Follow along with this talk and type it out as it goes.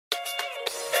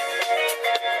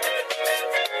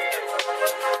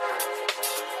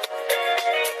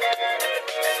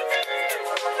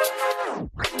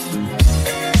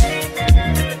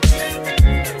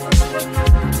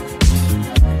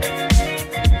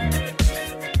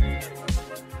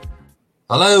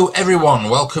Hello, everyone.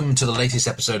 Welcome to the latest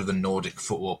episode of the Nordic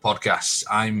Football Podcast.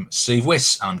 I'm Steve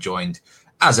Wiss. I'm joined,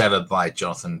 as ever, by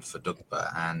Jonathan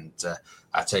Verdugba. And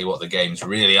I tell you what, the games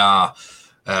really are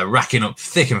racking up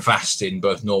thick and fast in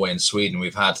both Norway and Sweden.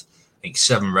 We've had, I think,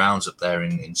 7 rounds up there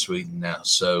in Sweden now.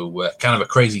 So kind of a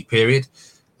crazy period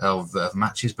of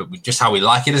matches, but just how we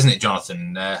like it, isn't it,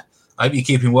 Jonathan? I hope you're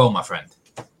keeping well, my friend.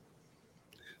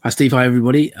 Hi, Steve. Hi,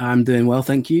 everybody. I'm doing well,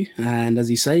 thank you. And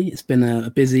as you say, it's been a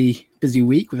busy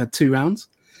week. We've had 2 rounds,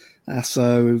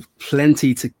 so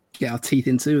plenty to get our teeth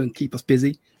into and keep us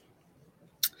busy.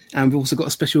 And we've also got a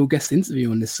special guest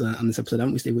interview on this episode,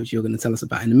 haven't we, Steve? Which you're going to tell us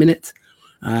about in a minute.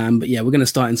 But yeah, we're going to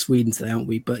start in Sweden today, aren't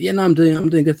we? But yeah, no, I'm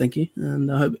doing good, thank you.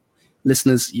 And I hope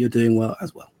listeners, you're doing well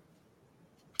as well.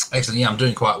 Excellent. Yeah, I'm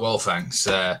doing quite well, thanks.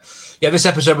 This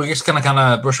episode, we're just going to kind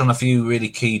of brush on a few really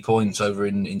key points over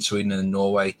in Sweden and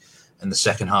Norway. In the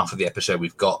second half of the episode,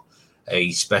 we've got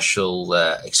a special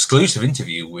exclusive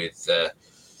interview with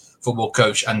football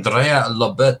coach Andrea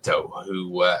Loberto,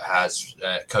 who has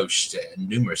coached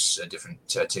numerous different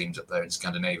teams up there in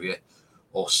Scandinavia,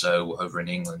 also over in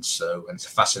England. So, and it's a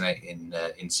fascinating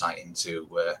insight into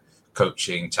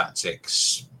coaching,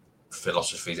 tactics,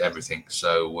 philosophies, everything.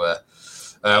 So,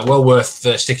 well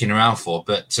worth sticking around for.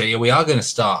 But we are going to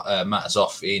start matters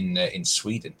off in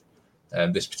Sweden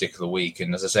this particular week.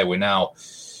 And as I say, we're now,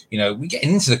 we're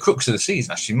getting into the crux of the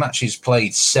season, actually. Matches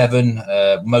played 7,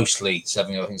 mostly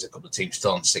 7. I think there's a couple of teams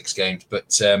still on 6 games.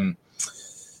 But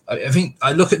I think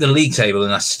I look at the league table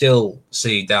and I still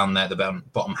see down there at the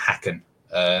bottom Häcken.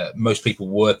 Most people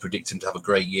were predicting to have a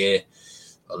great year.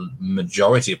 A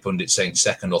majority of pundits saying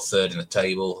 2nd or 3rd in the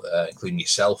table, including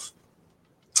yourself.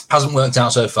 Hasn't worked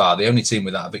out so far. The only team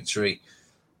without a victory,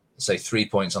 say 3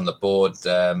 points on the board.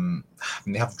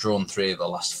 They have drawn 3 of the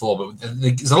last 4, but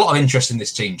there's a lot of interest in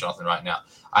this team, Jonathan, right now.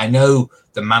 I know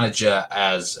the manager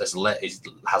has left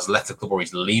the club, or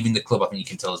he's leaving the club. I think you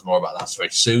can tell us more about that very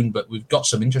soon. But we've got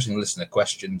some interesting listener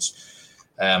questions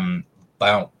about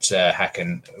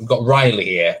Häcken. We've got Riley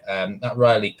here. That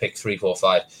Riley picked 3, 4,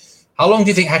 5. How long do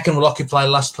you think Häcken will occupy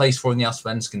last place for in the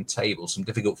Allsvenskan table? Some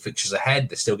difficult fixtures ahead.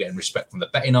 They're still getting respect from the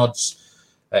betting odds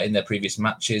in their previous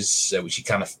matches, which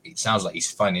it sounds like he's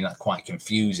finding that quite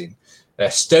confusing.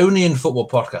 Estonian Football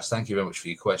Podcast, thank you very much for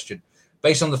your question.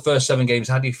 Based on the first 7 games,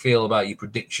 how do you feel about your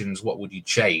predictions? What would you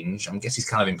change? I guess he's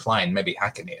kind of implying maybe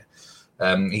Häcken here.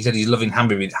 He said he's loving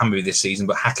Hammarby this season,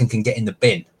 but Häcken can get in the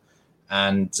bin.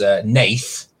 And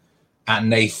Nath, at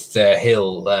Nath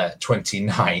Hill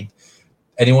 29,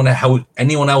 anyone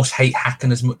else hate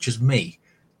Häcken as much as me?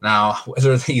 Now,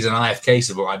 whether he's an IFK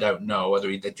supporter, I don't know.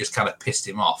 Whether they just kind of pissed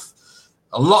him off.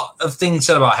 A lot of things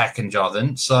said about Häcken,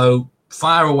 Jonathan. So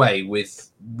fire away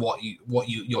with what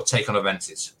your take on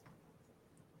events is.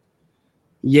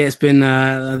 Yeah, it's been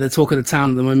the talk of the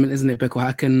town at the moment, isn't it?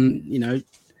 BK Häcken,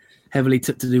 heavily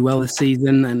tipped to do well this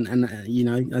season,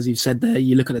 and as you've said there,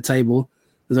 you look at the table.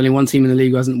 There's only one team in the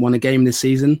league who hasn't won a game this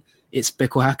season. It's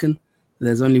BK Häcken.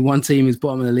 There's only one team who's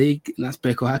bottom of the league, and that's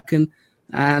BK Häcken.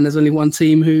 And there's only one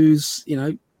team who's,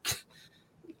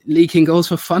 leaking goals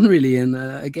for fun, really. And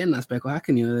again, that's BK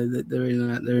Häcken.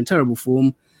 They're in terrible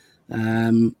form.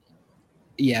 The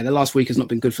last week has not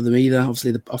been good for them either.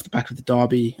 Obviously, off the back of the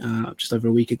derby just over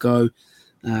a week ago,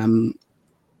 going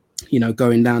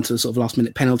down to a sort of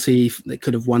last-minute penalty, they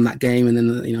could have won that game, and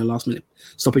then last-minute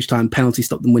stoppage time penalty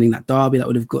stopped them winning that derby. That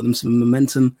would have got them some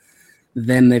momentum.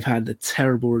 Then they've had a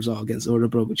terrible result against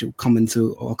Örebro, which I'll come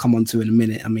on to in a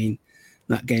minute. I mean,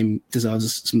 that game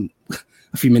deserves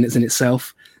a few minutes in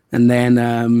itself. And then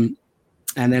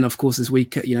of course this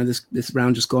week, this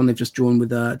round just gone, they've just drawn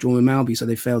with Malby, so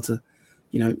they failed to,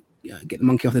 get the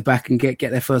monkey off their back and get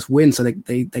their first win. So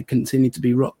they continue to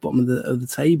be rock bottom of the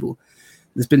table.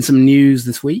 There's been some news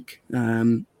this week,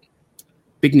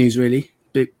 big news really.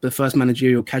 The first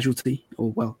managerial casualty,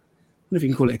 or well, I don't know if you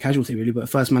can call it a casualty really, but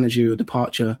first managerial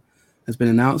departure has been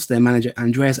announced. Their manager,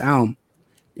 Andreas Alm,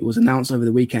 it was announced over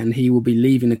the weekend, he will be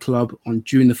leaving the club on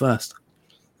June the 1st.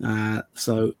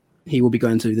 So he will be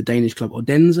going to the Danish club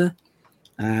Odense.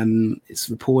 It's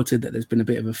reported that there's been a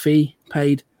bit of a fee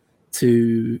paid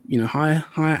to, hire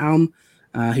Alm,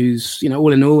 who's,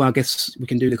 all in all, I guess we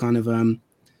can do the kind of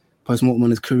post-mortem on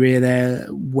his career there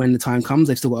when the time comes.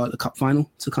 They've still got the cup final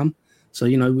to come. So,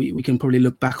 we can probably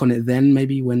look back on it then,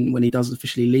 maybe when he does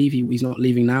officially leave. He's not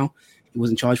leaving now. He was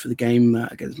in charge for the game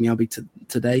against Mjällby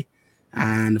today.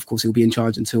 And, of course, he'll be in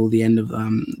charge until the end of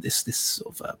this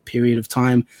sort of period of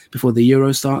time before the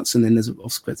Euro starts. And then there's a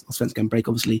Allsvenskan break,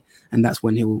 obviously, and that's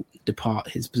when he'll depart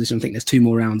his position. I think there's 2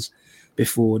 more rounds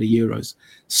before the Euros.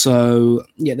 So,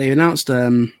 yeah, they announced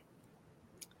the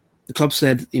The club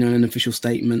said, in an official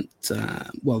statement,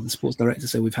 the sports director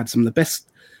said we've had some of the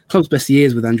club's best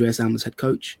years with Andreas Alm as head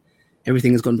coach.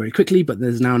 Everything has gone very quickly, but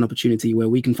there's now an opportunity where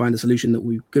we can find a solution that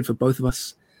will be good for both of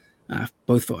us,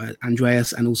 both for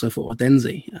Andreas and also for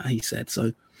Odense, he said.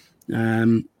 So,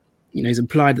 he's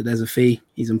implied that there's a fee.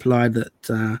 He's implied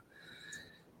that,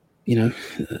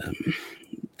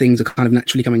 things are kind of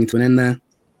naturally coming to an end there.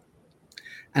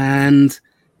 And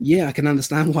yeah, I can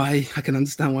understand why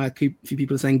a few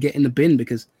people are saying get in the bin,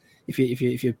 because if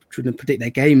you're trying to predict their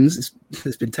games,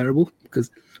 it's been terrible, because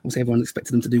obviously everyone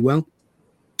expected them to do well.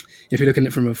 If you're looking at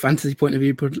it from a fantasy point of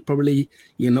view, probably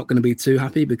you're not going to be too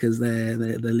happy, because they're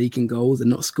leaking goals. They're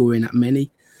not scoring that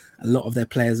many. A lot of their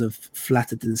players have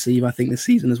flattered to deceive, I think, this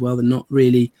season as well. They're not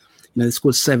really, they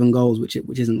scored 7 goals, which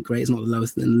isn't great. It's not the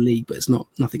lowest in the league, but it's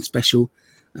nothing special.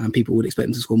 People would expect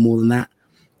them to score more than that.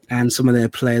 And some of their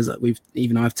players that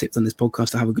I've tipped on this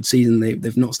podcast to have a good season,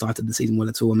 they've not started the season well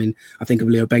at all. I mean, I think of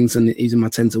Leo Bengtsson. He's in my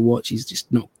 10 to watch. He's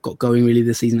just not got going really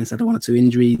this season. He's had 1 or 2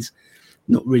 injuries,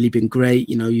 not really been great.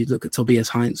 You look at Tobias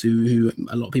Heinz, who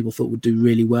a lot of people thought would do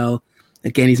really well.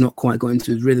 Again, he's not quite got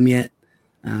into his rhythm yet.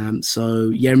 So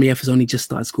Yeremiev has only just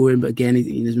started scoring, but again,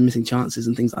 he's been missing chances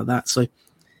and things like that. So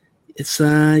it's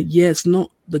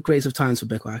not the greatest of times for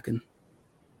Beko Häcken.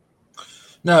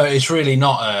 No, it's really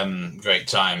not great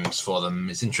times for them.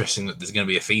 It's interesting that there's going to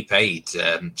be a fee paid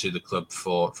to the club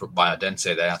for by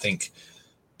Odense there. I think,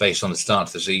 based on the start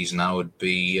of the season, I would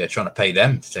be trying to pay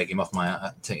them to take him off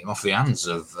the hands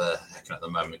of Häcken at the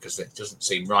moment, because it doesn't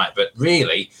seem right. But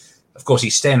really, of course,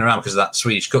 he's staying around because of that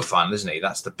Swedish Cup final, isn't he?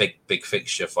 That's the big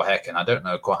fixture for Häcken. I don't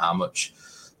know quite how much.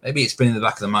 Maybe it's been in the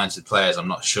back of the minds of the players. I'm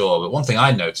not sure. But one thing I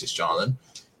noticed, Jonathan,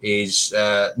 is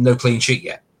no clean sheet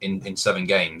yet in 7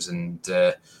 games. And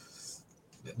the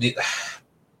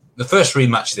first 3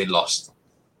 matches they lost,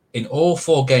 in all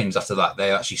 4 games after that,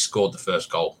 they actually scored the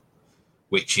first goal,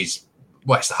 which is,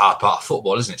 it's the hard part of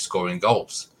football, isn't it? Scoring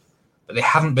goals. But they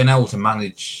haven't been able to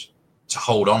manage to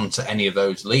hold on to any of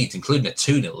those leads, including a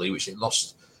 2-0 lead, which they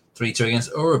lost 3-2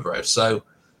 against Örebro. So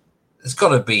there's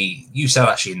got to be, you said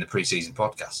actually in the pre-season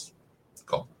podcast,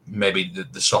 maybe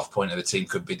the soft point of the team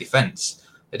could be defence.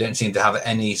 They don't seem to have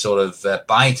any sort of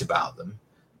bite about them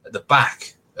at the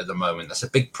back at the moment. That's a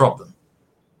big problem.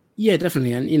 Yeah,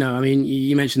 definitely. And,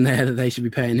 you mentioned there that they should be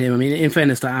paying him. I mean, in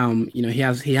fairness to Alm,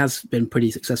 he has been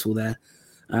pretty successful there.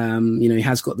 He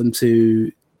has got them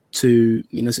to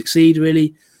succeed,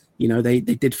 really. They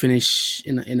did finish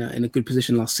in a good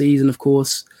position last season, of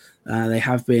course. They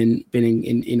have been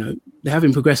they have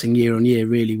been progressing year on year,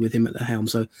 really, with him at the helm.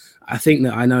 So I think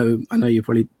that I know you're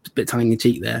probably a bit tongue in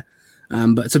cheek there,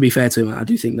 but to be fair to him, I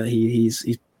do think that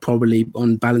he's probably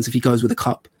on balance. If he goes with a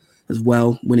cup as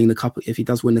well, winning the cup, if he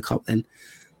does win the cup, then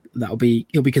he'll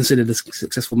be considered a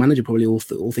successful manager, probably all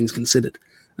things considered.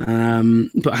 But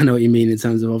I know what you mean in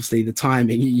terms of obviously the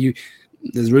timing.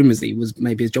 There's rumours that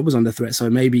maybe his job was under threat, so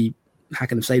maybe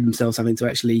Häcken have saved themselves having to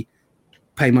actually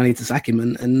pay money to sack him,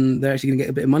 and they're actually going to get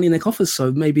a bit of money in their coffers.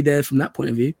 So maybe they're, from that point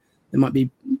of view, they might be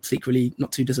secretly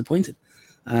not too disappointed.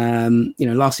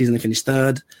 Last season they finished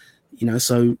 3rd.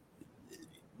 So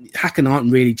Häcken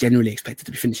aren't really generally expected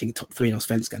to be finishing top 3 in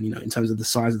Allsvenskan, in terms of the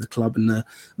size of the club and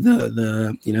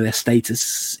the their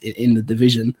status in the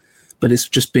division. But it's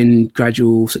just been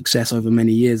gradual success over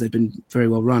many years. They've been very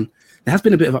well run. There has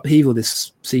been a bit of upheaval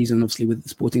this season, obviously, with the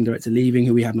sporting director leaving,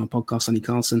 who we had on our podcast, Sonny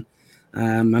Carlson.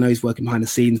 I know he's working behind the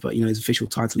scenes, but, his official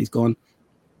title, he's gone.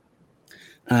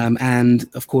 And,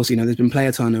 of course, there's been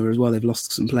player turnover as well. They've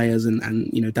lost some players, and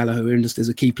Dalaho Irndest is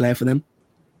a key player for them.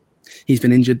 He's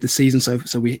been injured this season, so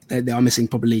they are missing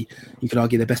probably, you could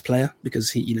argue, their best player,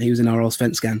 because he was in our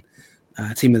Allsvenskan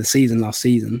team of the season last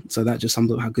season. So that just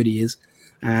sums up how good he is.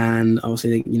 And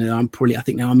obviously, I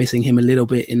think now I'm missing him a little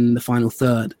bit in the final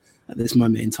third at this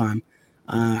moment in time.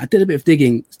 I did a bit of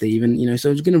digging, Steve, and so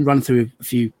I was going to run through a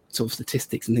few sort of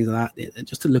statistics and things like that,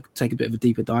 just to take a bit of a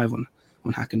deeper dive on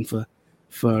Häcken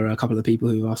for a couple of the people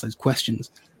who have asked those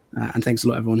questions. And thanks a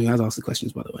lot, everyone who has asked the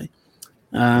questions, by the way.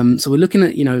 So we're looking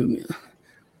at,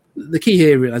 the key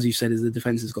here, as you said, is the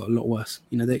defence has got a lot worse.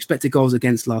 The expected goals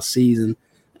against last season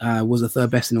was the 3rd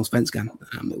best in Allsvenskan.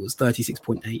 It was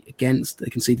 36.8 against. They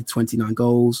conceded 29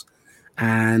 goals,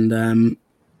 and that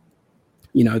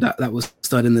was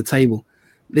 3rd in the table.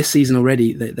 This season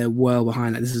already, they're well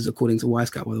behind. This is according to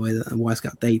Wyscout, by the way, the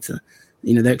Wyscout data.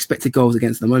 Their expected goals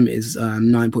against at the moment is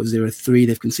 9.03.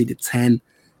 They've conceded 10,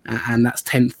 and that's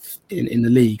 10th in the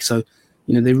league. So,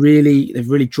 they've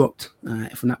really dropped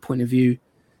from that point of view.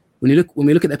 When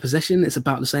we look at their possession, it's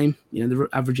about the same. They're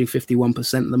averaging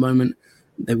 51% at the moment.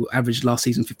 They averaged last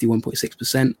season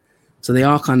 51.6%. So they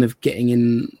are kind of getting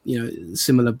in,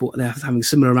 similar. They're having a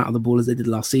similar amount of the ball as they did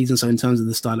last season. So in terms of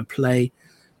the style of play,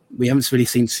 we haven't really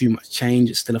seen too much change.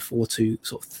 It's still a 4-2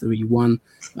 sort of 3-1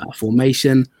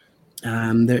 formation.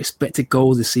 Their expected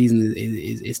goals this season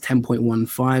is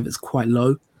 10.15. It's quite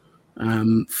low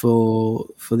for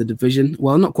the division.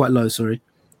 Well, not quite low, sorry.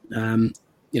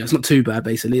 It's not too bad.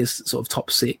 Basically, it's sort of top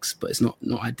 6, but it's not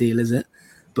ideal, is it?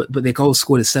 But their goals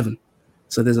scored is 7.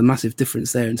 So there's a massive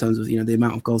difference there in terms of, the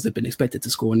amount of goals they've been expected to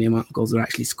score and the amount of goals they're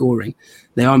actually scoring.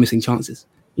 They are missing chances.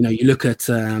 You look at,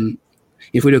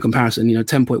 if we do a comparison,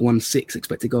 10.16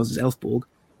 expected goals is Elfsborg.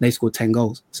 They scored 10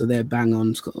 goals. So they're bang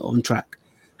on track.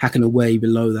 Hacken away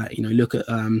below that. Look at,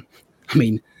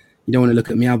 you don't want to look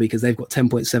at Mjällby because they've got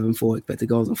 10.74 expected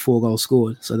goals and 4 goals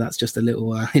scored. So that's just a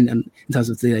little, in terms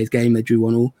of today's game, they drew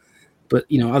 1-1. But,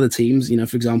 other teams,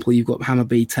 for example, you've got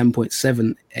Hammarby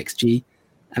 10.7 XG,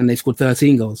 and they've scored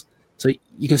 13 goals. So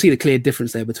you can see the clear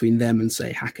difference there between them and,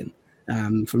 say, Hacken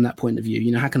from that point of view.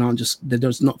 Hacken they're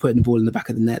just not putting the ball in the back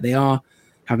of the net. They are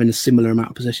having a similar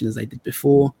amount of possession as they did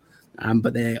before,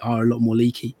 but they are a lot more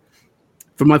leaky.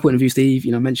 From my point of view, Steve,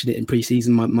 I mentioned it in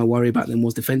pre-season, my worry about them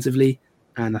was defensively,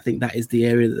 and I think that is the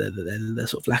area that they're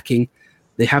sort of lacking.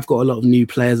 They have got a lot of new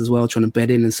players as well trying to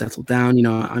bed in and settle down.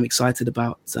 I'm excited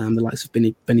about the likes of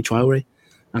Benny Traore.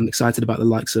 I'm excited about the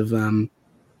likes of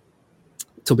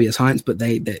Tobias Heinz, but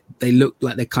they look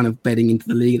like they're kind of bedding into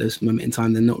the league at this moment in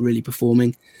time. They're not really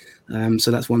performing.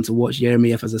 So that's one to watch.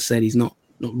 Jeremiev, as I said, he's not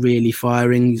really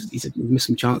firing. He's missed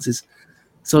some chances.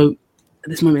 So at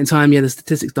this moment in time, the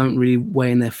statistics don't really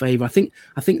weigh in their favour. I think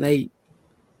I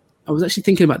was actually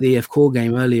thinking about the EF Core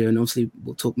game earlier, and obviously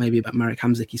we'll talk maybe about Marek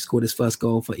Hamsik. He scored his first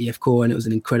goal for EF Core, and it was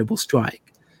an incredible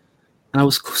strike. And I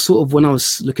was sort of, when I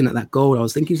was looking at that goal, I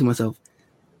was thinking to myself,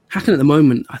 Hacken at the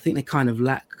moment, I think they kind of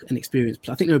lack an experienced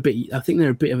player. I think they're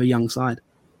a bit of a young side,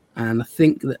 and I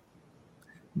think that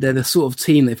they're the sort of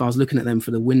team that if I was looking at them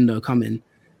for the window coming,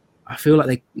 I feel like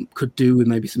they could do with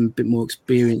maybe some bit more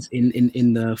experience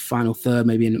in the final third,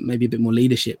 maybe a bit more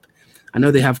leadership. I know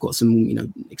they have got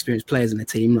some experienced players in their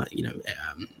team, like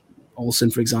Olsen,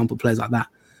 for example, players like that.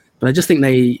 But I just think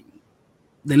they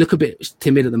look a bit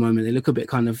timid at the moment. They look a bit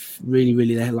kind of really,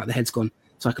 really like the head's gone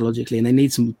psychologically, and they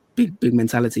need some big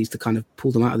mentalities to kind of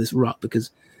pull them out of this rut,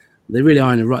 because they really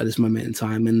are in a rut at this moment in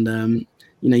time. And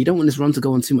you don't want this run to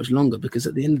go on too much longer, because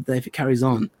at the end of the day, if it carries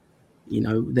on,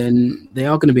 then they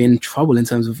are going to be in trouble in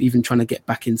terms of even trying to get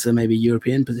back into maybe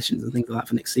European positions and things like that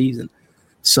for next season.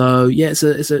 So it's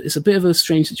a bit of a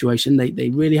strange situation. They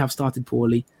really have started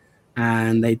poorly,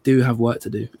 and they do have work to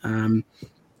do.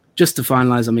 Just to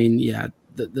finalise,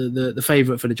 the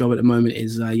favourite for the job at the moment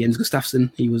is Jens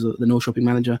Gustafsson. He was the Norrköping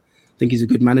manager. I think he's a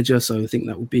good manager, so I think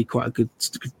that would be quite a good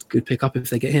pick up if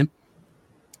they get him.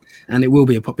 And it will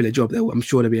be a popular job. I'm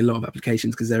sure there'll be a lot of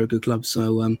applications because they're a good club.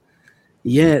 So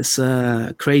it's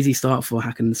a crazy start for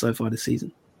Hacken so far this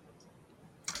season.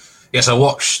 Yes, I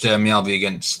watched Mjällby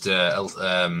against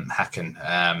Hacken,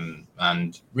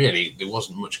 and really there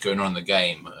wasn't much going on in the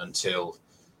game until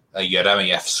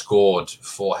Jeremiev scored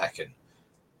for Hacken.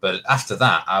 But after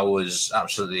that, I was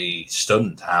absolutely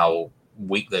stunned how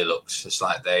weak they looked. It's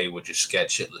like they were just scared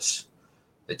shitless.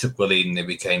 They took the lead and they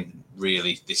became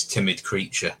really this timid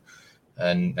creature,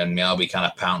 and Mjällby kind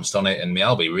of pounced on it. And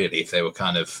Mjällby, really, if they were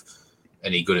kind of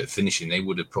any good at finishing, they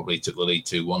would have probably took the lead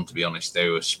 2-1, to be honest. They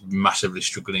were massively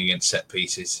struggling against set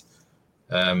pieces.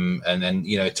 And then,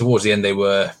 towards the end, they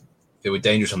were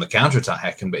dangerous on the counter-attack,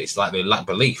 Hacken, but it's like they lacked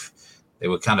belief. They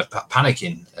were kind of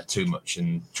panicking too much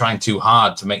and trying too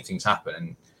hard to make things happen.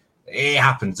 And it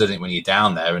happens, doesn't it, when you're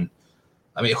down there? And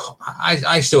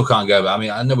I still can't go. But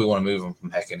I know we want to move on from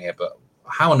Hacken here, but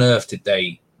how on earth did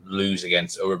they lose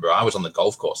against Örebro? I was on the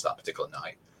golf course that particular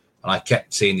night, and I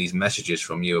kept seeing these messages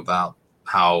from you about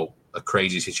how a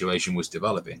crazy situation was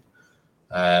developing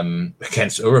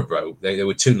against Örebro. They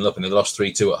were 2-0 up and they lost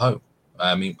 3-2 at home.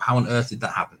 How on earth did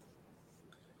that happen?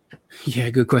 Yeah,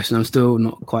 good question. I'm still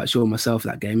not quite sure myself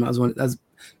that game.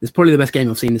 It's probably the best game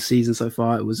I've seen this season so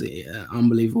far. It was an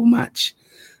unbelievable match.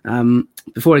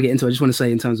 Before I get into it, I just want to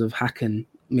say in terms of Hacken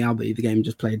Mjällby, the game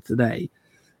just played today,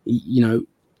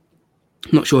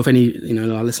 I'm not sure if any,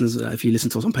 our listeners, if you listen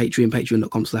to us on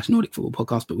patreon.com/Nordic Football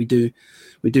Podcast, but we do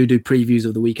previews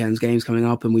of the weekend's games coming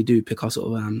up, and we do pick our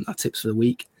sort of our tips for the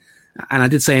week. And I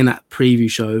did say in that preview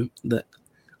show that,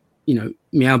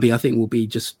 Mjällby, I think, will be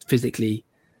just physically,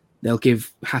 they'll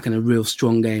give Hacken a real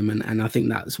strong game. And I think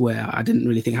that's where I didn't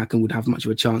really think Hacken would have much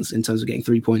of a chance in terms of getting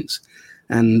 3 points.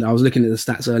 And I was looking at the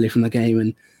stats earlier from the game,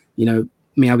 and,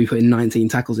 Mjällby put in 19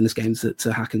 tackles in this game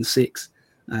to Hacken's 6.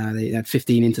 They had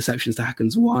 15 interceptions to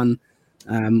Hacken's 1.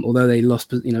 Although they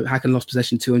lost, Hacken lost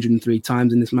possession 203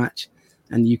 times in this match,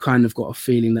 and you kind of got a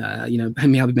feeling that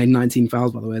Mjällby made 19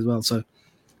 fouls, by the way, as well. So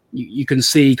you can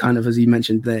see, kind of, as you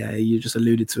mentioned there, you just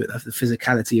alluded to it, the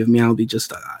physicality of Mjällby.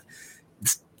 Just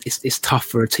it's tough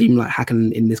for a team like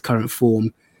Hacken in this current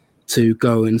form to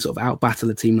go and sort of out-battle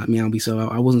a team like Mjällby. So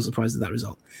I wasn't surprised at that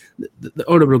result. The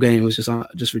Örebro game was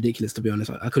just ridiculous, to be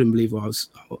honest. I couldn't believe what I was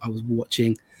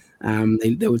watching.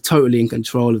 They were totally in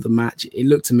control of the match. It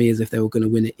looked to me as if they were going to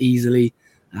win it easily.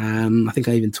 I think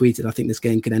I even tweeted, I think this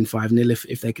game could end 5-0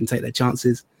 if they can take their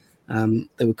chances.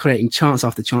 They were creating chance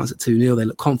after chance at 2-0. They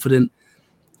looked confident.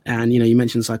 And, you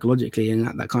mentioned psychologically and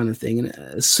that kind of thing. And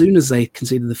as soon as they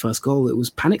conceded the first goal, it was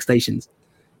panic stations.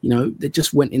 They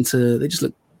just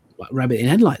looked like rabbit in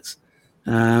headlights.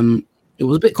 It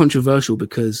was a bit controversial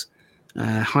because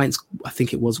Heinz, I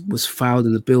think it was fouled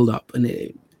in the build-up, and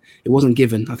it wasn't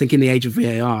given. I think in the age of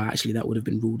VAR, actually, that would have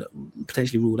been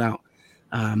potentially ruled out.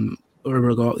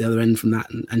 Örebro got up the other end from that,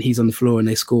 and he's on the floor, and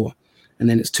they score. And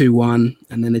then it's 2-1,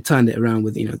 and then they turned it around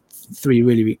with 3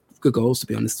 really good goals, to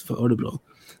be honest, for Örebro.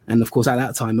 And of course, at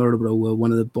that time, Örebro were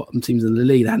one of the bottom teams in the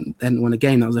league. They hadn't won a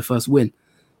game. That was their first win.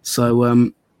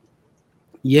 So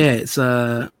it's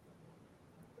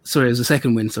sorry, it was a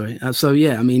second win. Sorry. It's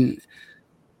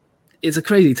a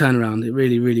crazy turnaround. It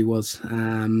really, really was.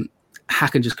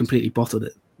 Hacken just completely bottled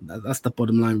it. That's the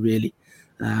bottom line, really.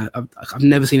 I've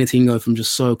never seen a team go from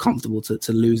just so comfortable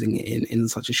to losing it in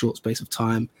such a short space of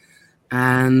time.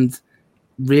 And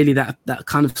really, that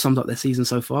kind of summed up their season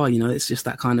so far. It's just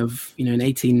that kind of, in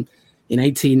 18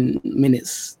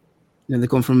 minutes, they've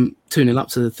gone from 2-0 up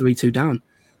to 3-2 down.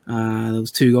 There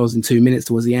was 2 goals in 2 minutes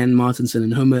towards the end. Martinson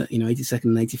and Hummer, 82nd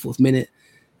and 84th minute.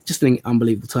 Just an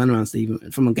unbelievable turnaround, Steve.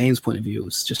 From a game's point of view, it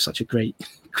was just such a great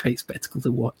spectacle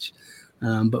to watch.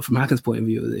 But from Hacken's point of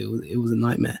view, it was a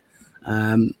nightmare.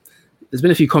 There's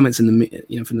been a few comments in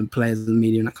the from the players and the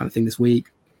media and that kind of thing this week.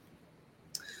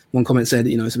 One comment said,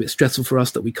 it's a bit stressful for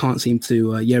us that we can't seem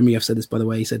to. Yeremiev said this, by the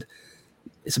way. He said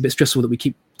it's a bit stressful that we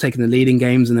keep taking the lead in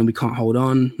games and then we can't hold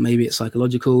on. Maybe it's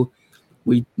psychological.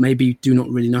 We maybe do not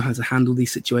really know how to handle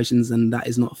these situations, and that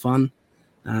is not fun.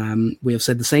 We have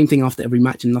said the same thing after every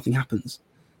match, and nothing happens.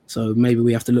 So maybe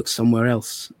we have to look somewhere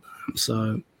else.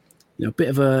 So, a bit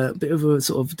of a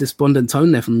sort of despondent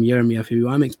tone there from Yeremiev, who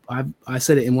I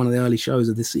said it in one of the early shows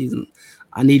of this season.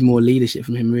 I need more leadership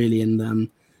from him, really, and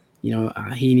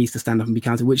he needs to stand up and be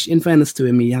counted. Which, in fairness to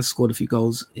him, he has scored a few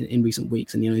goals in recent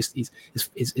weeks, and his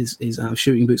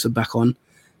shooting boots are back on.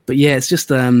 But yeah, it's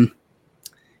just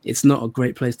it's not a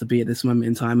great place to be at this moment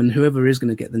in time. And whoever is going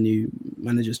to get the new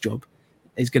manager's job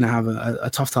is going to have a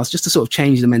tough task just to sort of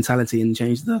change the mentality and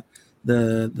change the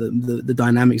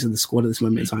dynamics of the squad at this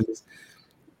moment in time.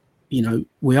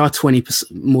 We are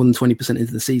 20%, more than 20%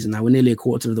 into the season now. We're nearly a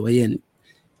quarter of the way in.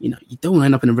 You don't want to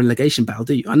end up in a relegation battle,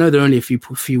 do you? I know they're only a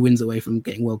few wins away from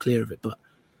getting well clear of it, but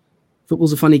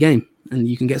football's a funny game, and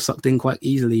you can get sucked in quite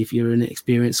easily if you're an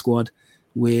experienced squad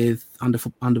with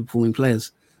underperforming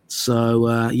players. So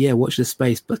watch this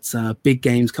space. But big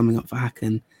games coming up for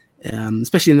Hacken,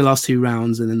 especially in the last 2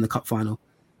 rounds and in the cup final.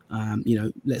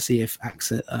 Let's see if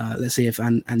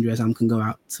Andreas Am can go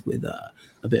out with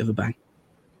a bit of a bang.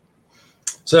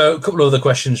 So a couple of other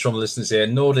questions from listeners here.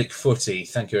 Nordic Footy,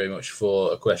 thank you very much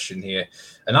for a question here.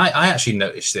 And I actually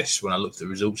noticed this when I looked at the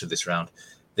results of this round.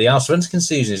 The Allsvenskan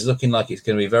season is looking like it's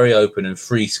going to be very open and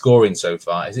free scoring so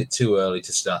far. Is it too early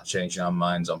to start changing our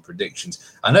minds on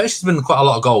predictions? I noticed there's been quite a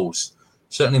lot of goals,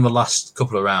 certainly in the last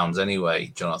couple of rounds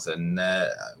anyway, Jonathan.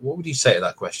 What would you say to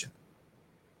that question?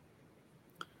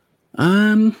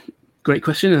 Great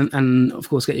question. And of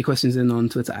course, get your questions in on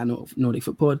Twitter at Nordic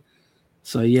Footpod.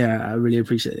 So yeah, I really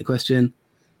appreciate the question.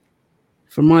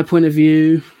 From my point of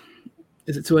view,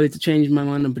 is it too early to change my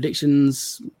mind on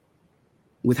predictions?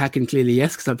 With Hacken, clearly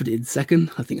yes, because I predicted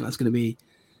second. I think that's going to be,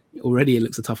 already it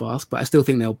looks a tough ask, but I still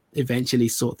think they'll eventually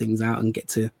sort things out and get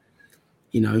to,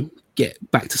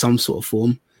 get back to some sort of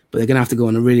form. But they're going to have to go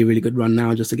on a really, really good run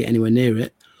now just to get anywhere near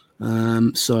it.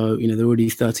 So, they're already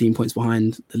 13 points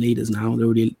behind the leaders now. They're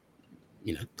already,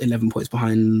 11 points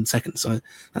behind second. So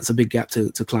that's a big gap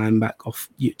to climb back off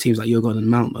teams like Djurgården and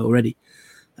Malmö already.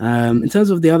 In terms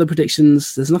of the other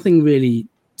predictions, there's nothing really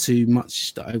too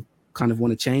much that I kind of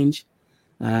want to change.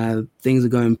 Things are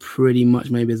going pretty much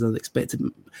maybe as I was expected.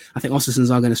 I think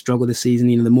Östersunds are going to struggle this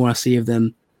season. The more I see of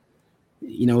them,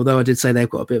 although I did say they've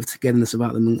got a bit of togetherness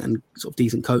about them and sort of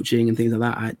decent coaching and things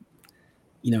like that,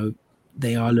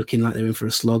 they are looking like they're in for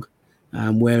a slog.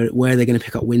 Where they're going to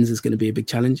pick up wins is going to be a big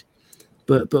challenge.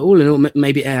 But all in all,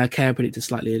 maybe AIK predicted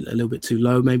slightly a little bit too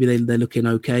low. Maybe they're looking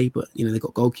okay, but they've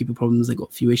got goalkeeper problems. They've got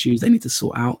a few issues they need to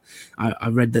sort out. I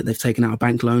read that they've taken out a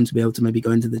bank loan to be able to maybe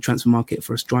go into the transfer market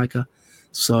for a striker.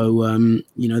 So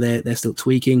they're still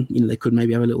tweaking. They could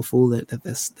maybe have a little fall. They're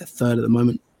third at the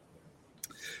moment.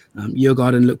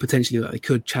 Djurgården look potentially like they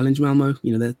could challenge Malmo.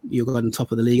 They're Djurgården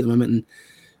top of the league at the moment, and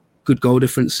good goal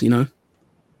difference.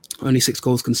 Only 6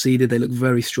 goals conceded. They look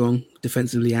very strong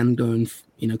defensively and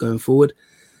going forward.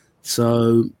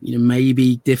 So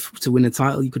maybe diff to win a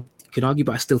title. You could argue,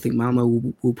 but I still think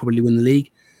Malmo will probably win the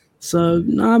league. So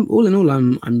no, all in all,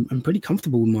 I'm pretty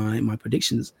comfortable with my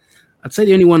predictions. I'd say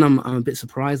the only one I'm a bit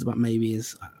surprised about maybe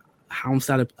is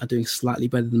Halmstad are doing slightly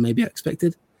better than maybe I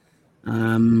expected.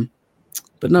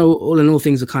 But no, all in all,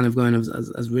 things are kind of going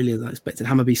as really as I expected.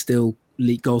 Hammarby still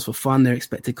leak goals for fun. Their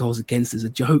expected goals against is a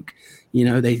joke.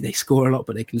 They score a lot,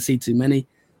 but they concede too many.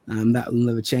 That will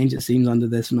never change, it seems, under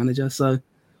this manager. So,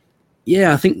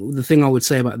 yeah, I think the thing I would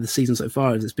say about the season so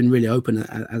far is it's been really open,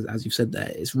 as you've said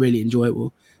there. It's really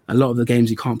enjoyable. A lot of the games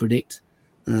you can't predict.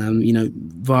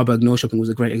 Varberg Norrköping was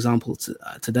a great example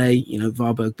today.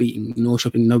 Varberg beating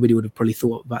Norrköping, nobody would have probably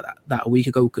thought about that a week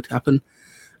ago could happen.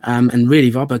 And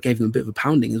really, Varberg gave them a bit of a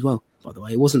pounding as well. By the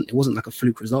way, it wasn't like a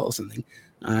fluke result or something.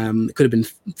 It could have been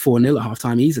 4-0 at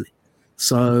halftime easily.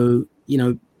 So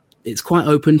it's quite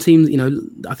open. Teams,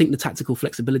 I think the tactical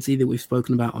flexibility that we've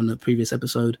spoken about on the previous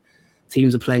episode.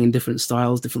 Teams are playing in different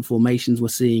styles, different formations. We're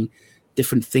seeing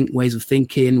different ways of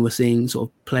thinking. We're seeing sort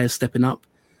of players stepping up.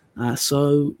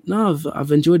 So no,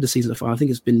 I've enjoyed the season so far. I think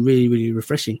it's been really, really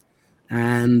refreshing.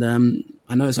 And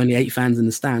I know it's only 8 fans in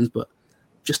the stands, but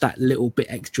just that little bit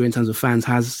extra in terms of fans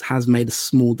has made a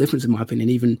small difference in my opinion,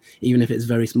 even if it's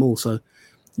very small. So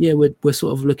yeah, we're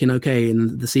sort of looking okay,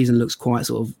 and the season looks quite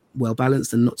sort of well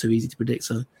balanced and not too easy to predict.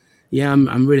 So yeah,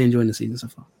 I'm really enjoying the season so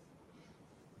far.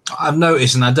 I've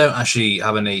noticed, and I don't actually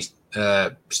have any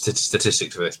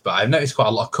statistics for this, but I've noticed quite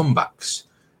a lot of comebacks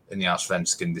in the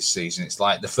Allsvenskan this season. It's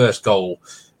like the first goal,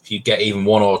 if you get even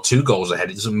 1 or 2 goals ahead,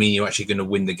 it doesn't mean you're actually going to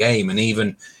win the game. And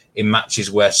even in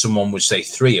matches where someone would say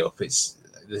 3 up,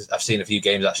 I've seen a few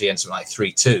games actually end something like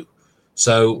 3-2.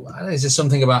 So is there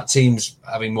something about teams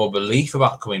having more belief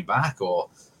about coming back, or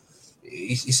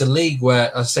it's a league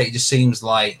where, as I say, it just seems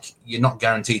like you're not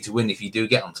guaranteed to win if you do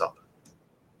get on top?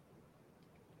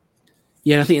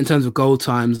 Yeah, I think in terms of goal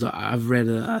times, I've read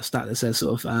a stat that says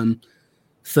sort of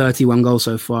 31 goals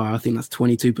so far. I think that's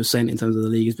 22% in terms of the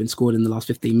league has been scored in the last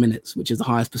 15 minutes, which is the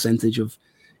highest percentage of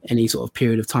any sort of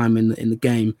period of time in the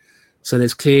game. So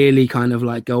there's clearly kind of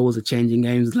like goals are changing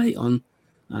games late on.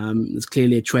 There's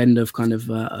clearly a trend of kind of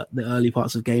the early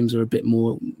parts of games are a bit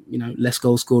more, less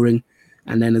goal scoring.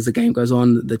 And then as the game goes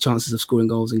on, the chances of scoring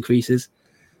goals increases.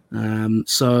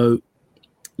 So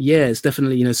yeah, it's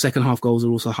definitely, second half goals are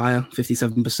also higher.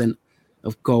 57%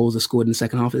 of goals are scored in the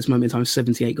second half. At this moment in time,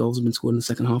 78 goals have been scored in the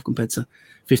second half compared to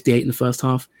 58 in the first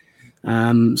half.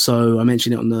 So I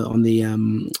mentioned it on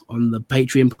the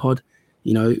Patreon pod.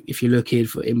 If you're looking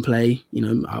for in play,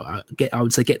 I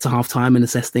would say get to half time and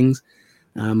assess things.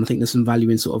 I think there's some value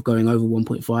in sort of going over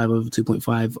 1.5, over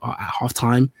 2.5 at half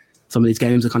time. Some of these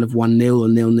games are kind of 1-0 or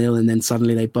 0-0, and then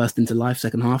suddenly they burst into life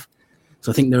second half.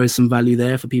 So I think there is some value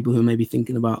there for people who may be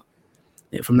thinking about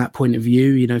it from that point of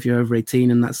view. If you're over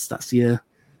 18 and that's your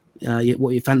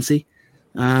what you fancy.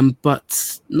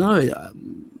 But no,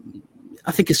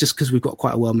 I think it's just because we've got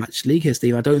quite a well-matched league here,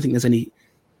 Steve. I don't think there's any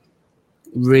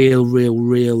real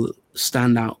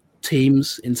standout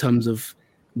teams in terms of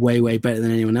way better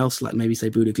than anyone else, like maybe say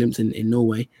Bodø Glimt in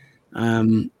Norway.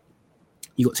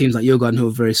 You got teams like Djurgården who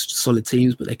are very solid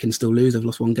teams, but they can still lose. They've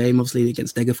lost 1 game, obviously,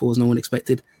 against Degerfors, no one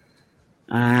expected.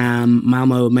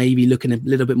 Malmo may be looking a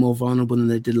little bit more vulnerable than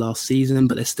they did last season,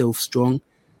 but they're still strong.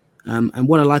 And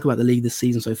what I like about the league this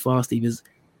season so far, Steve, is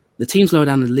the teams lower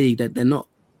down the league, they're not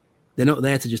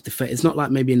there to just defend. It's not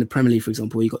like maybe in the Premier League, for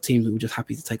example, where you've got teams who are just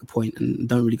happy to take a point and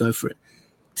don't really go for it.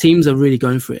 Teams are really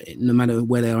going for it no matter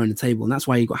where they are in the table. And that's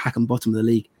why you've got Häcken bottom of the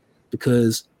league.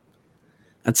 Because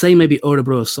I'd say maybe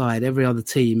Örebro aside, every other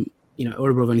team,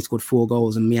 Örebro have only scored 4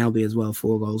 goals and Mjällby as well,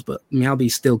 4 goals. But Mjällby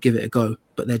still give it a go.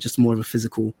 But they're just more of a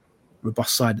physical,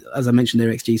 robust side. As I mentioned,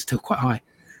 their XG is still quite high.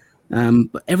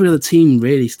 But every other team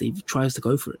really, Steve, tries to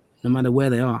go for it, no matter where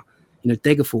they are.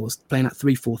 Degerfors playing at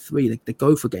 3-4-3, they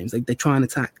go for games. They try and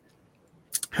attack.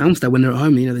 Halmstad, when they're at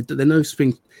home, they're no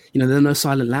spring, they're no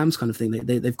silent lambs kind of thing.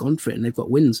 They've gone for it and they've got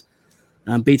wins.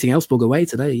 Beating Elfsborg away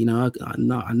today,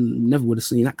 I never would have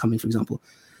seen that coming, for example.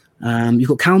 You've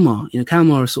got Kalmar.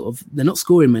 Kalmar are sort of, they're not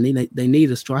scoring many. They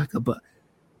need a striker, but,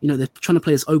 they're trying to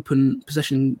play this open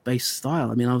possession-based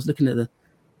style. I mean, I was looking at the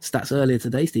stats earlier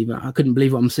today, Steve. I couldn't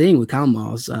believe what I'm seeing with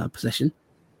Kalmar's possession.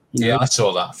 Yeah, I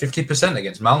saw that. 50%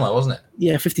 against Malmo, wasn't it?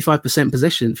 Yeah, 55%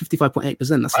 possession,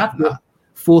 55.8%. That's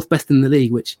fourth best in the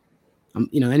league, which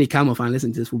any Kalmar fan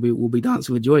listening to this will be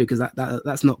dancing with joy, because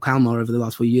that's not Kalmar over the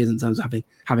last 4 years in terms of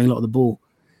having a lot of the ball.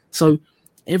 So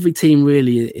every team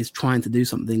really is trying to do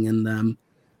something, and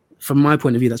from my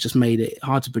point of view, that's just made it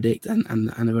hard to predict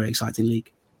and a very exciting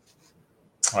league.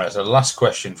 All right, so the last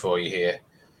question for you here,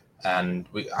 and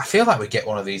I feel like we get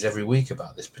one of these every week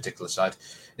about this particular side.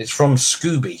 It's from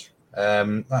Scooby.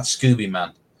 That's Scooby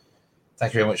Man.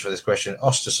 Thank you very much for this question.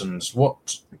 Östersunds,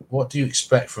 what do you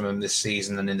expect from them this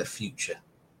season and in the future?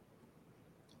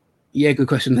 Yeah, good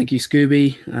question. Thank you,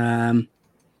 Scooby.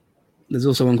 There's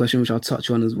also one question which I'll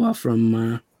touch on as well from...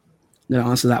 I'm going to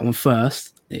answer that one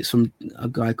first. It's from a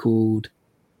guy called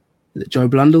Joe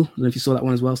Blundell. I don't know if you saw that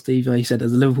one as well, Steve. He said,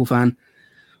 as a Liverpool fan,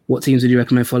 what teams would you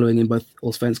recommend following in both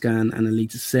Allsvenskan and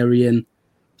Eliteserien?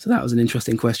 So that was an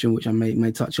interesting question, which I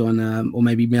may touch on, or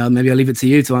maybe I'll leave it to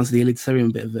you to answer the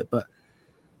Eliteserien bit of it. But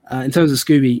in terms of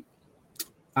Scooby,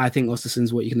 I think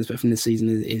Östersunds, what you can expect from this season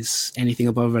is anything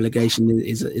above relegation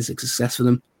is a success for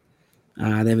them.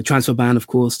 They have a transfer ban, of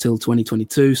course, till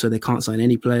 2022, so they can't sign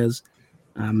any players,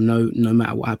 no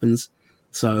matter what happens.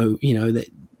 So,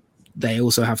 they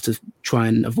also have to try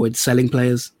and avoid selling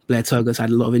players. Blair Turgot's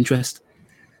had a lot of interest.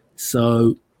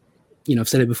 So, I've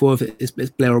said it before, if it's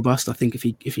Blair or bust, I think if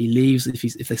he leaves,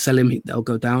 if they sell him, they'll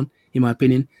go down, in my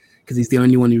opinion, because he's the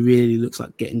only one who really looks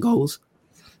like getting goals.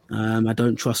 I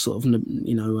don't trust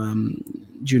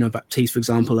Juno Baptiste, for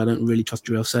example. I don't really trust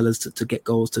Jurel Sellers to get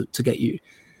goals, to get you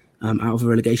out of a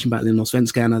relegation battle in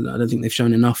Allsvenskan. I don't think they've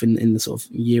shown enough in the sort of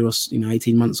year or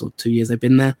 18 months or 2 years they've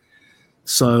been there.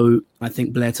 So I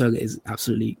think Blair Turgot is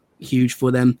absolutely huge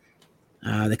for them.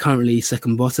 They're currently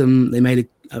second bottom. They made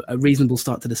a reasonable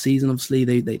start to the season. Obviously,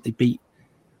 they beat,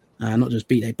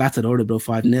 they battered Örebro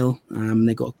 5-0.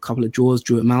 They got a couple of draws,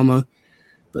 drew at Malmo.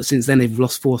 But since then, they've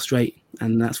lost 4 straight,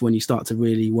 and that's when you start to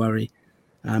really worry.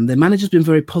 Their manager's been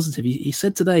very positive. He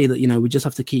said today that, we just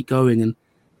have to keep going and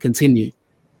continue.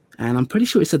 And I'm pretty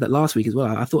sure he said that last week as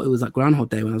well. I thought it was like Groundhog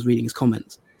Day when I was reading his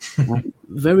comments.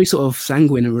 Very sort of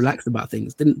sanguine and relaxed about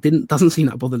things. Doesn't seem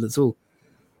that bothered at all.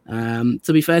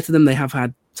 To be fair to them, they have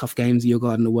had tough games.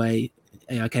 Djurgården away,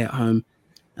 AIK at home.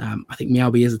 I think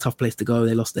Mjällby is a tough place to go.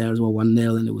 They lost there as well,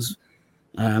 1-0, and it was.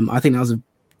 I think that was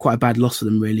quite a bad loss for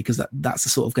them, really, because that's the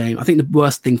sort of game. I think the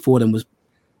worst thing for them was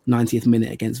 90th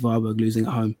minute against Varberg losing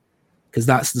at home, because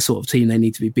that's the sort of team they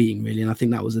need to be beating, really. And I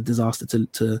think that was a disaster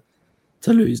to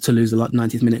lose the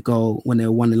 90th minute goal when they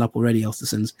were 1-0 up already,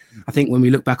 Östersunds. I think when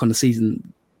we look back on the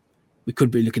season, we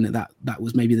could be looking at that. That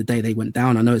was maybe the day they went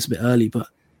down. I know it's a bit early, but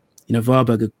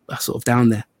Varberg are sort of down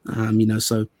there.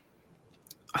 So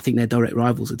I think they're direct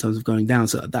rivals in terms of going down.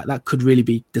 So that could really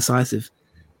be decisive.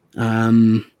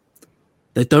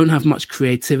 They don't have much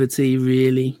creativity,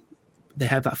 really. They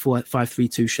have that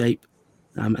 5-3-2 shape,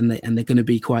 and they're going to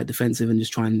be quite defensive and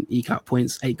just try and eke out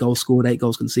points. 8 goals scored, 8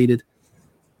 goals conceded.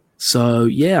 So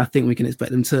I think we can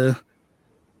expect them to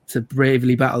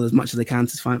bravely battle as much as they can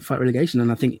to fight relegation.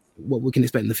 And I think what we can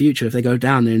expect in the future, if they go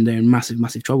down, they're in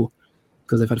massive trouble,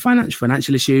 because they've had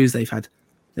financial issues, they've had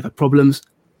problems,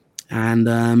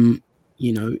 and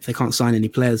if they can't sign any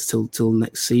players till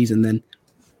next season, then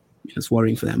it's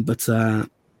worrying for them. But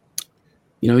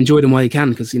enjoy them while you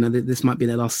can, because this might be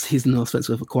their last season in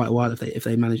Allsvenskan for quite a while if they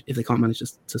can't manage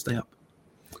to stay up.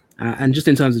 And just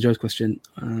in terms of Joe's question,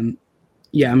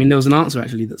 there was an answer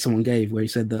actually that someone gave where he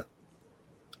said that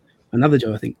another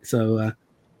Joe, I think. So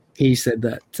he said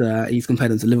that he's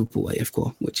compared them to Liverpool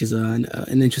AFC, which is an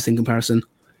interesting comparison.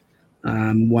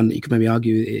 One that you could maybe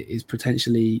argue is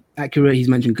potentially accurate. He's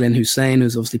mentioned Glenn Hussein,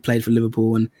 who's obviously played for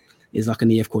Liverpool and is like an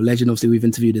EFC legend. Obviously, we've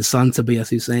interviewed his son, Tobias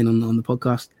Hussein, on the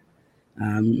podcast.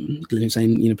 Glenn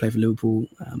Hussein, played for Liverpool.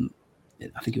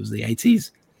 I think it was the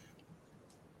 80s.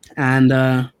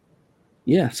 And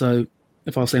so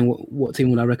if I was saying what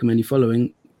team would I recommend you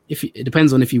following, it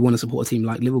depends on if you want to support a team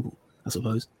like Liverpool, I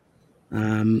suppose.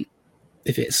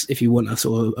 If you want a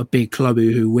sort of a big club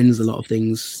who wins a lot of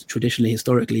things traditionally,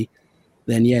 historically,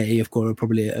 then EFC are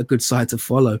probably a good side to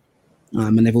follow.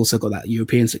 And they've also got that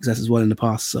European success as well in the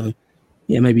past. So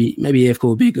maybe EFC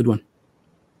would be a good one.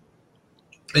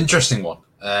 Interesting one.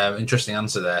 Interesting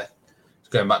answer there.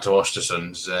 Going back to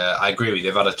Östersunds, I agree with you.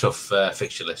 They've had a tough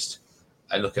fixture list.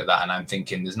 I look at that and I'm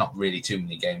thinking there's not really too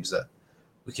many games that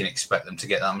we can expect them to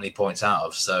get that many points out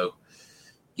of. So,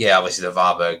 obviously the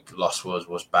Varberg loss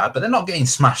was bad, but they're not getting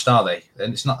smashed, are they?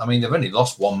 And it's not. I mean, they've only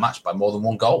lost one match by more than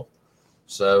one goal.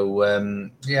 So,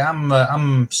 I'm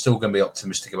still going to be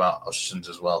optimistic about Östersunds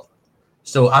as well.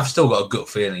 I've still got a gut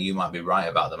feeling you might be right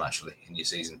about them actually in your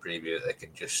season preview that they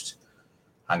can just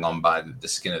hang on by the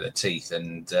skin of their teeth.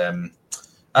 And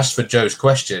as for Joe's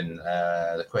question,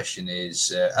 the question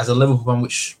is, as a Liverpool fan,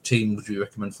 which team would you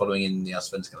recommend following in the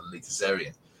Allsvenskan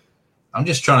Eliteserien? I'm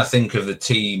just trying to think of the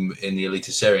team in the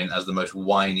Eliteserien as the most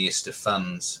whiniest of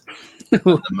fans, and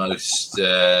the most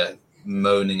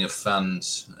moaning of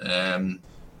fans.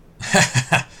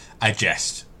 I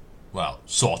jest. Well,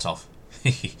 sort of.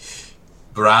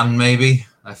 Brann, maybe.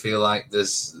 I feel like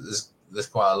there's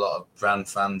quite a lot of Brann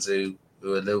fans who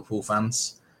are Liverpool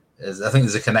fans. I think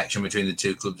there's a connection between the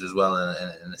two clubs as well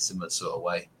in a similar sort of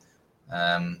way.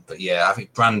 But yeah, I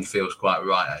think Brann feels quite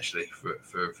right actually for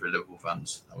Liverpool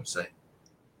fans, I would say.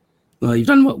 Well, you've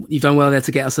done well there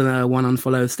to get us a one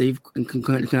unfollow, Steve.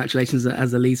 Congratulations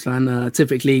as a Leeds fan.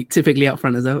 Typically up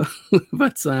front as ever,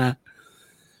 but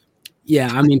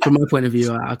yeah, I mean, from my point of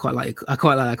view, I quite like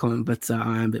that comment, but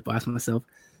I am a bit biased myself.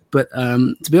 But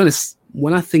to be honest,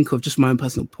 when I think of just my own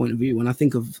personal point of view, when I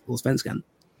think of Allsvenskan,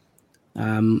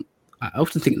 I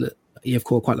often think that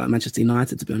EFK quite like Manchester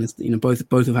United. To be honest,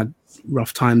 both have had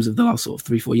rough times of the last sort of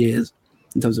 3-4 years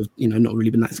in terms of not really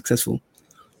been that successful.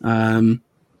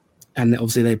 And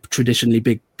obviously they're traditionally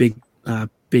big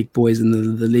boys in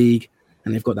the league,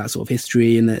 and they've got that sort of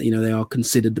history, and that they are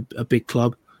considered a big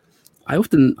club. I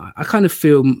kind of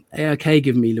feel AIK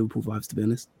give me Liverpool vibes, to be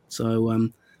honest. So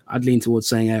I'd lean towards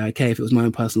saying AIK if it was my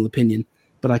own personal opinion,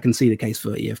 but I can see the case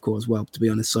for EFK as well, to be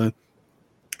honest. So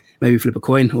maybe flip a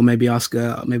coin, or maybe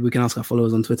maybe we can ask our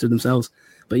followers on Twitter themselves.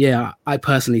 But yeah, I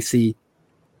personally see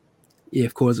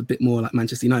EFK as a bit more like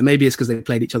Manchester United. Maybe it's because they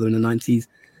played each other in the 90s,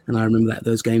 and I remember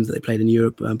those games that they played in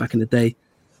Europe back in the day.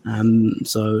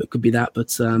 So it could be that.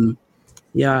 But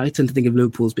yeah, I tend to think of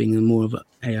Liverpool as being more of an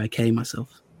AIK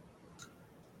myself.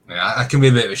 Yeah, I can be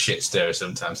a bit of a shit stirrer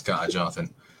sometimes, can't I, Jonathan?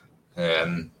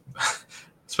 I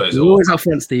suppose we're always up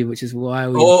front, Steve, which is why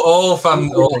we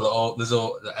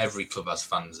every club has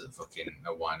fans that fucking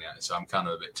are whining at it, so I'm kind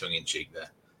of a bit tongue in cheek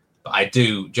there. But I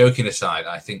do, joking aside,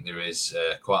 I think there is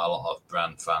quite a lot of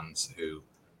Brann fans who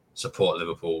support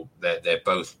Liverpool. They're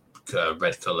both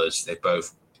red colours. They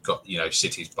both got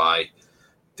cities by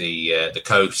the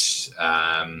coast,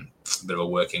 a bit of a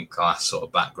working class sort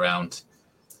of background.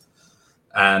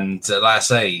 And like I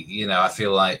say, I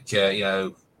feel like,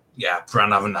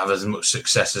 Brann haven't had as much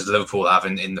success as Liverpool have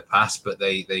in the past, but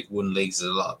they've won leagues.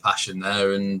 There's a lot of passion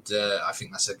there, and I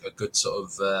think that's a good sort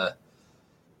of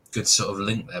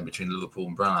link there between Liverpool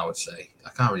and Brann, I would say.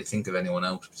 I can't really think of anyone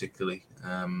else particularly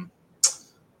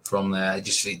from there. It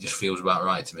just feels about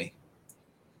right to me.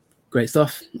 Great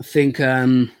stuff. I think I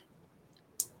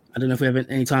don't know if we have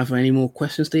any time for any more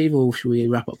questions, Steve, or should we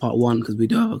wrap up part one, because we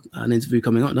do have an interview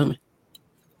coming up, don't we?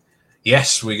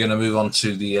 Yes, we're going to move on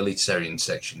to the Eliteserien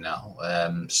section now. We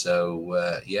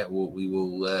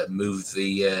will move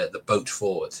the boat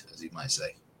forward, as you might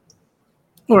say.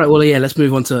 All right. Well, yeah, let's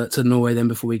move on to Norway then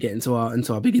before we get into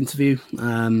our big interview.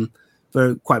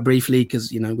 Very quite briefly,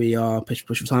 because we are push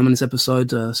for time on this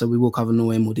episode, so we will cover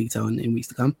Norway in more detail in weeks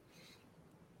to come.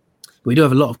 We do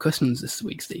have a lot of questions this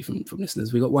week, Steve, from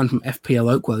listeners. We got one from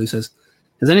FPL Oakwell who says,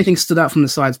 "Has anything stood out from the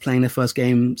sides playing their first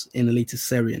games in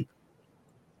Eliteserien?"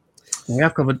 We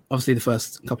have covered, obviously, the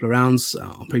first couple of rounds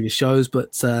on previous shows,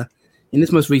 but in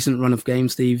this most recent run of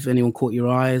games, Steve, anyone caught your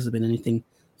eye? Has there been anything,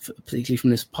 particularly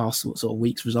from this past sort of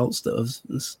week's results, that has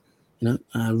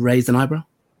raised an eyebrow?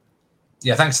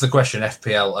 Yeah, thanks for the question,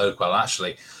 FPL Oakwell.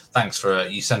 Actually, thanks for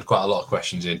you send quite a lot of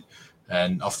questions in,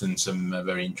 and often some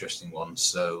very interesting ones.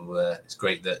 So it's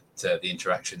great that the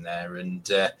interaction there. And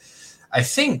I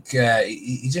think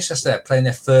he just has to playing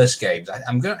their first games.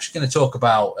 I'm actually going to talk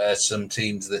about some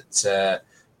teams that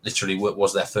literally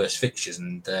was their first fixtures,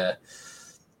 and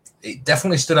it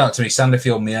definitely stood out to me.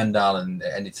 Sandefjord, Mjøndalen, and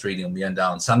ended 3-0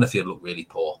 Mjøndalen. Sandefjord looked really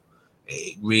poor.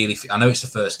 I know it's the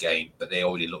first game, but they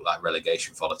already look like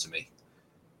relegation fodder to me.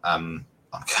 I'm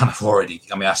kind of already.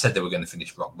 I mean, I said they were going to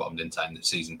finish rock bottom, didn't I, in the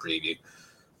season preview?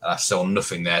 And I saw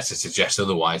nothing there to suggest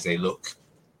otherwise. They look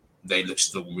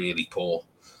still really poor.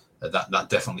 That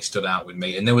definitely stood out with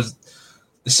me. And there was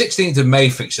the 16th of May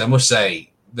fixture. I must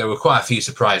say there were quite a few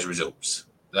surprise results.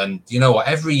 And you know what?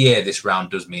 Every year this round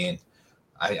does me in.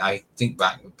 I think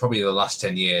back probably the last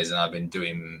 10 years, and I've been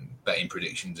doing betting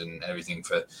predictions and everything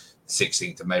for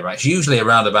 16th of May. Right, it's usually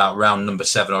around about round number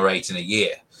 7 or 8 in a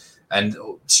year. And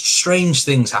strange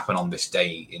things happen on this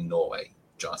day in Norway,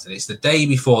 Jonathan. It's the day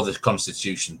before the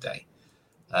Constitution Day.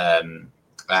 And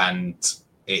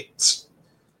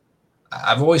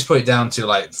I've always put it down to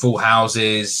like full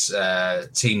houses,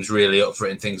 teams really up for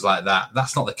it and things like that.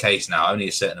 That's not the case now. Only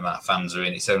a certain amount of fans are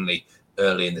in. It's only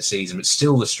early in the season, but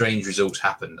still the strange results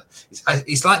happened.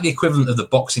 It's like the equivalent of the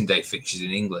Boxing Day fixtures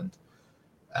in England,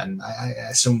 and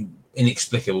some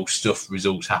inexplicable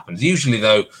results happens. Usually,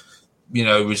 though,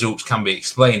 results can be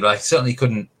explained, but I certainly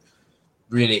couldn't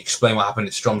really explain what happened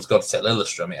at Strom's Godset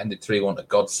Lillestrøm. It ended 3-1 to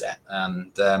Godset,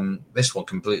 and this one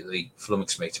completely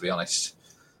flummoxed me, to be honest,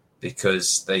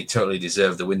 because they totally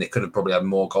deserved the win. They could have probably had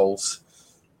more goals,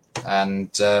 and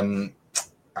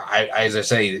as I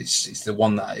say, it's the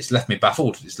one that it's left me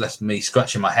baffled. It's left me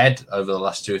scratching my head over the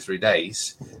last 2 or 3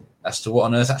 days as to what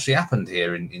on earth actually happened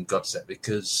here in Godset,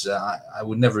 because I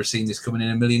would never have seen this coming in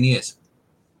a million years.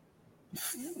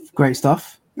 Great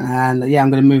stuff. And I'm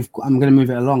going to move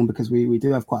it along because we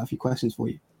do have quite a few questions for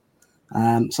you.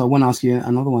 So I want to ask you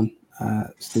another one,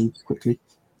 Steve, quickly.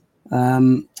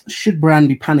 Should Brann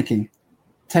be panicking?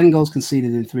 10 goals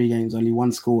conceded in 3 games, only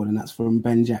 1 scored, and that's from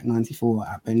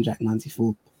BenJack94 at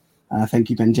BenJack94. Thank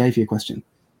you, Ben J, for your question.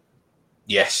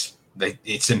 Yes,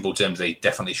 in simple terms, they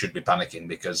definitely should be panicking,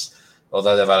 because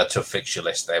although they've had a tough fixture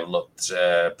list, they've looked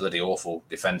bloody awful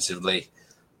defensively.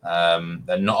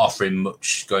 They're not offering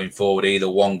much going forward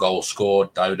either. 1 goal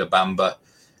scored. Dauda Bamba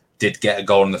did get a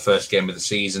goal in the first game of the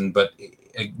season, but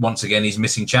once again, he's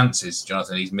missing chances.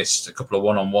 Jonathan, he's missed a couple of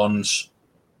one-on-ones.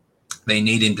 They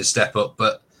need him to step up,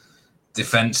 but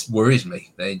defence worries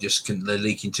me. They're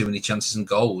leaking too many chances and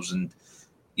goals. And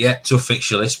yeah, tough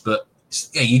fixture list, but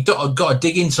you've got to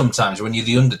dig in sometimes when you're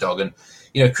the underdog. And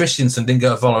Christiansen didn't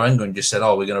go to Vålerenga and just said,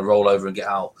 "Oh, we're going to roll over and get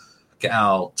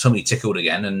our tummy tickled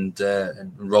again and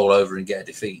roll over and get a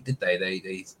defeat," did they?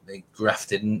 They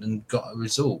grafted and got a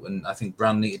result. And I think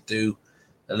Brann need to do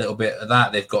a little bit of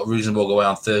that. They've got Rosenborg away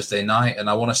on Thursday night, and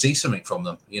I want to see something from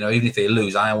them. Even if they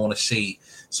lose, I want to see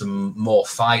some more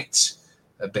fight,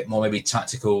 a bit more maybe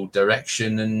tactical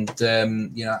direction, and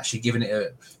actually giving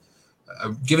it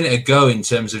a go in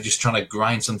terms of just trying to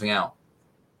grind something out.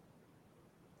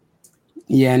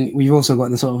 Yeah, and we've also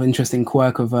got the sort of interesting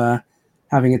quirk of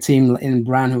having a team in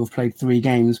Brann who have played 3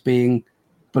 games being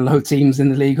below teams in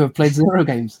the league who have played 0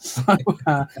 games. So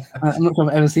I'm not sure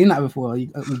I've ever seen that before.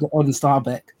 We've got Odden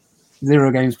Starbæk,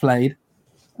 0 games played,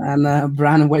 and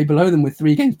Brann way below them with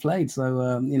 3 games played. So,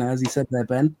 as you said there,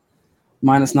 Ben,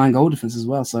 -9 goal difference as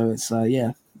well. So it's,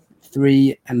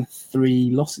 3 and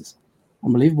 3 losses.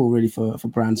 Unbelievable, really, for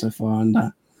Brann so far. And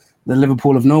the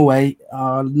Liverpool of Norway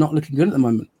are not looking good at the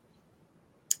moment.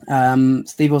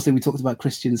 Steve, also, we talked about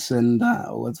Christiansen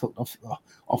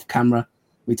off camera.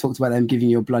 We talked about them giving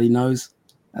you a bloody nose,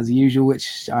 as usual,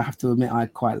 which I have to admit I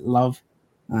quite love.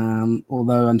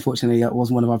 Although, unfortunately, it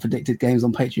wasn't one of our predicted games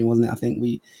on Patreon, wasn't it? I think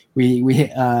we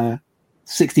hit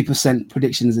 60%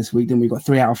 predictions this week. Then we got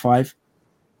 3 out of 5.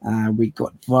 We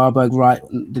got Varberg right,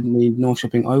 didn't we?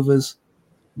 Norrköping overs.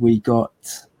 We got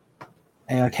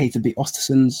AIK to beat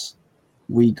Ostersunds.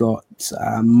 We got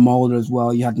Mulder as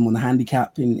well. You had them on the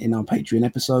handicap in our Patreon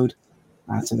episode.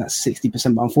 So that's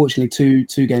 60%. But unfortunately,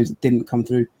 two games that didn't come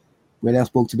through. We had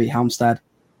Elfsborg to beat Halmstad.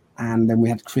 And then we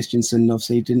had Christiansen,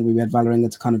 obviously, didn't we? We had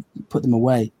Vålerenga to kind of put them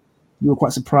away. You were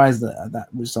quite surprised at that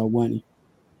result, weren't you?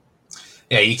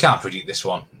 Yeah, you can't predict this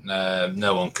one.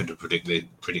 No one could have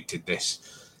predicted this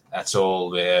at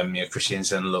all.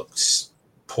 Christiansen looked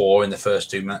poor in the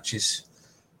first 2 matches.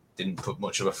 Didn't put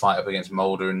much of a fight up against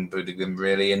Mulder and Budegrim,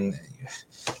 really. And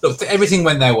look, everything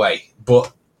went their way,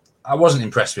 but I wasn't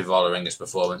impressed with Vålerenga's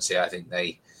performance here. I think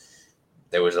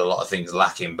there was a lot of things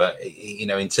lacking, but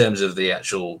in terms of the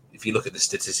actual, if you look at the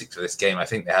statistics for this game, I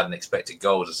think they had an expected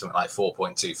goals of something like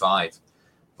 4.25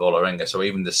 Vålerenga. So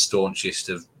even the staunchest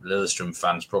of Lillestrøm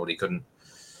fans probably couldn't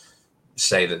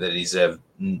say that they deserved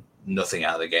nothing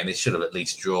out of the game. They should have at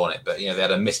least drawn it, but they had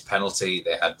a missed penalty.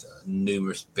 They had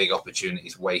numerous big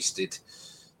opportunities wasted.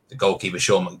 The goalkeeper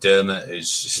Sean McDermott,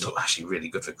 who's actually really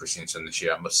good for Christiansen this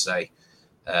year, I must say,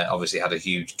 obviously had a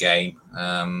huge game.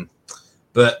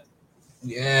 But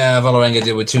yeah,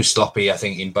 Vålerenga were too sloppy, I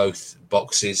think, in both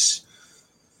boxes.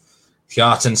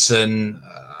 Kjartansson,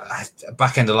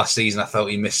 back end of last season, I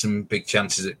felt he missed some big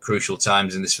chances at crucial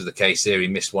times, and this was the case here. He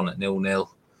missed one at 0-0.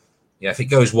 If it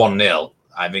goes 1-0,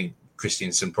 I think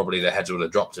Christiansen probably their heads would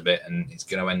have dropped a bit, and it's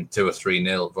going to end 2 or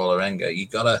 3-0 Vålerenga.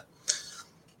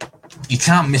 You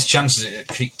can't miss chances at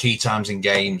key times in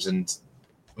games, and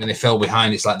when they fell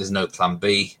behind, it's like there's no plan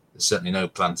B. There's certainly no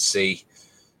plan C.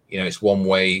 It's one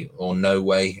way or no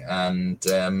way. And,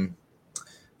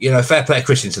 fair play to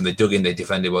Christiansen. They dug in, they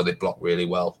defended well, they blocked really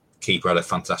well. Keeper had a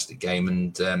fantastic game,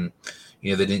 and, they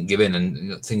didn't give in,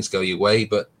 and things go your way.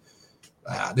 But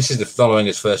this is the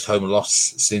Vålerenga's first home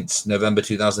loss since November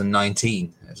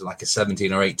 2019. It was like a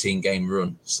 17 or 18 game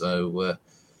run. So,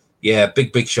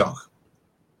 big shock.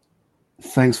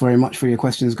 Thanks very much for your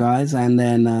questions, guys. And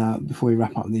then before we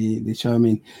wrap up the show, I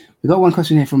mean, we got one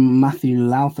question here from Matthew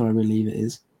Lowther, I believe it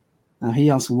is. He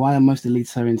asks, why are most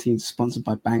elitarian teams sponsored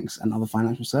by banks and other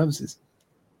financial services?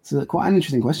 It's quite an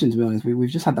interesting question, to be honest. We've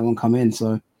just had that one come in,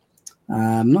 so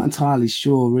I'm not entirely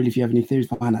sure, really, if you have any theories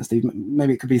behind that, Steve.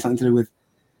 Maybe it could be something to do with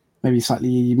maybe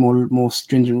slightly more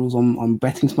stringent rules on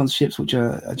betting sponsorships, which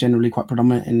are generally quite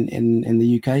predominant in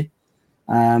the UK.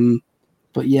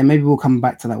 But yeah, maybe we'll come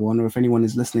back to that one. Or if anyone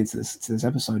is listening to this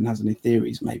episode and has any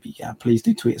theories, maybe please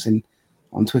do tweet us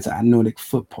on Twitter at Nordic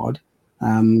Foot Pod.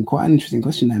 Quite an interesting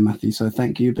question there, Matthew. So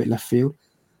thank you, a bit left field.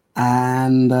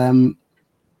 And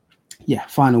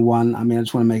final one. I mean, I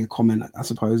just want to make a comment, I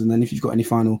suppose. And then if you've got any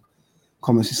final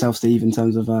comments yourself, Steve, in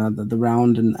terms of the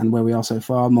round and where we are so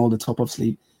far, Molde top,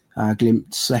 obviously,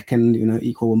 Glimt second,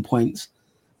 equal on points.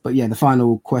 But yeah, the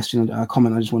final question,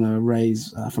 comment I just want to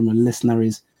raise from a listener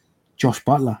is Josh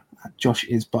Butler. Josh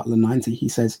is Butler 90. He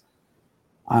says,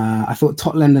 I thought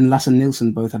Totland and Lasse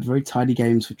Nielsen both had very tidy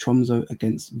games for Tromsø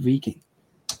against Viking.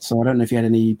 So I don't know if you had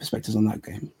any perspectives on that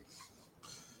game.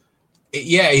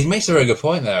 Yeah, he makes a very good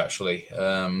point there, actually.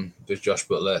 There's Josh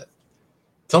Butler.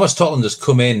 Thomas Totland has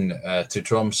come in to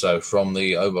Tromsø from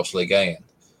the Obos-Ligaen.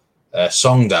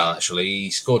 Sogndal, actually.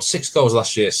 He scored 6 goals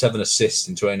last year, 7 assists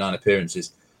in 29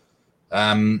 appearances.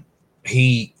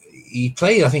 He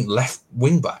played, I think, left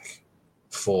wing-back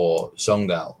for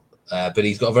Sogndal, but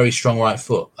he's got a very strong right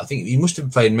foot. I think he must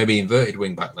have played maybe inverted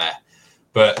wing-back there.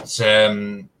 But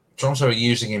Tromsø are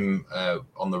using him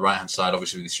on the right-hand side,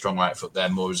 obviously with his strong right foot there,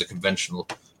 more as a conventional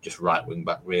just right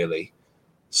wing-back, really.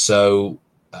 So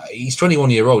he's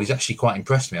 21-year-old. He's actually quite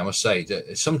impressed me, I must say.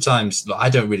 Sometimes, I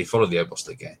don't really follow the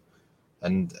Obos-Ligaen.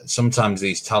 And sometimes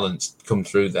these talents come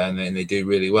through there and they do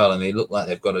really well. And they look like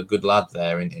they've got a good lad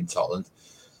there in Totland.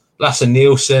 Lasse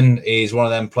Nielsen is one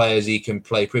of them players. He can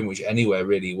play pretty much anywhere,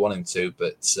 really, you want him to.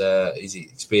 But is he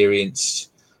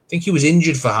experienced? I think he was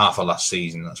injured for half of last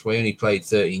season. That's why he only played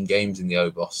 13 games in the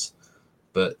Obos.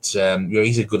 But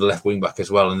he's a good left wing back as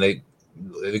well. And they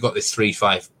got this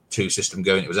 3-5-2 system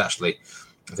going. It was actually,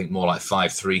 I think, more like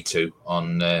 5-3-2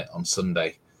 on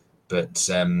Sunday. But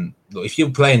look, if you're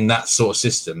playing that sort of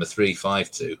system, the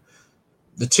 3-5-2,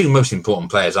 the two most important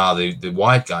players are the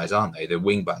wide guys, aren't they? The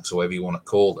wing backs, or whatever you want to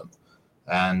call them.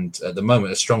 And at the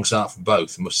moment, a strong start from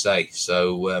both, I must say.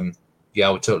 So, I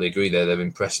would totally agree there. They've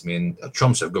impressed me. And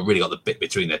Tromsø have really got the bit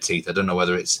between their teeth. I don't know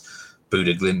whether it's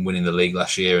Bodø Glimt winning the league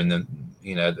last year, and then,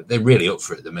 they're really up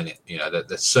for it at the minute.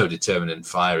 They're so determined and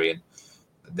fiery, and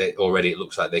it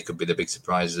looks like they could be the big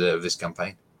surprise of this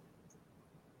campaign.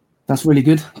 That's really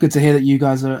good. Good to hear that you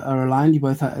guys are aligned. You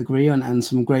both agree and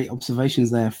some great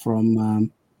observations there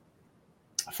from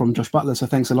Josh Butler. So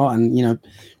thanks a lot. And,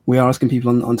 we are asking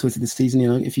people on Twitter this season,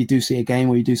 if you do see a game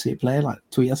or you do see a player,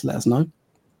 tweet us, let us know.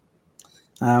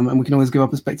 And we can always give our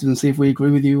perspectives and see if we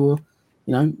agree with you or,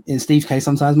 in Steve's case,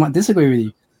 sometimes might disagree with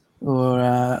you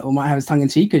or might have his tongue in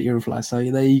cheek at your reply. So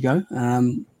there you go.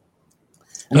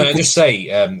 Can I just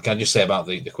say about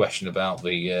the question about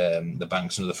the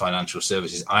banks and the financial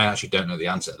services? I actually don't know the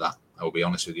answer to that. I will be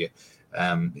honest with you.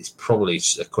 It's probably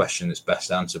a question that's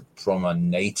best answered from a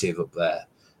native up there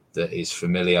that is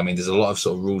familiar. I mean, there's a lot of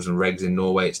sort of rules and regs in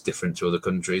Norway. It's different to other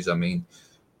countries. I mean,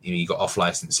 you got off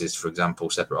licenses, for example,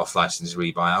 separate off licenses where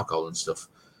you buy alcohol and stuff.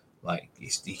 Like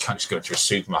you can't just go to a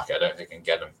supermarket, I don't think, and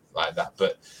get them like that.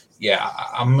 But yeah,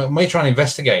 I may try and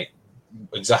investigate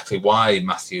exactly why,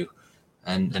 Matthew,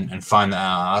 and find that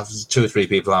out. There's 2 or 3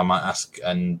 people I might ask,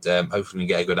 and hopefully we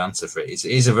get a good answer for it. It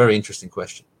is a very interesting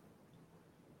question.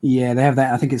 Yeah, they have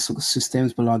that. I think it's sort of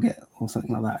Systembolaget or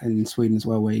something like that in Sweden as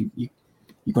well, where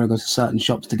you've got to go to certain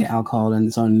shops to get alcohol, and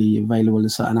it's only available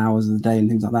at certain hours of the day and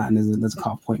things like that. And there's a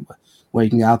cut-off point where you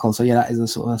can get alcohol. So yeah, that is a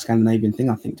sort of Scandinavian thing,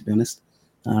 I think, to be honest.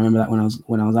 I remember that when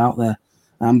I was out there.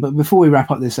 But before we wrap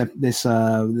up this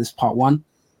part 1,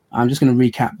 I'm just going to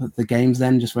recap the games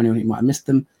then, just for anyone who might have missed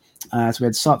them. So we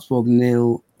had Sarpsborg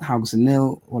 0, Haugesund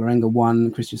 0, Vålerenga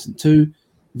 1, Kristiansand 2,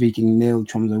 Viking 0,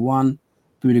 Tromsø 1,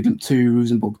 Bodø Glimt 2,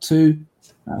 Rosenborg 2,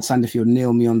 Sandefjord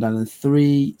 0, Mjøndalen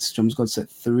 3, Strømsgodset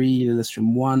 3,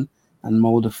 Lillestrøm 1, and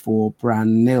Molde 4,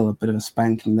 Brann 0. A bit of a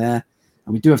spanking there.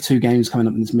 And we do have 2 games coming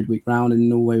up in this midweek round. In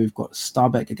Norway, we've got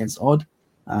Stabæk against Odd,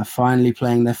 finally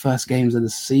playing their first games of the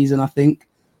season, I think,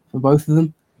 for both of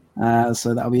them.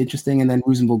 So that'll be interesting. And then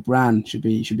Rosenborg Brann should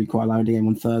be quite a lively game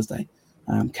on Thursday.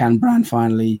 Can Brann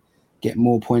finally get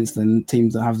more points than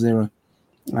teams that have 0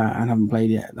 and haven't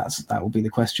played yet? That will be the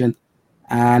question.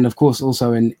 And of course,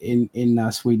 also in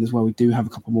Sweden as well, we do have a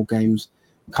couple more games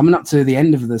coming up to the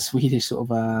end of the Swedish sort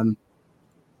of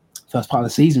first part of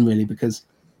the season, really, because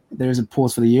there is a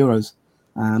pause for the Euros.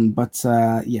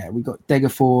 Yeah, we've got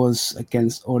Degerfors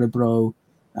against Örebro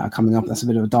coming up. That's a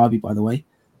bit of a derby, by the way,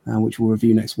 which we'll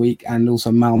review next week. And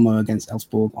also Malmo against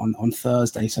Elfsborg on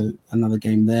Thursday. So another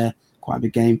game there, quite a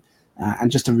big game.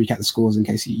 And just to recap the scores in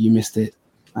case you missed it,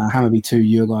 Hammarby 2,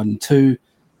 Djurgården 2,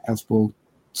 Elfsborg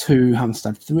 2,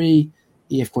 Halmstad 3,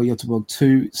 IFK Göteborg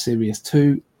 2, Sirius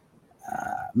 2.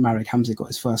 Marek Hamzik got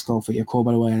his first goal for IFK,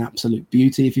 by the way, an absolute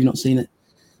beauty if you've not seen it.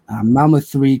 Malmo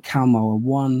 3, Kalmar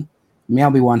 1,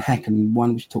 Mjällby 1, Häcken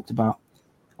 1, which we talked about.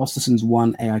 Östersunds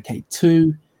 1, AIK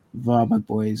 2, Varberg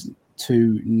Boys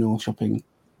 2, Norrköping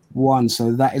 1.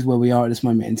 So that is where we are at this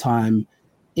moment in time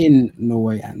in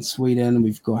Norway and Sweden.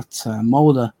 We've got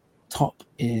Molde top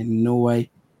in Norway,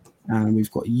 and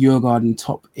we've got Djurgården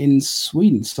top in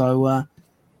Sweden. So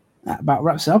that about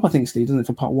wraps it up, I think, Steve, doesn't it,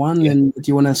 for part one? Yeah. And do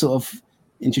you want to sort of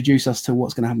introduce us to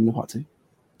what's going to happen in part two?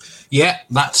 Yeah,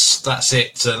 that's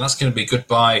it. That's going to be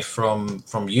goodbye from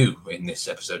you in this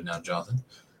episode now, Jonathan.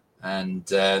 And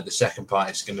the second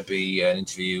part is going to be an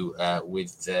interview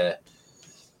with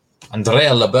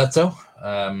Andrea Liberto,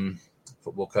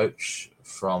 football coach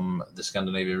from the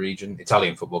Scandinavia region,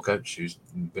 Italian football coach who's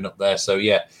been up there. So,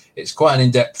 yeah, it's quite an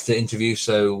in-depth interview.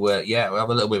 So, we'll have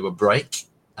a little bit of a break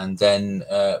and then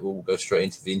we'll go straight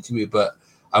into the interview. But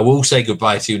I will say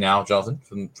goodbye to you now, Jonathan,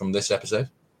 from this episode.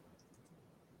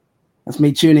 That's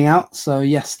me tuning out. So,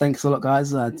 yes, thanks a lot,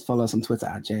 guys. Follow us on Twitter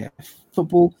at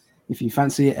JFFootball if you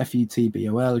fancy it,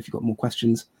 FUTBOL if you've got more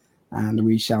questions. And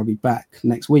we shall be back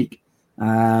next week. We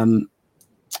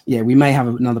may have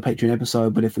another Patreon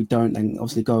episode, but if we don't, then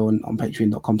obviously go on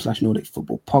patreon.com/Nordic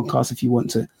Football Podcast if you want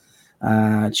to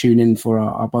tune in for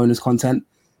our bonus content.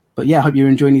 But yeah, I hope you're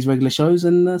enjoying these regular shows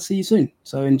and see you soon.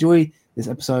 So enjoy this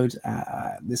episode,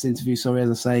 this interview,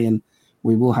 as I say, and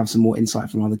we will have some more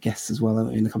insight from other guests as well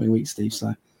in the coming weeks, Steve.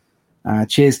 So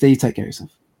cheers, Steve. Take care of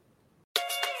yourself.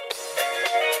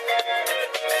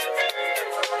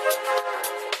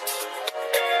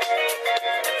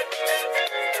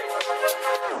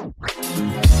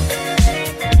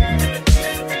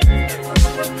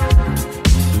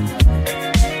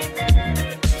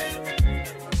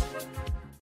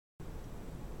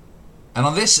 And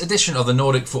on this edition of the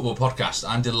Nordic Football Podcast,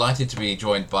 I'm delighted to be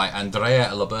joined by Andrea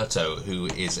Liberto, who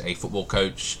is a football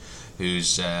coach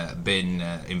who's been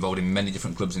involved in many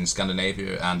different clubs in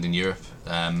Scandinavia and in Europe.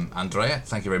 Andrea,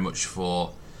 thank you very much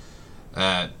for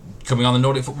coming on the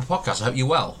Nordic Football Podcast. I hope you're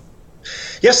well.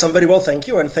 Yes, I'm very well, thank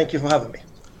you, and thank you for having me.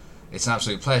 It's an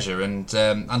absolute pleasure. And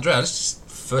Andrea, let's just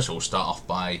first of all start off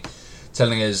by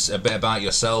telling us a bit about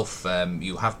yourself.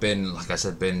 You have been, like I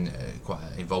said, quite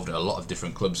involved in a lot of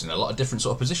different clubs in a lot of different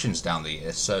sort of positions down the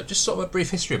years. So just sort of a brief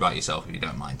history about yourself, if you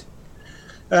don't mind.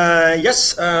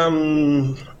 Yes, I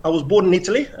was born in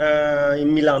Italy,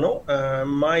 in Milano.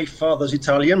 My father's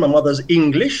Italian, my mother's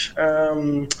English.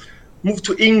 Moved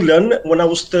to England when I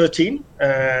was 13.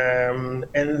 And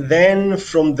then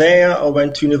from there, I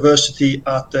went to university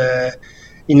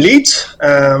in Leeds.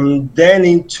 Then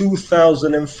in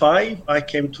 2005, I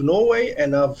came to Norway,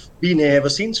 and I've been here ever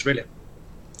since, really.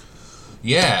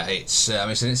 Yeah, it's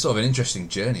sort of an interesting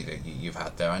journey that you've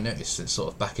had there. I noticed that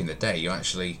sort of back in the day, you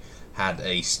actually had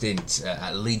a stint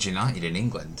at Leeds United in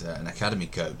England, an academy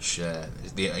coach.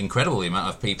 The amount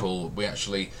of people we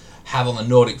actually have on the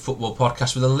Nordic Football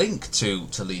Podcast with a link to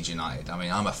Leeds United. I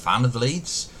mean, I'm a fan of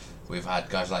Leeds. We've had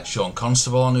guys like Sean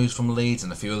Constable on who's from Leeds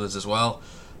and a few others as well.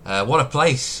 What a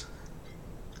place.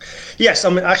 Yes, I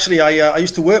mean, actually, I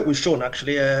used to work with Sean,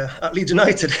 actually, at Leeds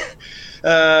United.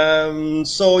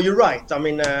 So you're right. I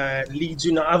mean, Leeds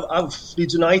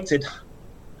United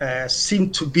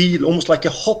seem to be almost like a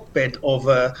hotbed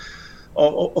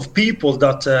of people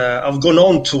that have gone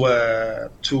on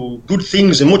to good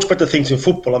things and much better things in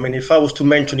football. I mean, if I was to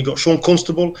mention, you got Sean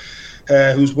Constable,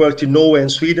 who's worked in Norway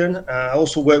and Sweden. I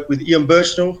also worked with Ian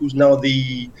Birchnell, who's now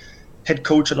the head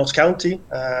coach at Notts County.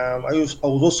 I was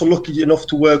also lucky enough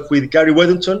to work with Gary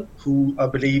Worthington, who I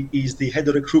believe is the head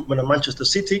of recruitment at Manchester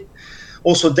City.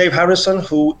 Also Dave Harrison,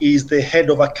 who is the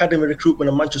head of academy recruitment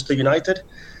at Manchester United.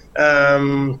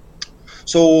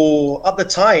 So at the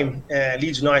time,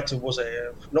 Leeds United was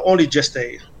not only just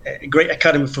a great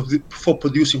academy for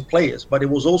producing players, but it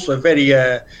was also a very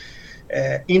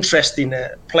interesting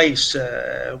place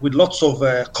with lots of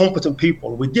competent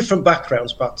people with different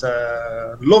backgrounds, but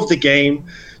love the game,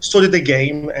 study the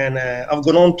game, and I've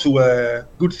gone on to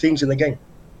good things in the game.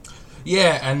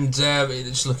 Yeah, and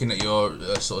just looking at your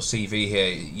sort of CV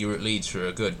here, you were at Leeds for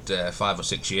a good 5 or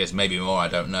 6 years, maybe more, I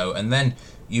don't know, and then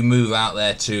you move out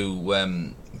there to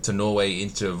Norway,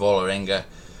 into Vålerenga.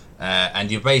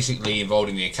 And you're basically involved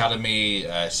in the academy,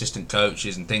 assistant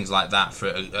coaches and things like that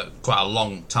for quite a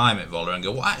long time at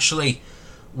Vålerenga.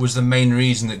 was the main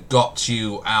reason that got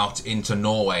you out into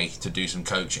Norway to do some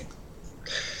coaching?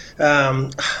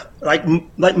 Like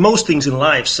most things in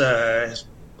life,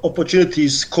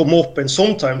 opportunities come up, and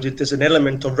sometimes it is an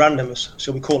element of randomness,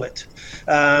 shall we call it.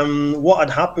 What had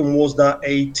happened was that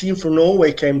a team from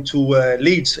Norway came to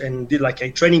Leeds and did like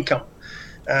a training camp,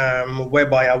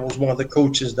 whereby I was one of the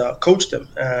coaches that coached them.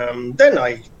 Then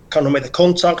I kind of made the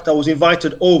contact. I was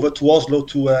invited over to Oslo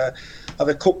to have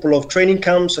a couple of training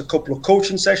camps, a couple of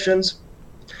coaching sessions.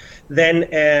 Then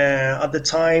at the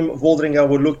time, Vålerenga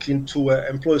were looking to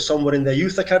employ someone in their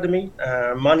youth academy.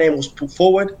 My name was put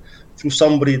forward through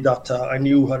somebody that I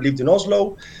knew had lived in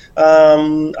Oslo.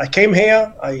 I came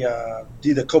here, I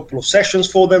did a couple of sessions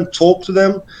for them, talked to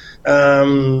them.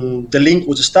 The link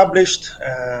was established.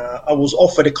 I was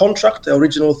offered a contract, the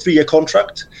original 3-year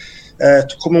contract,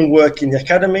 to come and work in the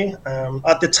academy.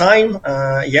 At the time,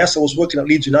 yes, I was working at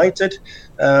Leeds United.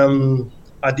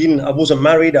 I wasn't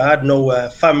married. I had no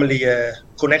family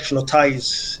connection or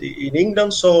ties in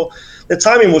England. So the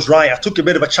timing was right. I took a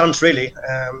bit of a chance, really.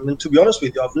 And to be honest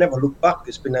with you, I've never looked back.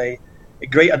 It's been a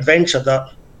great adventure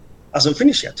that hasn't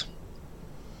finished yet.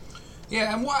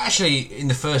 Yeah, and what actually, in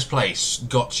the first place,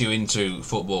 got you into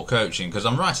football coaching? Because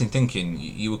I'm right in thinking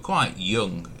you were quite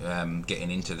young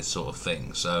getting into this sort of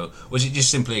thing. So was it just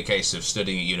simply a case of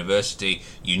studying at university?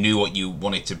 You knew what you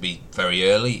wanted to be very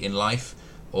early in life?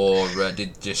 Or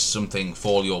did just something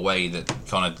fall your way that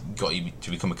kind of got you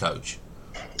to become a coach?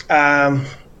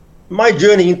 My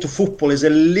journey into football is a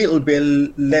little bit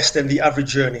less than the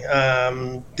average journey.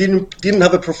 Didn't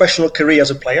have a professional career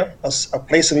as a player. I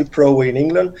played semi-pro in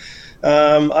England.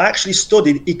 I actually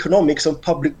studied economics and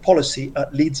public policy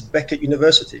at Leeds Beckett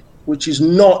University, which is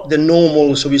not the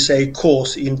normal, so we say,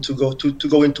 course to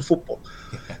go into football.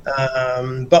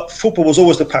 But football was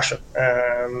always the passion.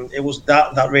 It was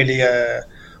that really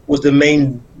was the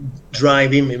main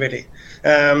drive in me, really.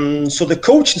 So the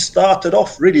coaching started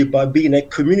off really by being a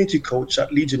community coach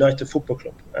at Leeds United Football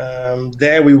Club.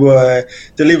 There we were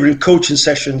delivering coaching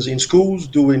sessions in schools,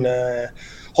 doing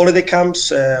holiday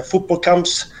camps, football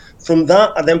camps. From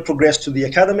that, I then progressed to the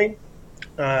academy,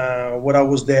 where I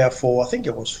was there for, I think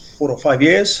it was 4 or 5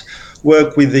 years,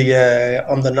 worked with the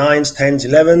under 9s, 10s,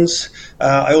 11s.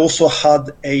 I also had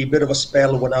a bit of a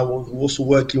spell when I was also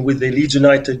working with the Leeds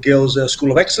United Girls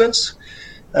School of Excellence.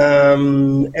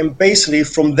 And basically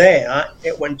from there,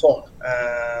 it went on.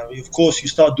 Of course, you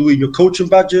start doing your coaching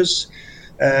badges.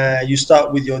 You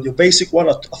start with your basic one.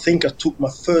 I think I took my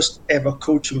first ever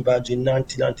coaching badge in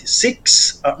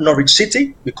 1996 at Norwich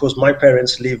City, because my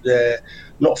parents lived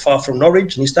not far from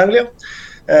Norwich in East Anglia.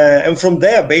 And from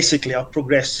there, basically, I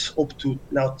progressed up to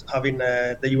now having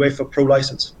the UEFA Pro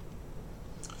license.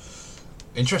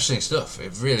 Interesting stuff.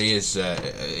 It really is.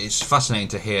 It's fascinating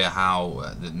to hear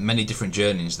how the many different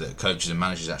journeys that coaches and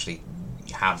managers actually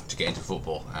have to get into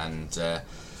football. And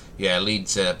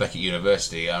Leeds Beckett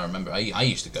University. I remember I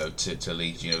used to go to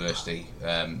Leeds University,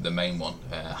 the main one.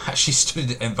 I actually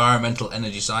studied environmental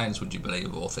energy science. Would you believe,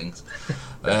 of all things?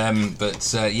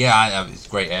 It's a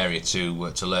great area to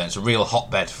learn. It's a real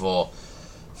hotbed for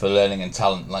learning and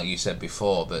talent, like you said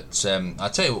before. But I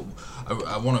tell you what,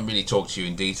 I want to really talk to you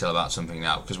in detail about something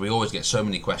now, because we always get so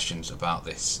many questions about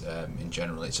this in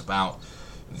general. It's about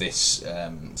this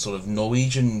sort of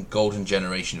Norwegian golden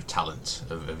generation of talent,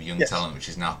 of young talent, which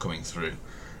is now coming through,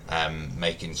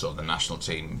 making sort of the national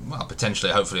team, well,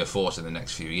 potentially, hopefully, a force in the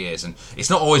next few years. And it's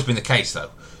not always been the case,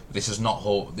 though. This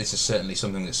is certainly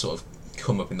something that's sort of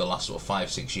come up in the last sort of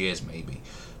 5-6 years, maybe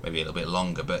a little bit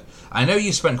longer. But I know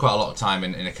you spent quite a lot of time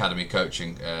in academy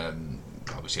coaching,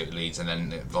 obviously at Leeds and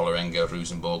then at Vålerenga,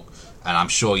 Rosenborg, and I'm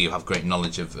sure you have great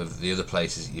knowledge of the other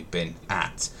places that you've been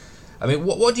at. I mean,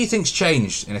 what do you think's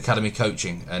changed in academy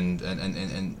coaching and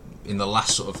in the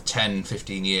last sort of 10,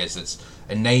 15 years that's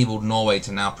enabled Norway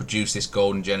to now produce this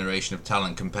golden generation of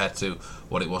talent compared to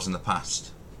what it was in the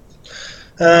past?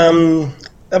 I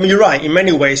mean, you're right. In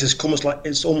many ways,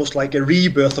 it's almost like a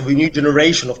rebirth of a new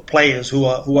generation of players who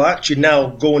are actually now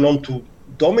going on to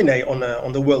dominate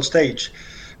on the world stage.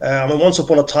 I mean, once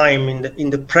upon a time in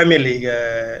the Premier League,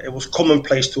 it was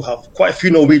commonplace to have quite a few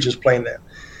Norwegians playing there.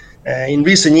 In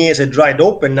recent years, it dried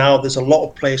up, and now there's a lot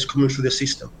of players coming through the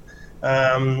system.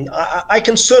 I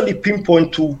can certainly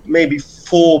pinpoint to maybe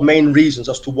 4 main reasons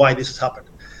as to why this has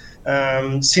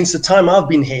happened. Since the time I've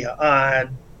been here,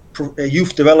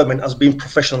 youth development has been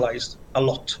professionalized a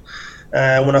lot.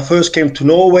 When I first came to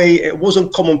Norway, it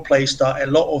wasn't commonplace that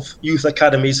a lot of youth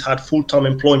academies had full-time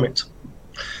employment.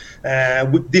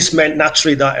 This meant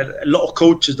naturally that a lot of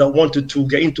coaches that wanted to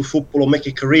get into football or make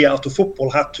a career out of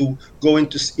football had to go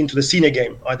into the senior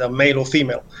game, either male or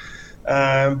female.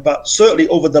 But certainly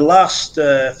over the last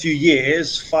few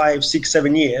years, 5, 6,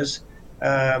 7 years,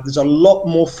 there's a lot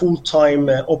more full-time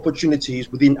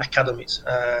opportunities within academies.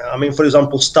 I mean, for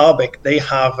example, Stabæk, they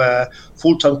have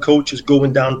full-time coaches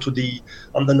going down to the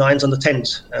under 9s, under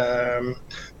 10s.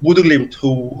 Bodø/Glimt,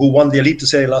 who won the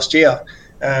Eliteserien last year,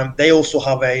 they also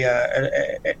have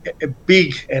a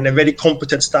big and a very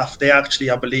competent staff. They actually,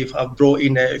 I believe, have brought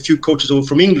in a few coaches over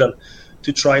from England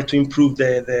to try to improve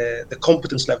the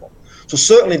competence level. So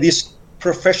certainly this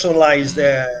professionalized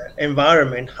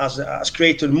environment has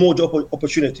created more job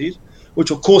opportunities,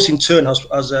 which of course in turn has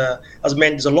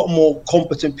meant there's a lot more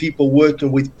competent people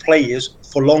working with players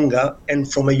for longer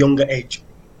and from a younger age.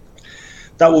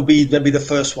 That would be the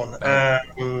first one.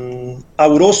 I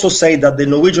would also say that the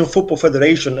Norwegian Football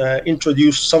Federation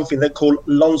introduced something they call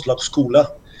Landslagsskole,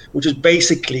 which is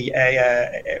basically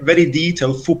a very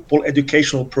detailed football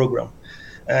educational program.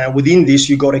 Within this,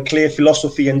 you got a clear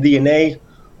philosophy and DNA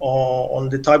on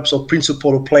the types of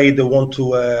principle of play they want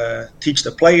to teach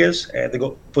the players. They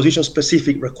got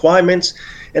position-specific requirements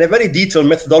and a very detailed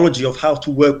methodology of how to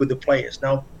work with the players.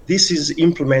 Now, this is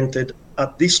implemented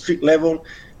at district level,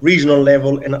 regional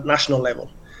level, and at national level,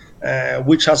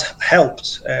 which has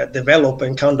helped develop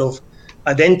and kind of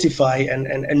identify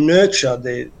and nurture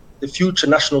the future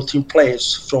national team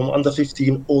players from under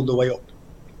 15 all the way up.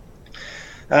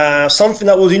 Something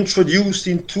that was introduced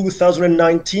in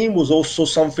 2019 was also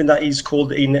something that is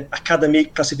called an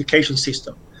academic classification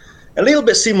system. A little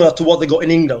bit similar to what they got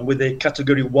in England with the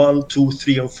category 1, 2,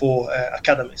 3 and 4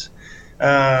 academies.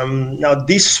 Now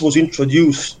this was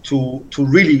introduced to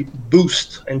really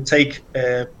boost and take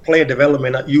player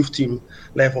development at youth team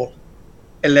level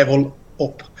a level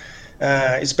up.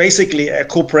 It's basically a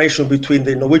cooperation between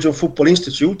the Norwegian Football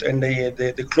Institute and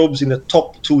the clubs in the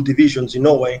top 2 divisions in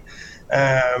Norway,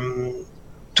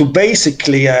 to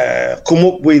basically come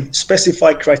up with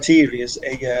specified criteria,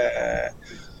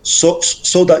 so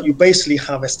that you basically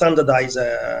have a standardized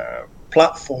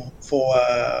platform for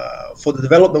the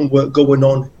development work going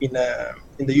on in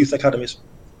the youth academies.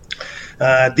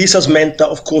 This has meant that,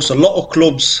 of course, a lot of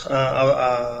clubs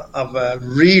have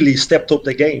really stepped up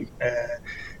the game.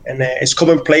 And it's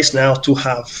commonplace now to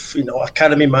have,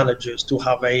 academy managers, to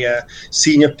have a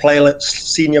senior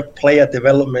player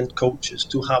development coaches,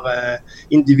 to have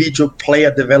individual player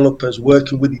developers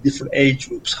working with the different age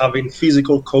groups, having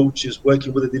physical coaches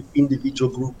working with the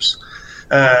individual groups.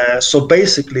 So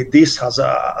basically, this has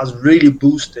really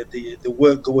boosted the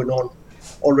work going on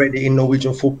already in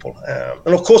Norwegian football.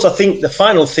 And of course, I think the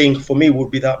final thing for me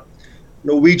would be that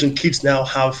Norwegian kids now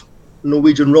have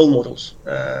Norwegian role models,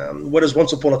 whereas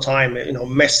once upon a time,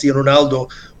 Messi and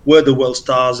Ronaldo were the world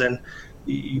stars, and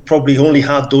you probably only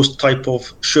had those type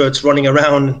of shirts running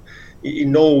around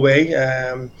in Norway.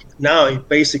 Now,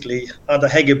 basically, Ada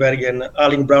Hegerberg and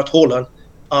Erling Braut Haaland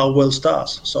are world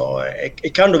stars. So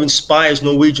it kind of inspires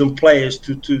Norwegian players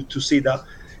to see that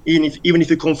even if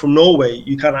you come from Norway,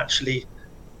 you can actually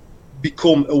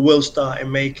become a world star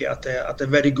and make it at a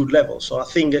very good level. So I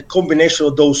think a combination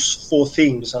of those 4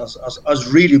 things has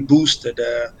really boosted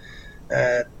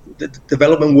the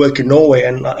development work in Norway,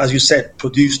 and as you said,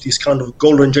 produced this kind of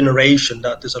golden generation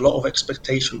that there's a lot of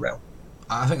expectation around.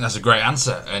 I think that's a great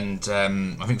answer, and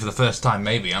I think for the first time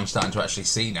maybe I'm starting to actually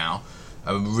see now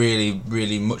a really,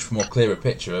 really much more clearer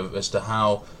picture as to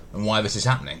how and why this is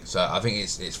happening. So I think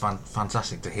it's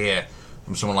fantastic to hear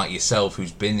from someone like yourself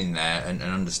who's been in there and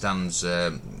understands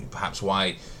perhaps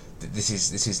why this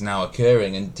is now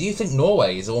occurring. And do you think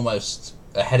Norway is almost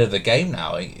ahead of the game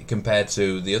now compared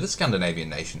to the other Scandinavian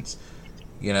nations?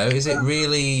 Is it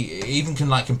really, even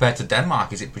compared to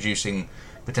Denmark, is it producing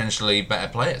potentially better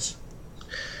players?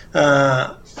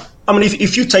 I mean,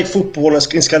 if you take football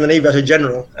in Scandinavia as a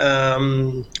general,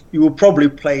 you will probably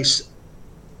place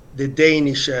the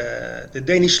Danish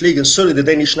league and certainly the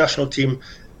Danish national team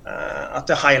at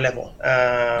a higher level.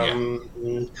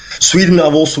 Sweden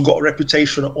have also got a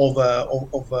reputation of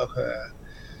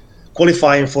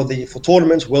qualifying for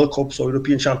tournaments, World Cups or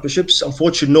European Championships.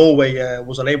 Unfortunately, Norway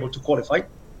was unable to qualify.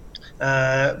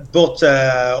 But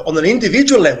on an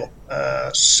individual level,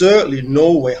 certainly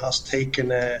Norway has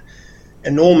taken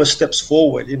enormous steps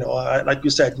forward. Like you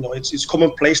said, it's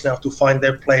commonplace now to find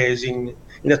their players in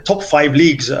the top 5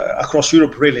 leagues across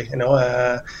Europe, really.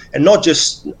 And not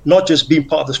just being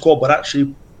part of the squad, but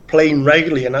actually playing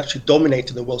regularly and actually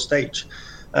dominating the world stage.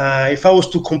 If I was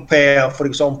to compare, for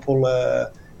example,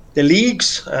 the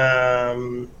leagues, I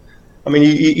mean,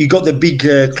 you got the big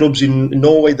clubs in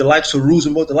Norway, the likes of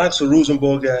Rosenborg,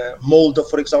 Molde,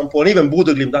 for example, and even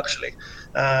Bodø/Glimt, actually.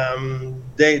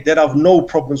 They have no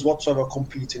problems whatsoever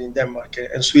competing in Denmark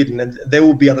and Sweden, and they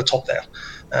will be at the top there.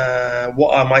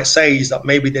 What I might say is that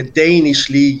maybe the Danish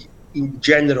league in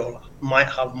general might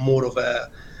have more of a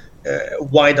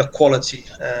wider quality,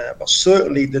 but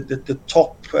certainly the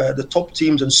top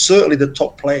teams and certainly the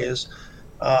top players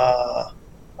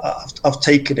have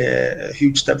taken a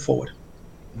huge step forward.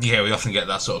 Yeah, we often get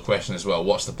that sort of question as well.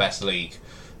 What's the best league,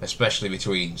 especially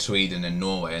between Sweden and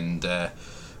Norway? And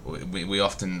we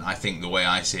often, I think the way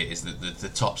I see it is that the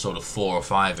top sort of 4 or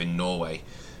 5 in Norway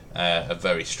are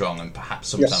very strong, and perhaps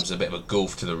sometimes a bit of a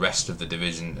gulf to the rest of the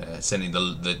division, sending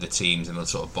the teams in the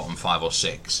sort of bottom 5 or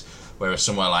 6. Whereas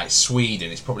somewhere like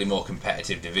Sweden, it's probably more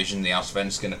competitive division, the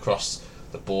Allsvenskan across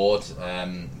the board.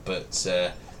 But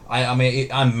I mean,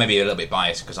 I'm maybe a little bit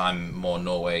biased because I'm more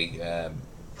Norway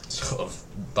sort of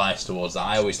biased towards that.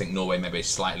 I always think Norway maybe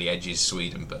slightly edges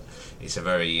Sweden, but it's a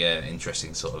very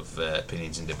interesting sort of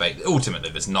opinions and debate. Ultimately,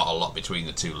 there's not a lot between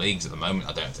the two leagues at the moment,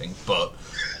 I don't think. But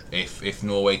if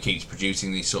Norway keeps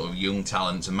producing these sort of young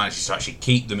talents and manages to actually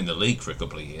keep them in the league for a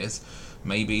couple of years,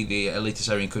 maybe the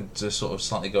Eliteserien could sort of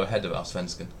slightly go ahead of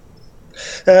Allsvenskan.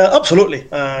 Absolutely.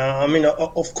 I mean,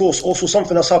 of course, also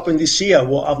something that's happened this year,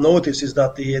 what I've noticed is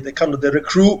that the kind of the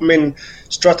recruitment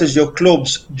strategy of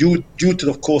clubs due to,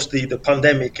 of course, the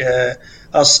pandemic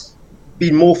has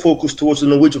been more focused towards the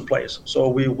Norwegian players. So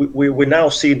we're now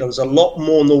seeing there's a lot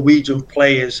more Norwegian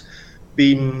players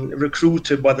being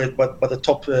recruited by the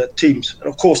top teams. And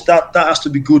of course, that has to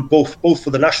be good both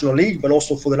for the National League but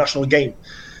also for the national game.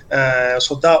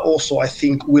 So that also, I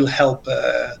think, will help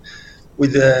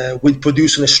with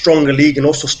producing a stronger league and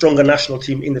also stronger national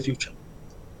team in the future.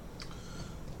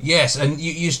 Yes, and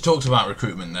you talked about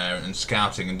recruitment there and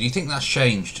scouting, and do you think that's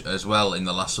changed as well in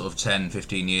the last sort of 10,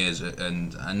 15 years?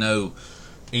 And I know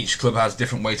each club has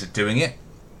different ways of doing it.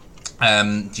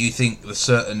 Do you think the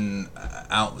certain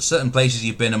places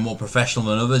you've been are more professional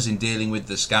than others in dealing with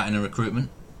the scouting and recruitment?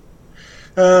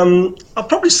 I'll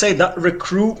probably say that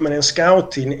recruitment and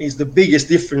scouting is the biggest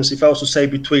difference, if I was to say,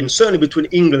 certainly between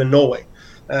England and Norway.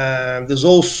 There's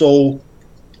also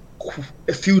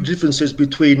a few differences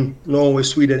between Norway,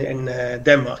 Sweden, and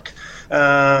Denmark.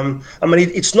 I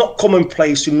mean, it's not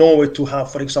commonplace in Norway to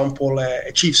have, for example,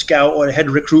 a chief scout or a head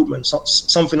of recruitment.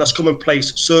 Something that's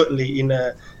commonplace certainly in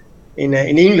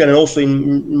England and also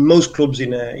in most clubs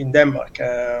in Denmark.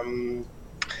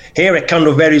 Here it kind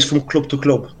of varies from club to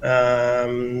club.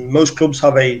 Most clubs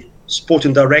have a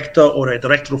sporting director or a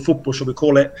director of football, shall we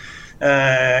call it,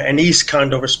 and he's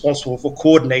kind of responsible for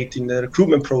coordinating the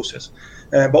recruitment process.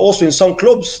 But also in some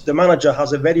clubs, the manager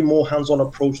has a very more hands-on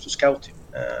approach to scouting.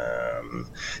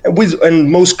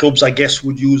 And most clubs, I guess,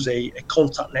 would use a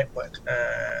contact network.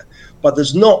 But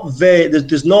there's not,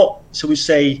 so we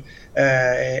say,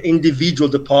 individual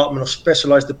department or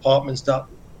specialized departments that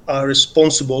are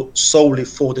responsible solely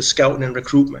for the scouting and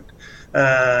recruitment.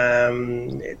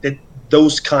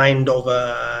 Those kind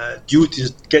of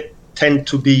duties tend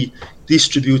to be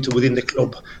distributed within the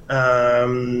club.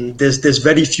 There's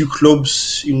very few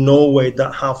clubs in Norway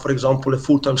that have, for example, a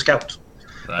full-time scout.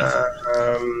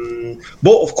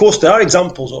 But of course, there are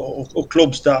examples of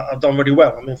clubs that have done very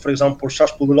well. I mean, for example,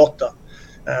 Sarpsborg 08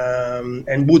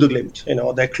 and Bodø Glimt. You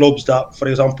know, they're clubs that, for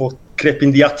example,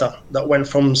 Krepin Diatta, that went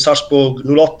from Sarpsborg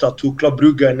 08 to Club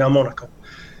Brugge and now Monaco.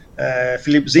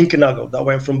 Philippe Zinkernagel, that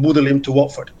went from Bodø Glimt to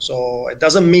Watford. So it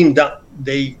doesn't mean that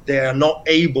they are not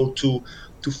able to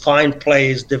find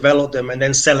players, develop them, and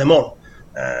then sell them on.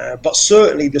 But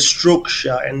certainly the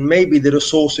structure and maybe the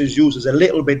resources used is a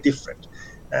little bit different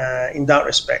in that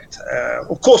respect.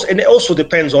 Of course, and it also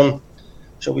depends on,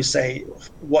 shall we say,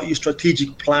 what your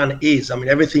strategic plan is. I mean,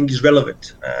 everything is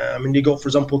relevant. I mean, you got, for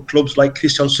example, clubs like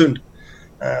Kristiansund.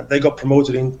 They got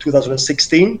promoted in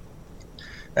 2016.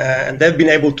 And they've been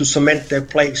able to cement their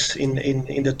place in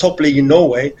the top league in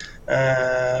Norway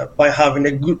by having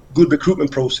a good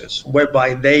recruitment process,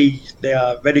 whereby they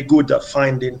are very good at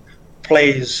finding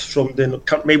players from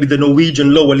maybe the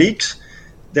Norwegian lower leagues,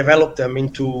 develop them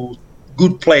into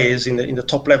good players in the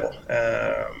top level.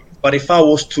 But if I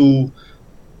was to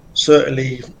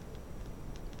certainly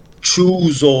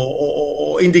choose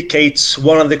or indicates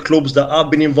one of the clubs that I've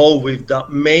been involved with that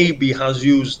maybe has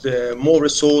used more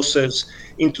resources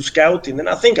into scouting, then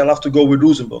I think I'll have to go with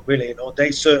Rosenborg. Really, you know,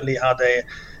 they certainly had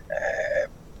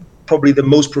probably the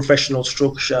most professional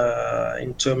structure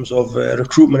in terms of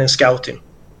recruitment and scouting.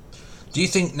 Do you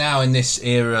think now in this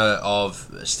era of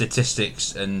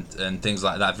statistics and things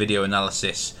like that, video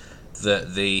analysis,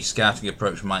 that the scouting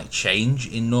approach might change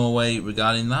in Norway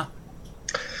regarding that?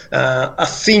 I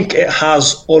think it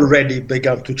has already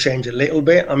begun to change a little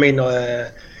bit. I mean,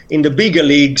 in the bigger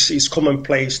leagues, it's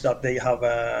commonplace that they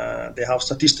have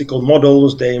statistical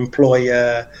models. They employ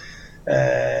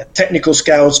technical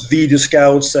scouts, video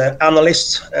scouts,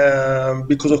 analysts,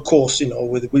 because of course,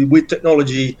 with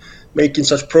technology making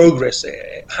such progress,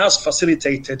 it has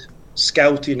facilitated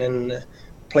scouting and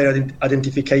player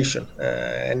identification,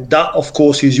 and that of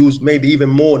course is used maybe even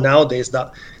more nowadays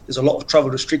that there's a lot of travel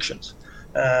restrictions.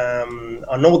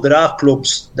 I know there are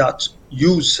clubs that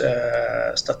use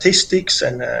statistics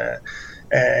and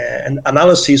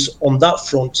analysis on that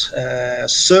front,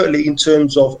 certainly in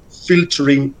terms of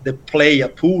filtering the player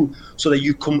pool, so that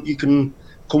you can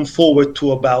come forward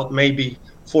to about maybe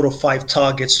 4 or 5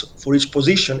 targets for each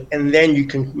position, and then you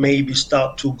can maybe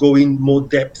start to go in more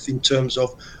depth in terms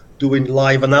of doing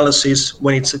live analysis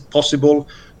when it's possible,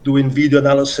 doing video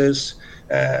analysis,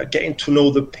 getting to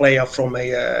know the player from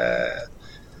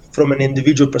an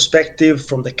individual perspective,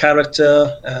 from the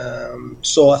character.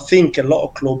 So I think a lot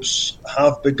of clubs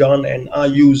have begun and are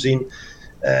using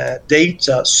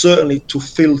data certainly to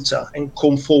filter and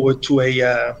come forward to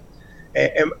a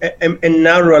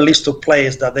narrower list of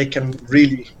players that they can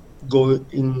really go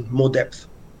in more depth.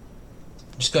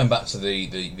 Just going back to the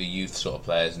youth sort of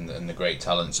players and the great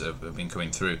talents that have been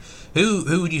coming through,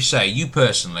 who would you say, you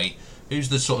personally, who's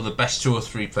the sort of the best 2 or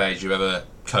 3 players you've ever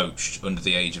coached under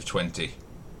the age of 20?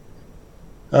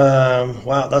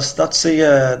 Wow,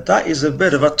 that is a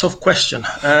bit of a tough question,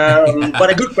 but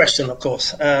a good question, of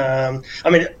course. I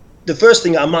mean, the first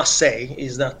thing I must say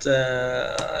is that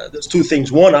there's 2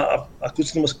 things. One, I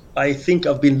think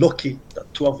I've been lucky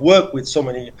to have worked with so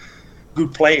many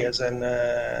good players and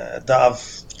that have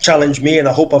challenged me, and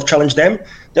I hope I've challenged them.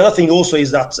 The other thing also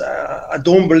is that I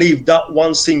don't believe that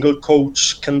one single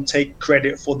coach can take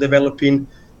credit for developing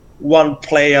one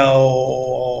player,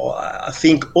 or I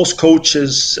think us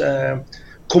coaches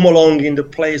come along in the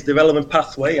players' development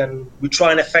pathway, and we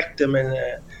try and affect them and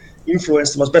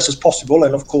influence them as best as possible.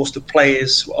 And of course, the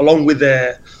players, along with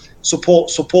their support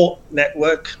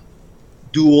network,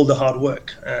 do all the hard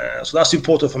work. So that's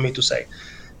important for me to say.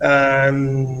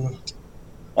 I'm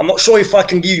not sure if I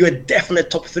can give you a definite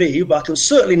top 3, but I can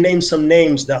certainly name some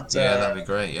names that that'd be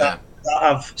great. Yeah, that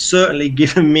have certainly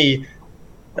given me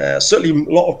certainly a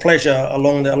lot of pleasure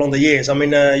along the years. I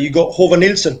mean, you got Håvard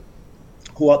Nilsson,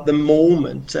 who at the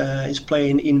moment is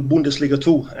playing in Bundesliga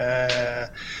 2.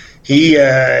 He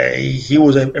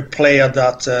was a player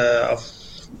that I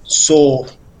saw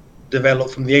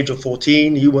develop from the age of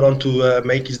 14. He went on to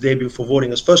make his debut for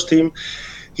Vålerenga's first team.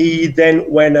 He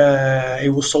then, when he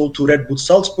was sold to Red Bull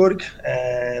Salzburg,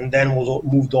 and then was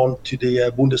moved on to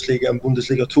the Bundesliga and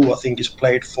Bundesliga 2. I think he's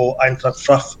played for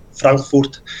Eintracht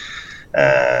Frankfurt,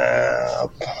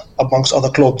 amongst other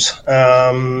clubs.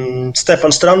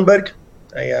 Stefan Strandberg,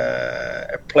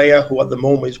 a player who at the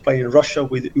moment is playing in Russia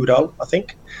with Ural, I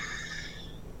think.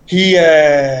 He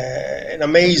an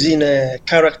amazing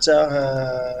character,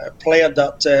 a player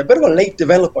that a bit of a late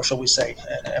developer, shall we say,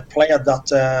 a player that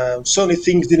certainly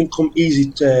things didn't come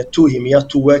easy to him. He had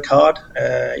to work hard.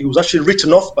 He was actually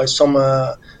written off by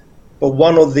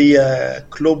one of the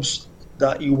clubs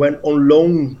that he went on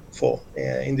loan for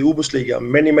in the Bundesliga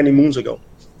many moons ago.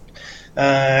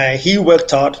 He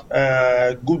worked hard,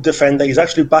 good defender. He's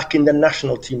actually back in the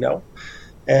national team now.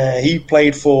 He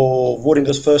played for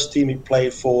Vålerenga's first team. He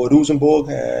played for Rosenborg.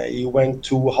 He went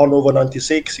to Hannover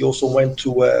 96. He also went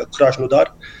to Krasnodar,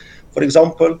 for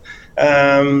example.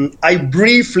 I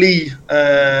briefly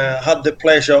had the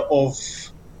pleasure of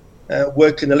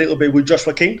working a little bit with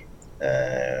Joshua King,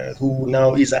 who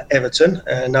now is at Everton.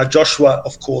 Now Joshua,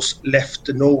 of course, left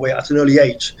Norway at an early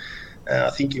age. I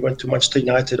think he went to Manchester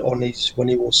United when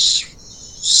he was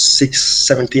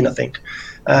 17, I think.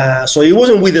 So he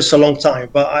wasn't with us a long time,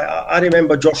 but I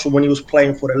remember Joshua when he was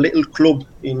playing for a little club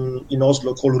in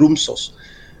Oslo called Romsås,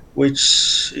 which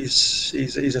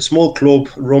is a small club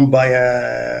run by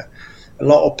a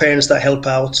lot of parents that help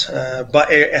out,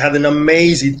 but it had an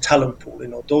amazing talent pool.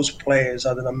 Those players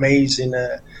had an amazing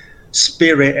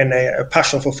spirit and a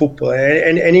passion for football,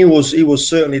 and he was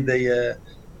certainly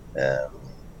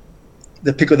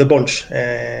the pick of the bunch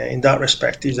in that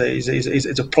respect. He's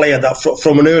a player that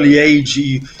from an early age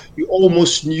you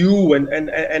almost knew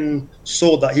and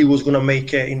saw that he was going to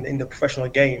make it in the professional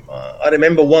game. I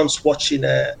remember once watching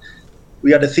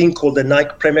we had a thing called the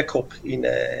Nike Premier Cup in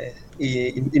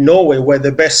Norway, where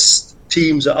the best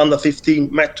teams at under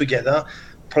 15 met together,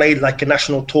 played like a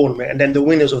national tournament, and then the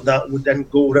winners of that would then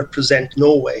go represent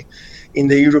Norway in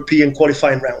the European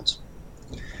qualifying rounds.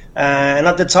 And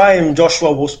at the time,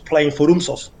 Joshua was playing for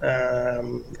Romsås,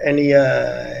 and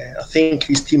I think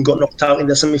his team got knocked out in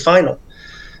the semi-final.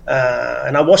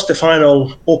 And I watched the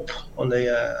final up on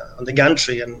the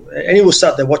gantry, and he was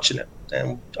sat there watching it,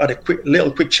 and had a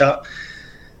quick chat.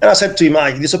 And I said to him,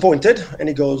 "Are you disappointed?" And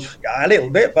he goes, "Yeah, a little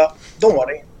bit, but don't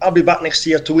worry. I'll be back next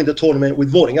year to win the tournament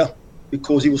with Vålerenga,"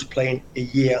 because he was playing a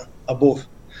year above.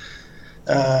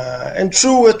 And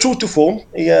true to form,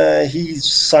 he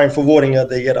signed for Vålerenga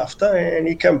the year after, and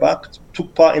he came back,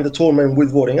 took part in the tournament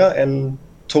with Vålerenga, and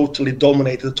totally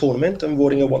dominated the tournament. And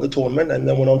Vålerenga won the tournament, and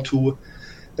then went on to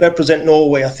represent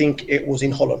Norway. I think it was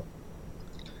in Holland.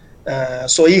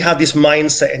 So he had this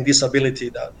mindset and this ability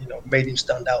that made him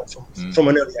stand out from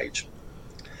an early age.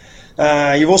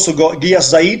 You've also got Giyas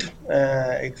Zaid,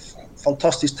 a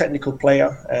fantastic technical player.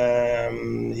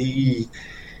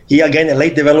 He again a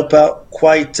late developer,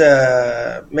 quite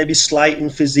maybe slight in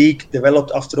physique,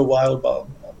 developed after a while, but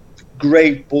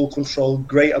great ball control,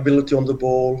 great ability on the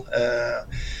ball.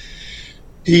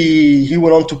 He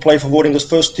went on to play for Vålerenga's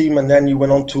first team, and then he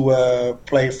went on to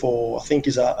play for, I think,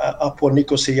 Apoel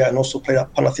Nicosia, and also played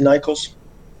at Panathinaikos.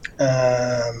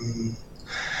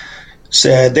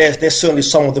 So there's certainly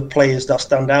some of the players that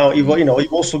stand out. You've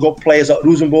also got players at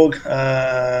Rosenborg.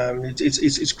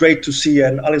 It's great to see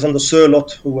Alexander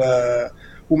Sørloth,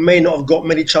 who may not have got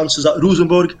many chances at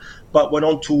Rosenborg, but went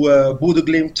on to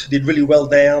Bodø/Glimt, did really well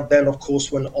there. Then, of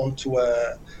course, went on to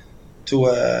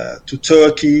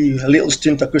Turkey, a little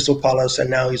stint at Crystal Palace, and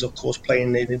now he's, of course,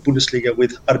 playing in the Bundesliga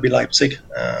with RB Leipzig.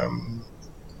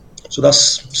 So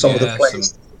that's some of the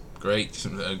players.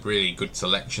 A really good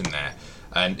selection there.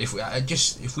 And if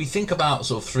we think about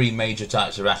sort of three major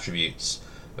types of attributes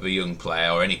of a young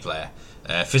player or any player,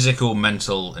 physical,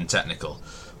 mental, and technical.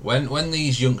 When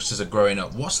these youngsters are growing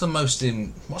up, what's the most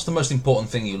important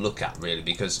thing you look at, really?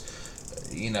 Because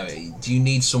do you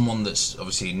need someone that's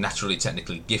obviously naturally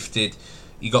technically gifted?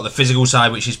 You got the physical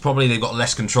side, which is probably they've got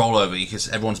less control over, because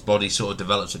everyone's body sort of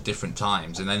develops at different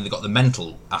times, and then they've got the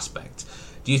mental aspect.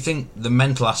 Do you think the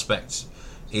mental aspect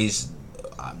is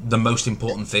the most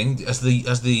important thing? Has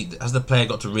the player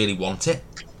got to really want it?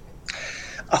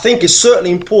 I think it's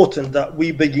certainly important that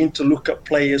we begin to look at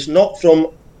players not from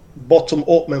bottom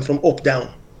up, and from up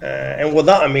down. And with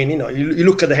that, I mean, you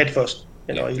look at the head first.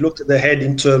 You look at the head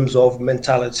in terms of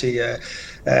mentality,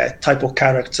 type of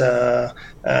character.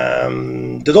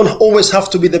 They don't always have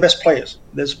to be the best players.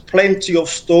 There's plenty of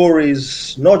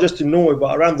stories, not just in Norway,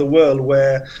 but around the world,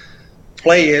 where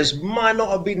players might not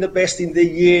have been the best in the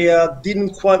year, didn't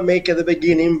quite make it at the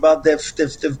beginning, but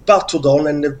they've battled on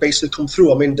and they've basically come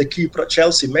through. I mean, the keeper at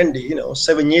Chelsea, Mendy,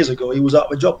 7 years ago, he was out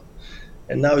of a job,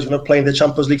 and now he's going to play in the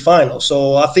Champions League final.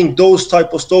 So I think those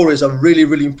type of stories are really,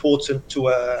 really important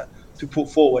to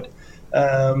put forward.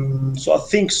 So I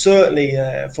think certainly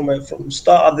from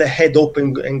start at the head up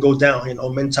and go down,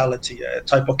 mentality,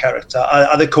 type of character.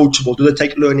 Are they coachable? Do they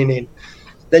take learning in?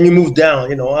 Then you move down,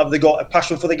 have they got a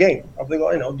passion for the game? Have they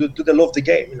got, do they love the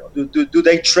game? Do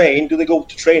they train? Do they go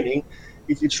to training?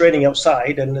 If you're training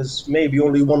outside and there's maybe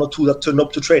only one or two that turn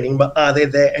up to training, but are they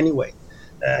there anyway?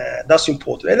 That's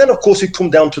important. And then, of course, you come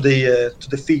down to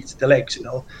the feet, the legs,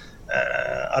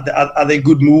 Are they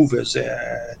good movers?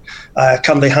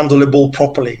 Can they handle the ball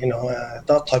properly?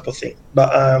 That type of thing.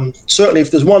 But certainly,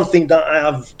 if there's one thing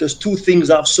that there's two things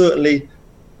that I've certainly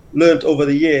learned over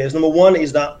the years. Number one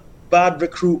is that bad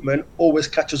recruitment always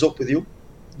catches up with you.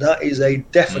 That is a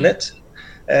definite.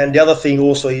 And the other thing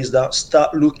also is that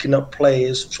start looking at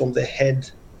players from the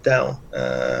head down.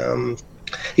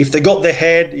 If they got the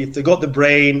head, if they got the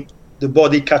brain, the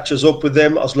body catches up with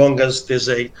them, as long as there's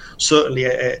certainly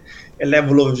a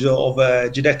level of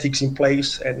genetics in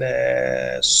place, and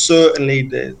certainly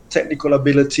the technical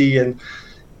ability. And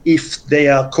if they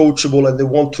are coachable and they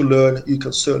want to learn, you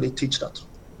can certainly teach that.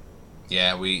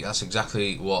 Yeah, that's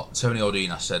exactly what Tony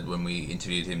Ordina said when we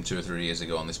interviewed him 2 or 3 years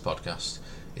ago on this podcast.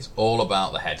 It's all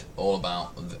about the head, all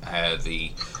about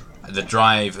the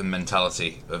drive and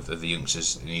mentality of the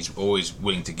youngsters, and he's always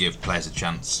willing to give players a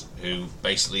chance who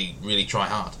basically really try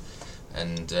hard.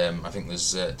 And I think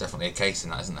there's definitely a case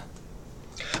in that, isn't there?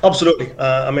 Absolutely.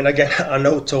 I mean, again, I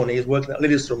know Tony is working at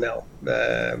Lillestrøm now.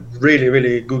 Really,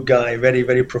 really good guy, very,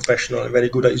 very professional, and very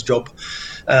good at his job.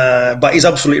 But he's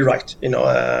absolutely right.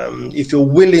 If you're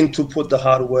willing to put the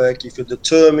hard work, if you're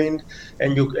determined,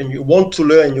 and you want to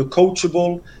learn, you're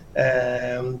coachable,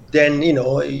 then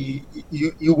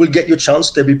you will get your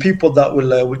chance. There'll be people that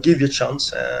will give you a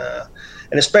chance,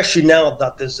 and especially now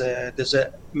that there's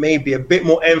maybe a bit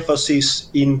more emphasis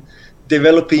in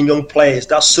developing young players.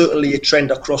 That's certainly a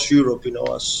trend across Europe.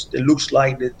 As it looks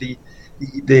like the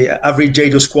average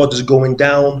age of squad is going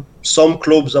down. Some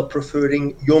clubs are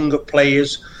preferring younger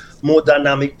players, more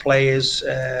dynamic players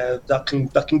that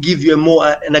can give you a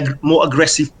more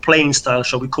aggressive playing style,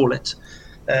 shall we call it?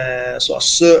 So I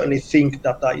certainly think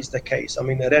that is the case. I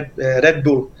mean, Red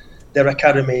Bull their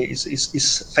academy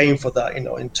is famed for that,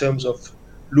 in terms of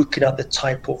looking at the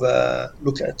type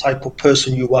of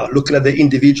person you are, looking at the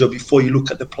individual before you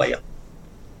look at the player.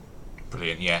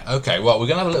 Brilliant, yeah. Okay, well, we're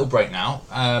going to have a little break now.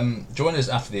 Join us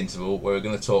after the interval, where we're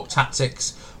going to talk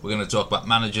tactics, we're going to talk about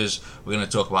managers, we're going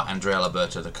to talk about Andrea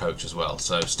Alberto, the coach, as well.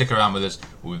 So stick around with us.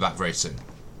 We'll be back very soon.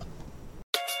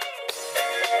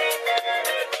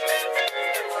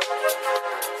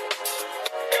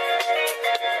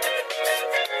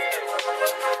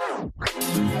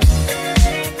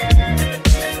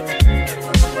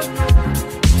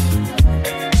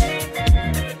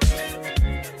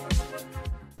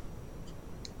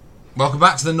 Welcome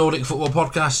back to the Nordic Football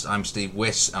Podcast. I'm Steve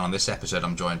Wiss, and on this episode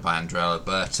I'm joined by Andrea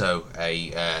Alberto,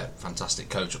 a fantastic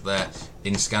coach up there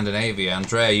in Scandinavia.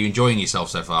 Andrea, are you enjoying yourself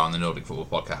so far on the Nordic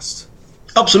Football Podcast?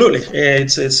 Absolutely.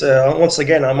 It's once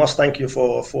again, I must thank you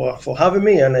for having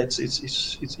me, and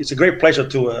it's a great pleasure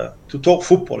to talk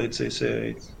football. It's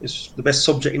the best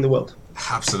subject in the world.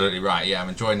 Absolutely right. Yeah, I'm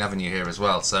enjoying having you here as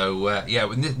well. So we're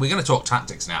going to talk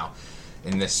tactics now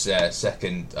in this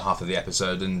second half of the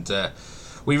episode, and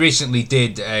we recently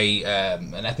did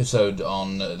an episode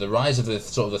on the rise of the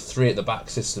three at the back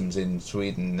systems in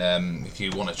Sweden. If you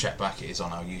want to check back, it is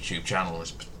on our YouTube channel. It's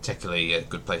particularly a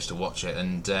good place to watch it.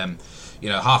 And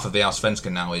half of the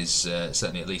Allsvenskan now is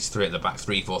certainly at least three at the back,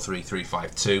 3-4-3,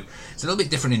 3-5-2. It's a little bit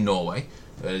different in Norway.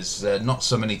 There's not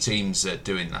so many teams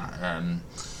doing that.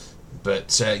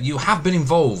 But you have been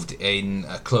involved in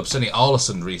a club, certainly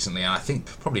Ålesund recently, and I think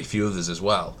probably a few others as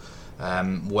well,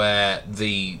 where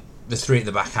the three at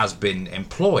the back has been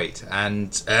employed,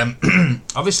 and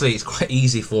obviously it's quite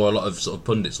easy for a lot of sort of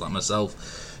pundits like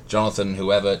myself, Jonathan,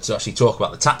 whoever, to actually talk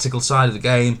about the tactical side of the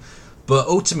game, but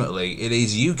ultimately it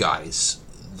is you guys,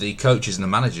 the coaches and the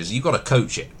managers. You've got to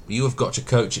coach it. You have got to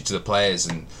coach it to the players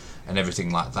and everything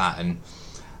like that. And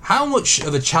how much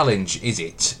of a challenge is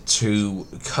it to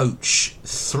coach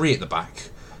three at the back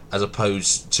as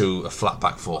opposed to a flat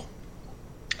back four?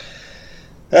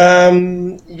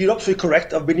 You're absolutely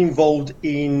correct. I've been involved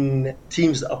in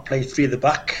teams that have played three at the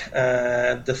back.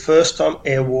 The first time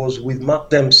it was with Matt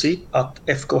Dempsey at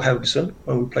FK Haugesund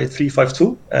when we played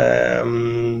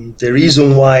 3-5-2. The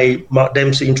reason why Matt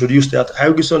Dempsey introduced it at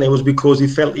Haugesund, it was because he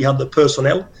felt he had the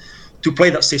personnel to play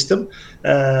that system,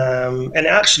 and it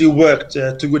actually worked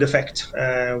to good effect.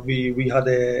 We had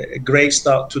a great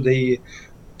start to the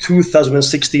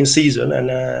 2016 season,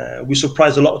 and we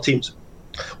surprised a lot of teams.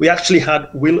 We actually had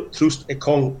Will Trust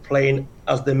Ekong playing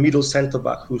as the middle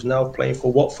centre-back, who's now playing for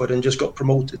Watford and just got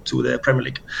promoted to the Premier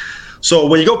League. So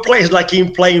when you got players like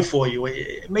him playing for you,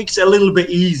 it makes it a little bit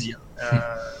easier.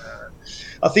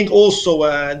 I think also,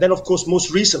 then of course,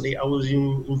 most recently, I was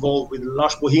involved with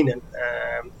Lars Bohinen,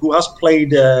 who has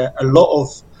played a lot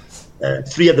of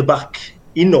three at the back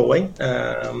in Norway.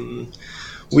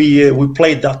 We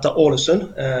played that at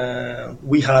Ålesund.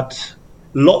 We had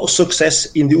a lot of success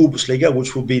in the Obos-liga,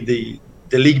 which will be the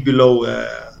league below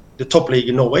the top league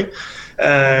in Norway.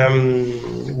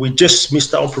 We just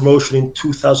missed out on promotion in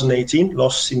 2018,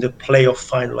 lost in the playoff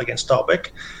final against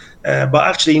Stabæk. But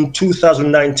actually in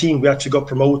 2019, we actually got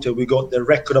promoted. We got the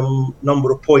record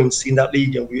number of points in that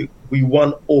league, and we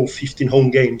won all 15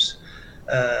 home games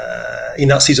in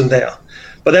that season there.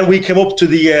 But then we came up to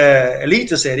the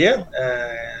Eliteserien,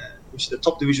 which is the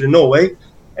top division in Norway,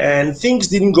 and things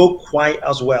didn't go quite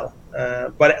as well.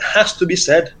 But it has to be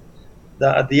said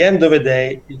that at the end of the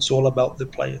day, it's all about the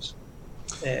players.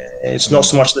 It's not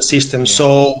so much the system.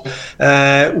 So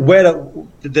where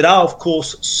there are, of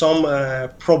course, some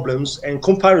problems and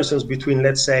comparisons between,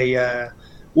 let's say,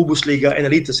 Obos-liga and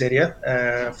Eliteserien.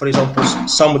 For example,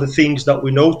 some of the things that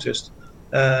we noticed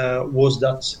was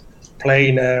that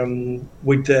playing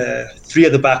with three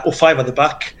at the back or five at the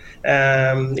back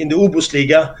in the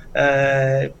Obos-liga,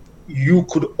 you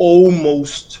could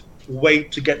almost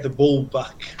wait to get the ball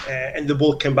back, and the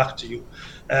ball came back to you.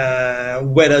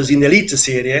 Whereas in the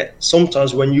Eliteserien,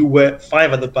 sometimes when you were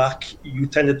five at the back, you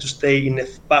tended to stay in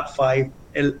the back five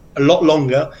a lot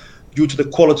longer due to the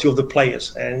quality of the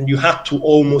players, and you had to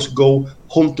almost go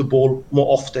hunt the ball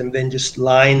more often than just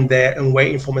lying there and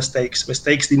waiting for mistakes.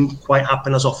 Mistakes didn't quite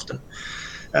happen as often.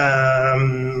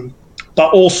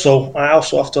 But also, I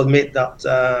also have to admit that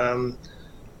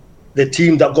the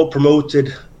team that got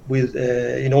promoted with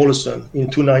in Ålesund in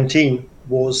 2019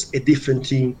 was a different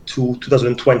team to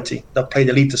 2020 that played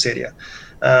Eliteserien.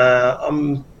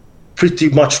 I'm pretty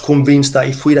much convinced that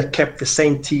if we'd have kept the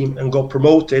same team and got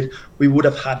promoted, we would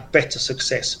have had better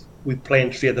success with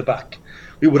playing three at the back.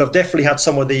 We would have definitely had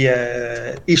some of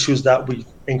the issues that we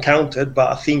encountered,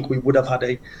 but I think we would have had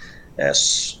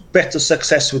better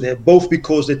success with it, both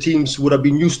because the teams would have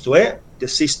been used to it, the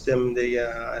system,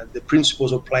 the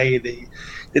principles of play, the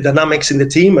dynamics in the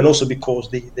team, and also because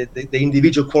the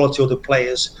individual quality of the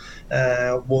players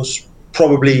was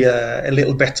probably a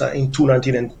little better in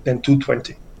 219 than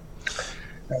 220.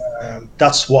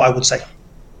 That's what I would say.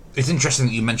 It's interesting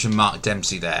that you mentioned Mark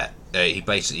Dempsey there. He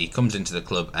basically comes into the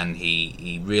club and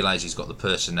he realises he's got the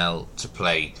personnel to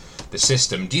play the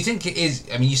system. Do you think it is?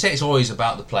 I mean, you say it's always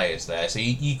about the players there, so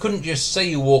you couldn't just say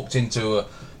you walked into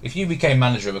if you became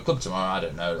manager of a club tomorrow, I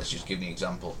don't know, let's just give the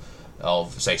example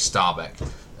of, say, Stabæk.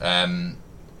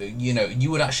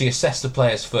 You would actually assess the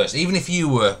players first. Even if you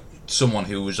were someone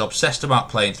who was obsessed about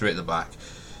playing three at the back,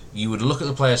 you would look at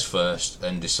the players first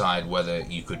and decide whether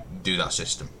you could do that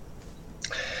system.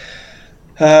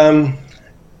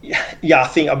 Yeah, I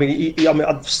think.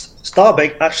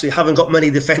 Stabæk actually haven't got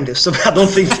many defenders, so I don't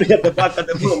think three at the back at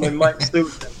the moment might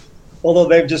suit them. Although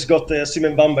they've just got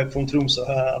Simen Bamberg from Tromsø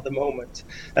at the moment.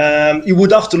 You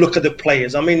would have to look at the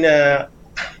players. I mean,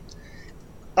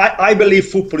 I believe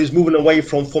football is moving away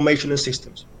from formation and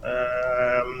systems.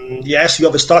 Yes, you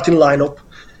have a starting lineup.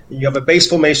 You have a base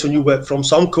formation you work from.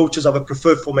 Some coaches have a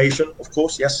preferred formation, of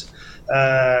course, yes.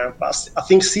 But I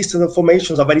think systems and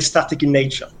formations are very static in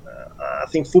nature. I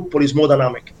think football is more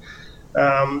dynamic.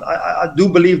 I do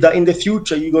believe that in the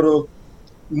future you got to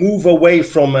move away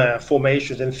from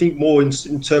formations and think more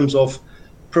in terms of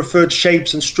preferred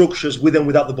shapes and structures with and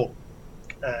without the ball,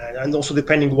 and also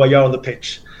depending where you are on the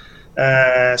pitch.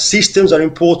 Systems are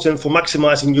important for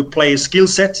maximizing your player's skill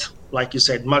set. Like you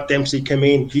said, Mark Dempsey came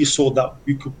in, he saw that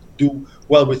you could do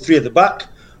well with three at the back,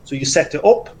 so you set it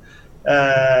up.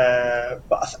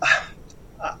 But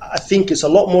I think it's a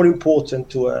lot more important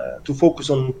to focus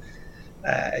on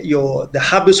the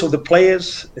habits of the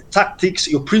players, the tactics,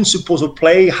 your principles of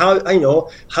play, how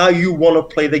you want to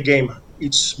play the game.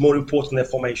 It's more important than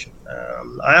formation.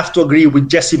 I have to agree with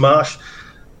Jesse Marsh.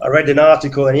 I read an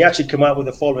article and he actually came out with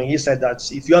the following. He said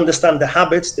that if you understand the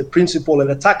habits, the principle and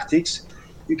the tactics,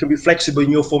 you can be flexible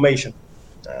in your formation.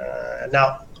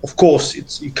 Now, of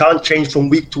course, you can't change from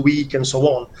week to week and so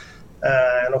on.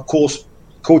 And of course,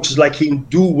 coaches like him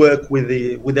do work with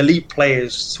elite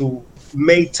players who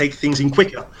may take things in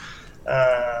quicker.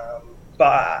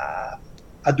 But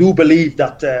I do believe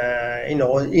that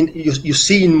you're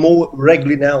seeing more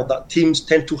regularly now that teams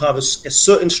tend to have a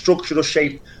certain structure or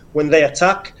shape when they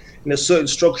attack and a certain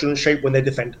structure and shape when they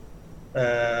defend.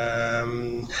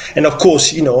 And of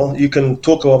course, you can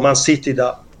talk about Man City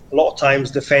that a lot of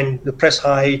times defend the press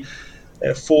high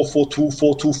 4-4-2,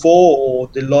 4-2-4, or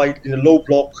the light in the low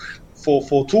block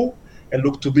 4-4-2 and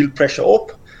look to build pressure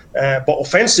up. But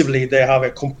offensively, they have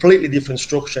a completely different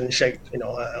structure and shape,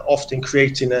 often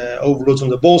creating overloads on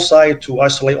the ball side to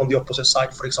isolate on the opposite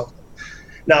side, for example.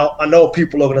 Now, I know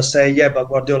people are going to say, yeah, but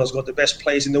Guardiola's got the best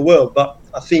players in the world. But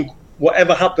I think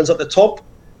whatever happens at the top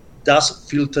does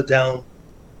filter down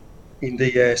in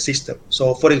the system.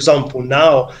 So, for example,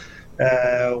 now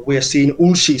we're seeing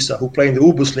Ullkisa, who play in the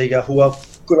Bundesliga, who are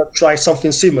going to try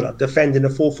something similar, defending a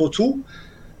 4-4-2.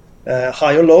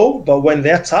 High or low, but when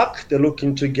they attack, they're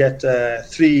looking to get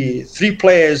three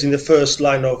players in the first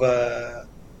line of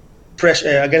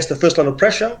pressure against the first line of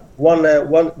pressure.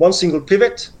 One single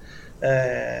pivot,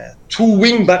 two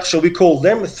wing backs, shall we call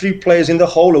them? Three players in the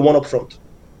hole and one up front.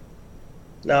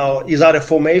 Now, is that a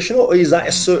formation or is that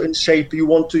a certain shape you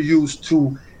want to use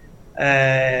to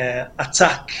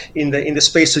attack in the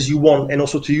spaces you want and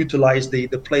also to utilize the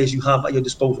players you have at your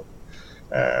disposal?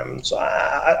 So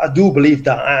I do believe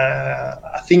that.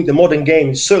 I think the modern game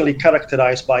is certainly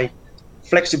characterized by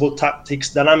flexible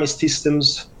tactics, dynamic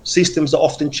systems that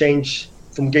often change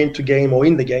from game to game or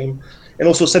in the game, and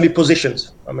also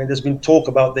semi-positions. I mean, there's been talk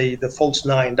about the false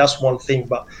nine. That's one thing,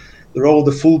 but the role of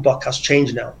the fullback has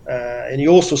changed now. And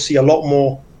you also see a lot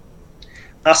more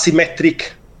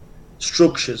asymmetric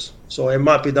structures. So it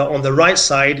might be that on the right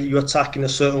side, you attack in a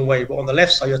certain way, but on the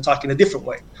left side, you attack in a different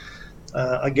way.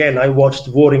 Again, I watched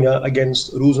Vålerenga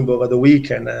against Rosenborg at the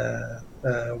weekend,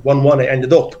 1-1 it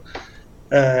ended up.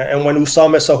 And when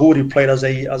Usame Sahuri played as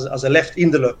a left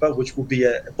interloper, which would be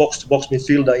a box-to-box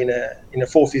midfielder in a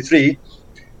 4-3-3,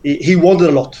 he wandered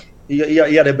a lot. He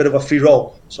had a bit of a free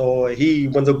role. So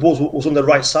when the ball was on the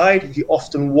right side, he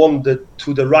often wandered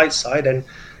to the right side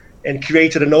and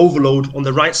created an overload on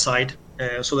the right side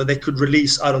so that they could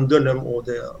release Aaron Dunham or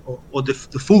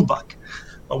the fullback.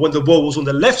 But when the ball was on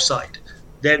the left side,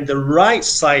 then the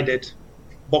right-sided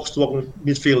box-to-box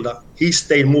midfielder, he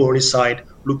stayed more on his side,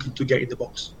 looking to get in the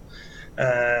box.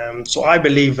 So I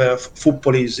believe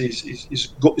football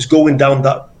is going down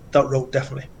that road,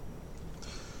 definitely.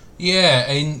 Yeah,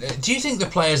 and do you think the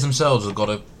players themselves have got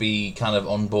to be kind of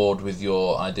on board with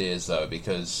your ideas, though?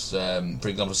 Because, for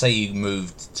example, say you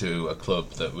moved to a club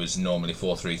that was normally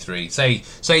 4-3-3.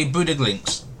 Say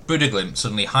Budaglimt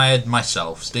suddenly hired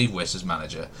myself, Steve Wiss, as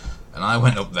manager, and I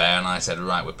went up there and I said,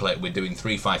 right, we're doing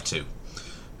 3-5-2.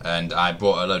 And I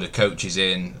brought a load of coaches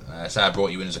in. Say I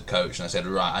brought you in as a coach, and I said,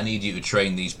 right, I need you to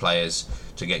train these players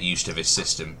to get used to this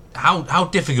system. How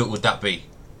difficult would that be,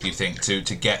 do you think, to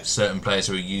get certain players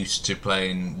who are used to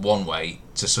playing one way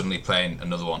to suddenly playing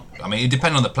another one? I mean, it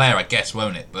depends on the player, I guess,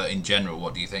 won't it? But in general,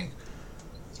 what do you think?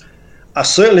 I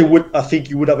certainly would. I think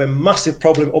you would have a massive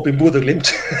problem up in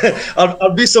Budaglimt.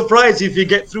 I'd be surprised if you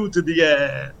get through to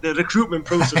the recruitment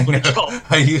process for the job.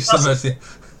 Are you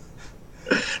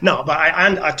No, but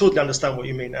I totally understand what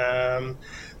you mean.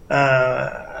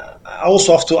 I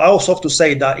also have to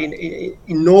say that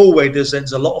in Norway there's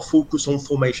a lot of focus on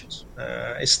formations.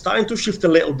 It's starting to shift a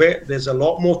little bit. There's a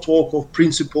lot more talk of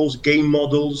principles, game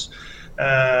models,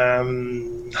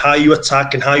 how you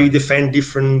attack and how you defend,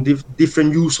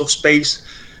 different use of space.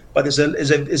 But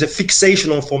there's a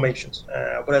fixation on formations.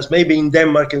 Whereas maybe in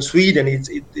Denmark and Sweden,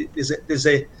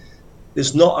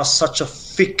 there's not such a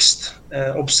fixed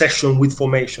obsession with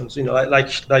formations. You know,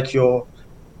 like your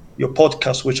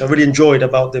podcast, which I really enjoyed,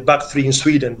 about the back three in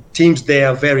Sweden. Teams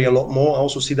there vary a lot more. I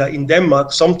also see that in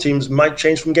Denmark, some teams might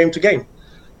change from game to game.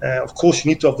 Of course, you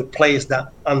need to have the players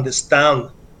that understand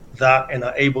that and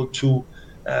are able to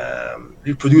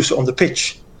reproduce it on the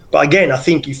pitch. But again, I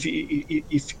think if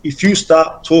you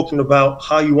start talking about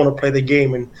how you want to play the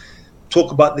game and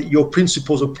talk about your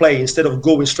principles of play instead of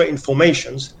going straight in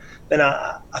formations, then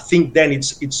I think then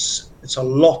it's a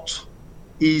lot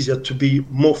easier to be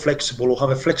more flexible or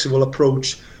have a flexible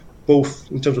approach, both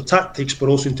in terms of tactics but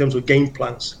also in terms of game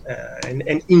plans and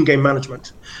in-game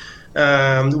management.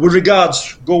 With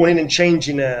regards going in and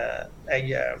changing a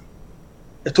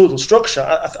total structure,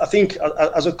 I think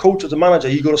as a coach, as a manager,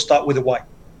 you got to start with the why.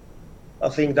 I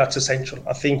think that's essential.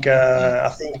 I think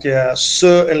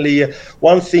certainly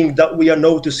one thing that we are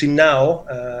noticing now,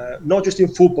 not just in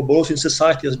football but also in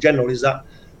society as general, is that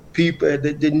people,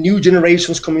 the new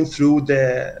generations coming through,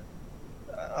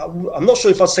 I'm not sure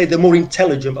if I'd say they're more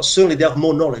intelligent, but certainly they have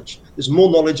more knowledge. There's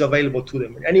more knowledge available to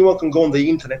them. Anyone can go on the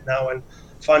internet now and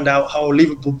find out how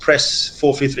Liverpool press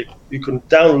 4-3-3. You can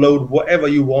download whatever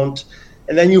you want,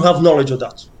 and then you have knowledge of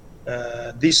that.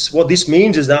 What this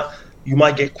means is that you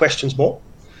might get questions more.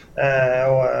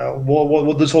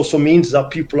 What this also means is that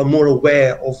people are more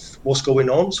aware of what's going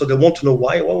on, so they want to know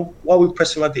why. Well, why are we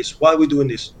pressing like this? Why are we doing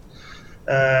this?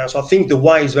 So I think the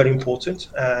why is very important.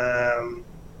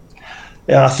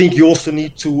 I think you also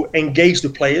need to engage the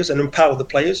players and empower the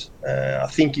players. I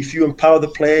think if you empower the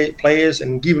players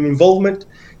and give them involvement,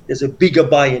 there's a bigger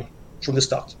buy-in from the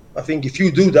start. I think if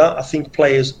you do that, I think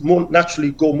players more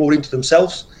naturally go more into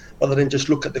themselves rather than just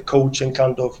look at the coach and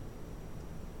kind of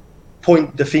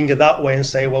point the finger that way and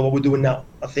say, well, what we're doing now.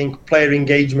 I think player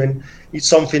engagement is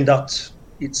something that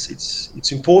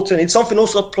it's important. It's something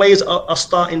also that players are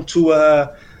starting to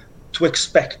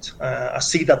expect. I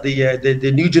see that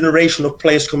the new generation of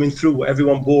players coming through,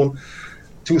 everyone born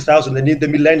 2000, the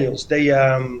millennials,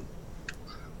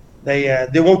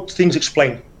 they want things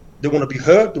explained. They want to be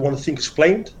heard. They want things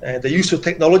explained. The use of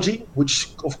technology, which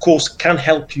of course can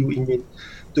help you in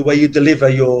the way you deliver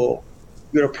your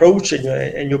approach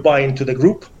and your buy into the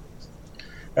group.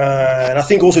 And I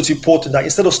think also it's important that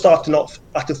instead of starting off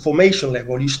at the formation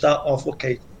level, you start off,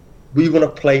 okay, we're going to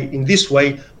play in this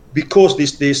way because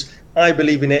this, I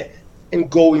believe in it, and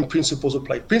go in principles of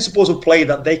play. Principles of play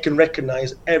that they can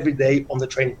recognize every day on the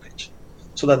training pitch,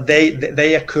 so that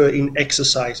they occur in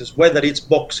exercises, whether it's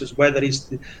boxes, whether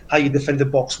it's how you defend the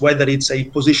box, whether it's a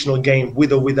positional game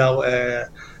with or without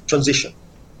transition,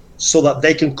 so that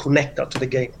they can connect that to the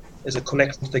game, as a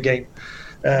connection to the game.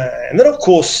 And then, of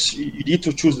course, you need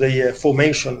to choose the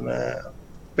formation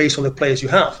based on the players you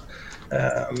have.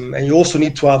 And you also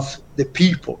need to have the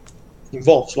people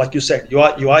involved. Like you said, you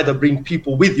either bring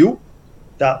people with you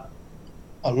that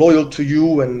are loyal to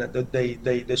you and that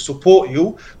they support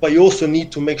you, but you also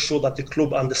need to make sure that the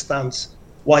club understands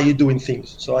why you're doing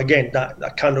things. So again,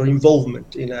 that kind of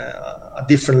involvement in a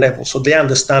different level, so they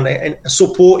understand and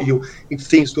support you if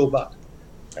things go bad.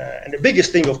 And the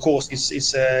biggest thing, of course,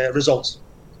 is results.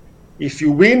 If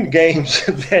you win games,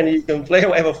 then you can play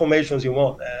whatever formations you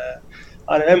want.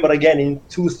 I remember again in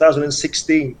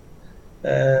 2016,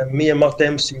 me and Matt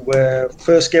Dempsey were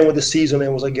first game of the season.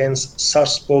 It was against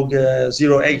Sarpsborg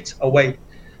 08 away.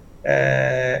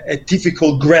 A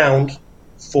difficult ground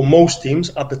for most teams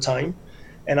at the time.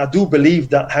 And I do believe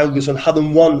that Haugesund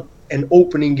hadn't won an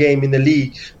opening game in the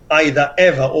league either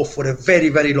ever or for a very,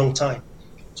 very long time.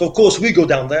 So, of course, we go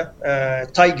down there,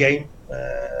 tight game,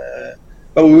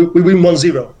 but we win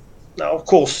 1-0. Now, of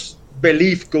course,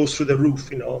 belief goes through the roof.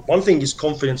 One thing is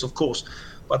confidence, of course,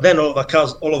 but then all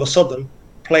of a sudden,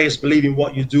 players believe in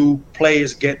what you do,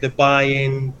 players get the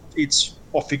buy-in, it's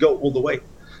off you go all the way.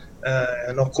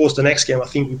 And of course, the next game, I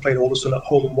think we played Alderson at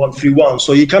home 1-3-1.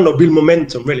 So you cannot build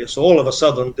momentum, really. So all of a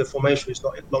sudden, the formation is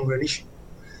not longer an issue.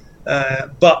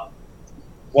 But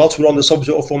whilst we're on the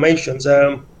subject of formations,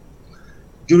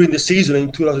 during the season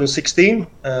in 2016,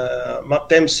 Matt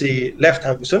Dempsey left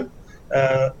Haugesund.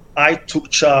 I took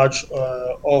charge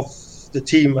of the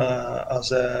team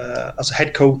as a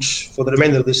head coach for the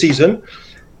remainder of the season.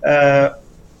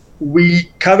 We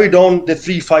carried on the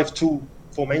 3-5-2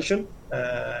 formation.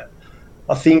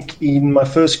 I think in my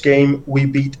first game we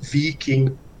beat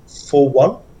Viking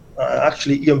 4-1.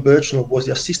 Actually, Ian Birchnell was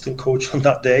the assistant coach on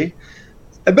that day.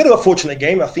 A bit of a fortunate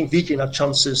game. I think Viking had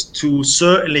chances to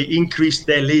certainly increase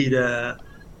their lead at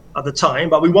the time,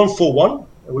 but we won 4-1.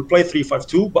 We played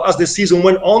 3-5-2. But as the season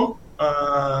went on,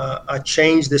 I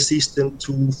changed the system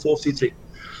to 4-3-3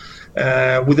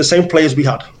 with the same players we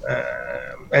had.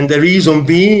 And the reason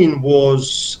being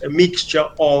was a mixture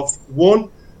of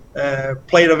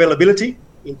player availability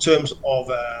in terms of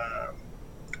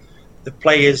the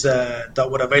players that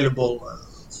were available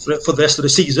for the rest of the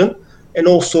season, and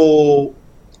also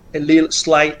a little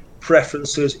slight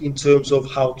preferences in terms of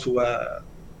how to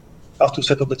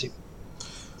set up the team.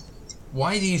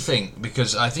 Why do you think?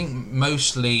 Because I think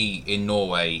mostly in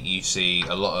Norway you see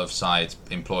a lot of sides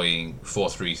employing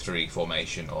 4-3-3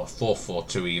 formation or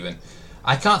 4-4-2 even.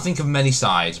 I can't think of many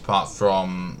sides apart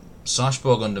from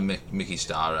Sarpsborg under Mickey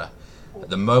Stara. At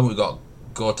the moment we've got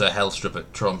Gorta Helstrup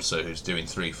at Tromsø who's doing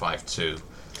 3-5-2.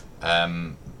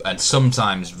 And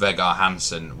sometimes Vegard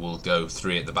Hansen will go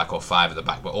 3 at the back or 5 at the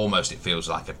back, but almost it feels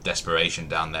like a desperation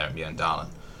down there at Mjøndalen,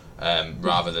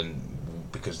 rather than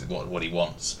because of what he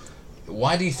wants.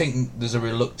 Why do you think there's a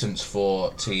reluctance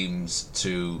for teams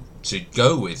to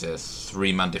go with a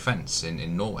 3-man defence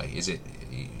in Norway? Is it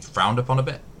frowned upon a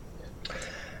bit?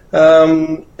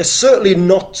 It's certainly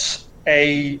not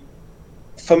a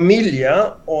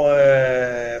familiar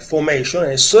formation.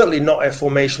 It's certainly not a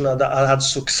formation that had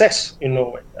success in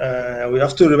Norway. We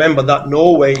have to remember that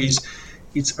Norway has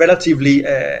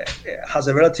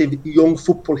a relatively young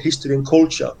football history and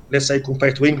culture, let's say,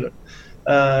 compared to England.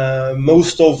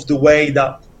 Most of the way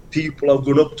that people have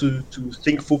grown up to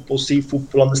think football, see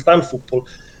football, understand football,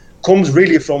 comes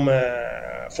really from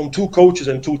 2 coaches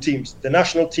and 2 teams. The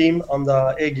national team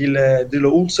under Egil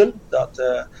Drillo Olsen that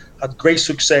had great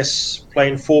success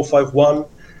playing 4-5-1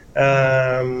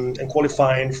 and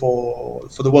qualifying for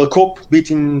the World Cup,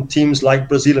 beating teams like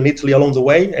Brazil and Italy along the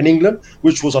way, and England,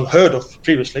 which was unheard of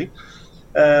previously.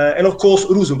 And of course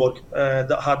Rosenborg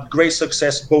that had great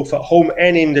success both at home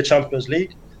and in the Champions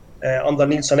League under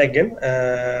Nils Arne Eggen,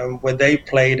 where they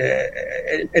played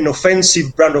an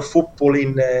offensive brand of football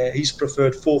in his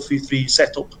preferred 4-3-3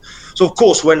 setup. So of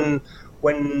course when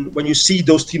you see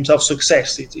those teams have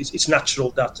success, it's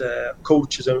natural that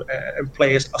coaches and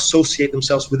players associate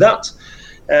themselves with that.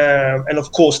 And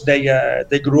of course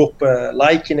they grew up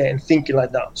liking it and thinking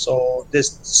like that. So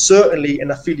there's certainly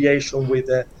an affiliation with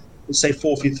say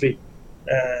 4-3-3,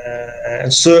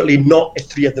 and certainly not a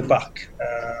 3 at the back.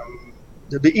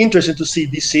 It'll be interesting to see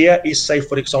this year is, say,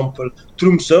 for example,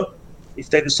 Tromsø, if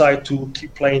they decide to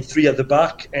keep playing 3 at the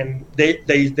back and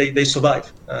they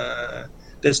survive.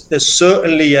 There's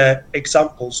certainly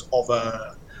examples of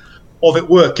it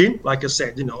working. Like I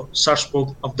said,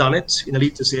 Sarpsborg have done it in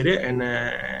Eliteserien,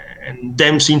 and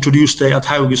Dempsey introduced it at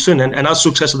Haugesund and had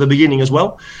success at the beginning as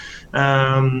well.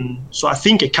 So I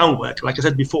think it can work. Like I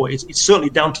said before, it's certainly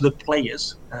down to the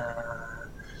players.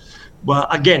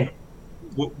 But again,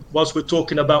 whilst we're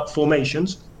talking about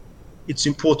formations, it's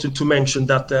important to mention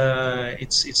that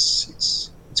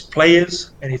it's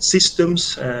players and it's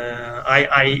systems.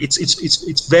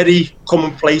 It's very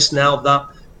commonplace now that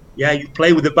you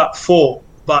play with the back 4,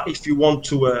 but if you want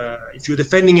to, if you're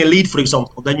defending a lead, for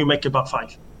example, then you make a back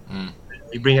 5.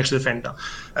 You bring extra defender.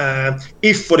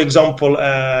 If, for example,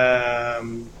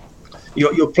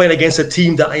 you're playing against a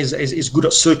team that is good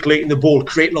at circulating the ball,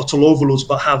 create lots of overloads,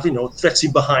 but have threats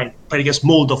in behind. Play against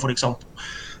Molde, for example.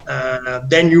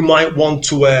 Then you might want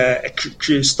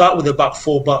to start with a back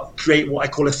 4, but create what I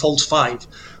call a false 5,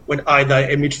 when either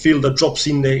a midfielder drops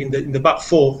in the back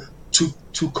 4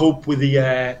 to cope with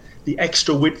the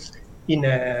extra width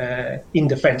in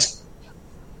defence.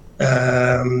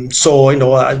 So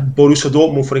Borussia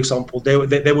Dortmund, for example, they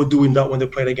were doing that when they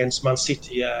played against Man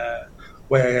City,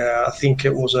 where I think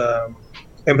it was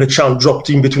Emre Can dropped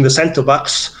in between the centre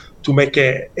backs to make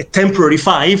a temporary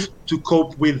 5 to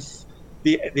cope with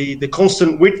the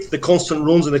constant width, the constant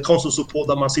runs, and the constant support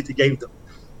that Man City gave them.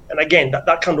 And again,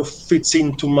 that kind of fits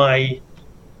into my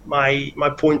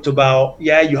point about,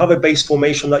 you have a base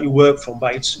formation that you work from,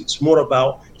 but it's more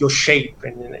about your shape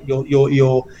and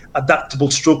your adaptable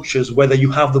structures, whether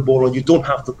you have the ball or you don't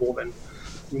have the ball, and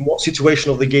in what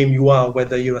situation of the game you are,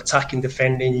 whether you're attacking,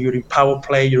 defending, you're in power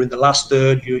play, you're in the last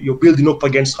third, you're building up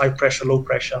against high pressure, low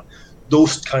pressure,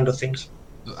 those kind of things.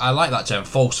 I like that term,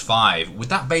 false 5. Would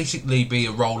that basically be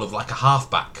a role of like a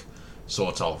halfback,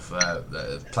 sort of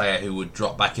player who would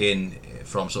drop back in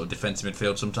from sort of defensive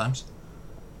midfield sometimes?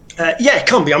 It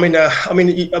can be. I mean,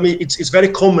 it's very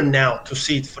common now to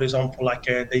see it. For example, like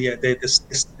the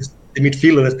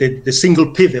midfielder, the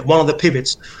single pivot, one of the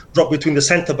pivots, drop between the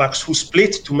centre backs who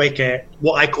split to make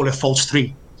what I call a false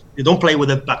 3. They don't play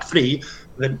with a back 3.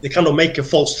 They kind of make a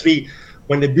false 3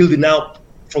 when they're building out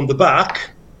from the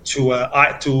back to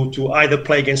either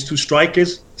play against 2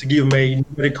 strikers to give them a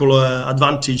numerical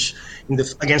advantage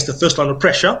against the first line of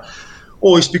pressure,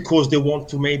 or it's because they want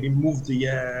to maybe move the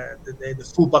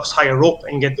fullbacks higher up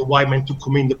and get the wide men to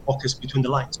come in the pockets between the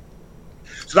lines.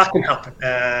 So that can happen.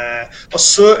 But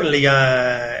certainly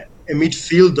a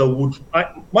midfielder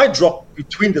might drop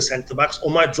between the centre backs or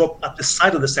might drop at the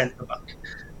side of the centre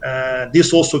back.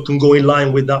 This also can go in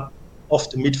line with that.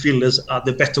 Often midfielders are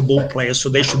the better ball players, so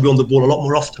they should be on the ball a lot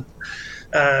more often.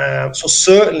 So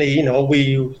certainly,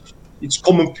 it's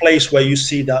commonplace where you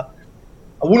see that.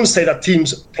 I wouldn't say that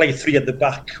teams play 3 at the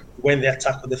back when they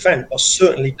attack or defend, but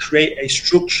certainly create a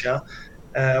structure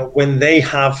when they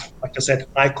have, like I said,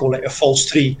 I call it a false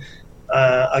 3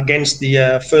 against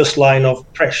the first line of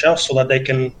pressure, so that they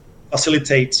can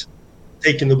facilitate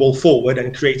taking the ball forward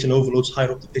and creating overloads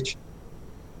higher up the pitch.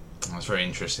 That's very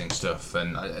interesting stuff.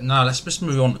 And now let's just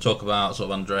move on to talk about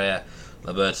sort of Andrea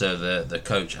Liberto, the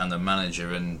coach and the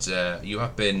manager. And you've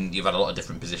had a lot of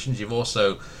different positions. You've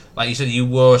also, like you said, you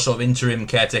were sort of interim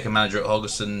caretaker manager at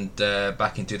Haugesund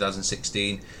back in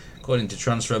 2016. According to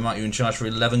Transfermarkt, you were in charge for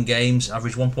 11 games,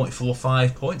 average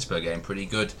 1.45 points per game. Pretty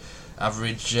good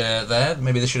average there.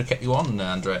 Maybe they should have kept you on,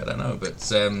 Andrea. I don't know,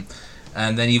 but.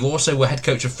 And then you've also were head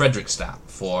coach of Fredrikstad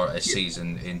for a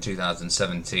season in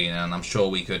 2017, and I'm sure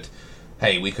we could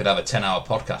have a 10-hour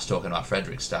podcast talking about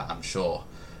Fredrikstad. I'm sure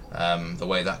the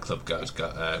way that club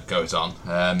goes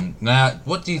on. Now,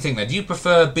 what do you think? Then, do you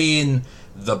prefer being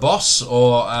the boss,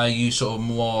 or are you sort of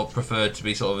more preferred to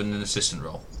be sort of in an assistant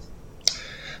role?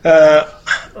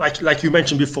 Like you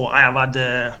mentioned before, I have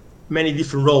had many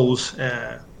different roles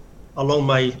along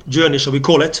my journey, shall we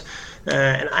call it.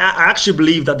 And I actually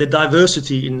believe that the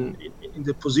diversity in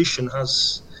the position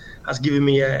has given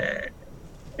me an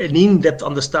in-depth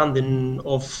understanding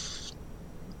of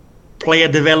player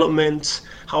development,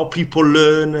 how people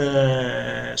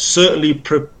learn. Certainly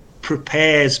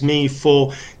prepares me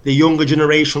for the younger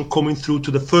generation coming through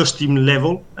to the first team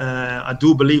level. I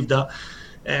do believe that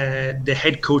the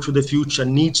head coach of the future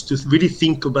needs to really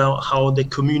think about how they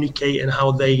communicate and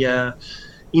how they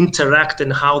interact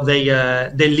and how they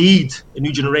lead a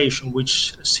new generation,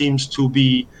 which seems to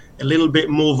be a little bit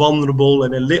more vulnerable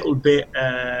and a little bit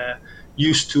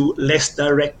used to less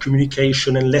direct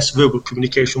communication and less verbal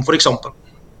communication, for example.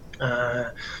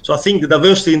 So I think the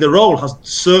diversity in the role has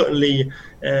certainly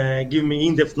given me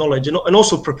in-depth knowledge and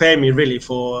also prepared me really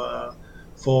for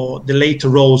the later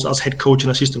roles as head coach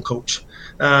and assistant coach.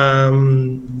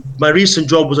 My recent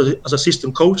job was as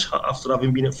assistant coach after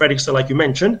having been at Fredrikstad, like you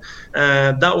mentioned.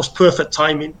 That was perfect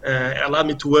timing. It allowed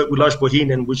me to work with Lars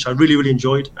Bohinen, which I really, really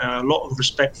enjoyed. A lot of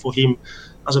respect for him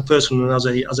as a person and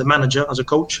as a manager, as a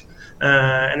coach.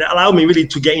 And it allowed me really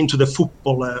to get into the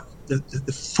football.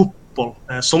 The football.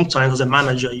 Sometimes as a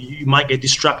manager, you might get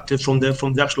distracted from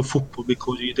the actual football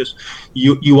because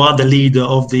you are the leader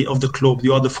of the club.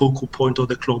 You are the focal point of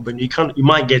the club, and you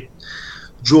might get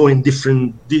drawn in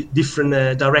different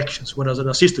directions. Whereas an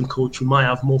assistant coach, you might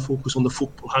have more focus on the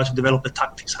football, how to develop the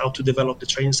tactics, how to develop the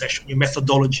training session, your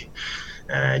methodology,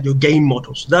 your game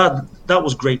models. That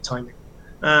was great timing.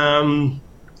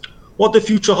 What the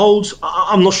future holds,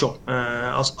 I'm not sure.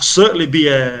 I'll certainly be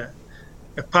a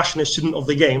passionate student of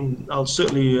the game. I'll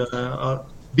certainly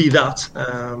be that,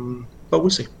 but we'll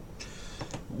see.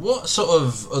 What sort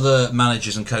of other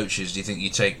managers and coaches do you think you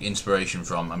take inspiration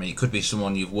from? I mean, it could be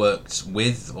someone you've worked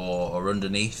with or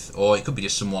underneath, or it could be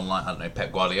just someone like, I don't know,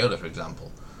 Pep Guardiola, for example.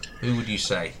 Who would you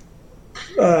say?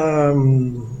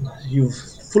 You're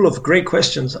full of great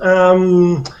questions. I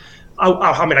mean,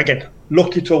 again,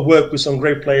 lucky to have worked with some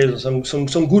great players and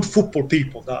some good football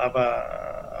people that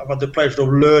I've had the pleasure of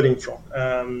learning from.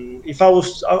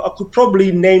 I could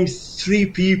probably name 3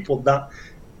 people that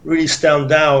really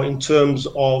stand out in terms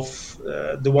of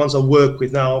the ones I work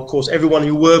with now. Of course, everyone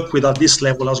you work with at this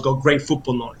level has got great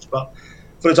football knowledge. But,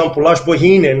 for example, Lars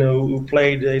Bohinen, who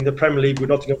played in the Premier League with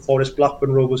Nottingham Forest,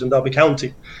 Blackburn Rovers and Derby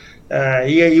County,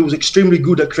 he was extremely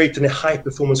good at creating a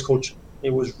high-performance culture. He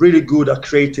was really good at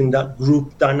creating that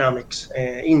group dynamics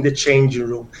in the changing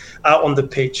room, out on the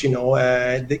pitch,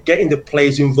 getting the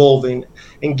players involved and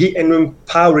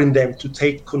empowering them to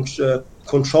take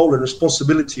control and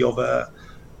responsibility of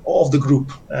the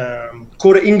group.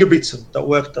 Kåre Ingebrigtsen, that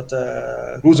worked at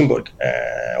Rosenborg,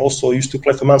 also used to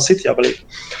play for Man City, I believe.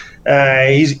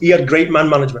 He had great man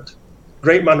management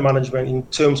in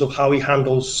terms of how he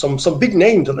handles some big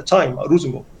names at the time at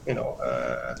Rosenborg.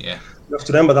 You have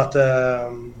to remember that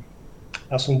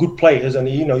has some good players, and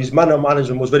his man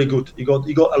management was very good. He got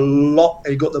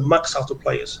the max out of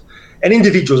players and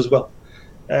individuals as well.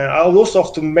 I would also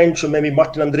have to mention maybe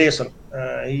Martin Andresen.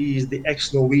 He is the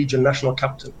ex-Norwegian national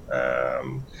captain.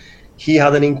 He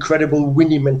had an incredible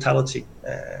winning mentality,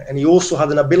 and he also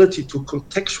had an ability to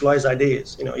contextualize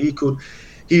ideas.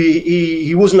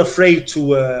 He wasn't afraid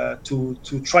to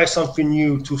try something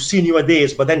new, to see new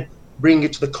ideas, but then bring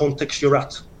it to the context you're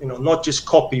at. Not just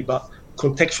copy, but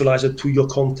contextualize it to your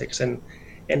context and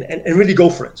really go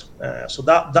for it. So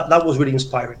that was really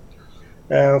inspiring.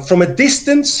 From a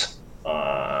distance,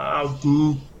 I'll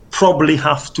probably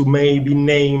have to maybe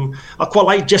name. I quite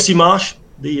like Jesse Marsch,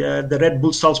 the Red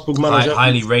Bull Salzburg manager.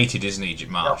 Highly rated, isn't he,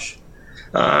 Marsch?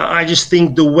 I just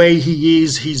think the way he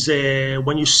is,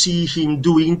 when you see him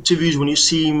do interviews, when you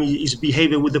see his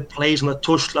behavior with the players on the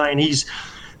touchline,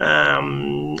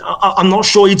 I'm not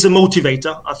sure it's a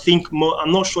motivator.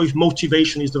 I'm not sure if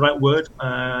motivation is the right word.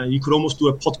 You could almost do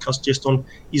a podcast just on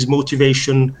is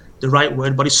motivation the right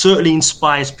word, but it certainly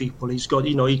inspires people. He's got,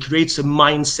 he creates a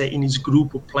mindset in his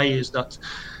group of players that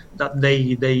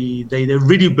they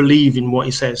really believe in what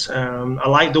he says. I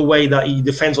like the way that he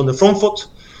defends on the front foot.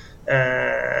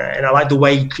 And I like the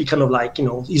way he kind of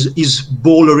his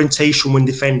ball orientation when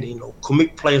defending,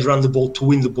 commit players around the ball to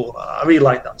win the ball. I really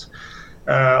like that.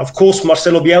 Of course,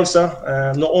 Marcelo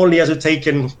Bielsa, not only has he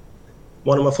taken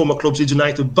one of my former clubs, Leeds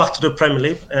United, back to the Premier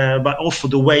League, but also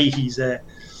the way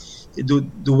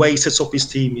the way he sets up his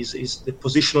team, is the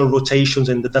positional rotations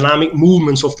and the dynamic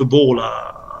movements of the ball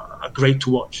are great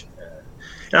to watch.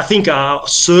 And I think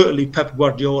certainly Pep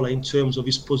Guardiola in terms of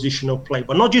his positional play,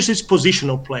 but not just his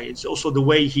positional play. It's also the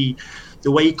way he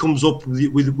comes up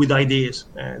with ideas,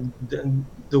 and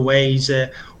the way he's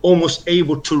almost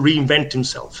able to reinvent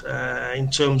himself in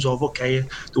terms of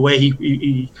the way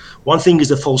he one thing is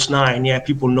the false nine,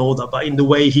 people know that, but in the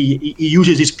way he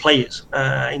uses his players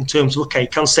in terms of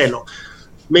Cancelo,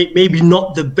 maybe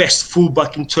not the best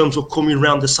fullback in terms of coming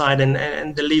around the side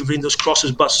and delivering those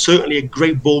crosses, but certainly a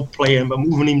great ball player. But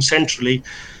moving him centrally,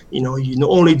 not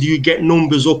only do you get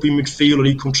numbers up in midfield or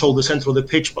you control the centre of the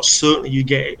pitch, but certainly you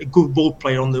get a good ball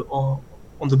player on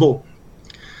the ball.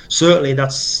 Certainly,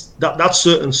 that's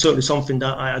certainly something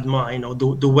that I admire.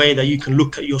 The way that you can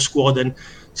look at your squad and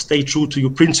stay true to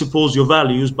your principles, your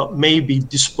values, but maybe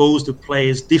dispose the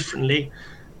players differently,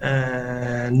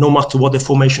 no matter what the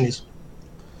formation is.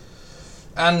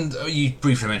 And you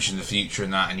briefly mentioned the future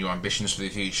and that, and your ambitions for the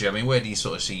future. I mean, where do you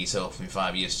sort of see yourself in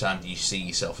 5 years' time? Do you see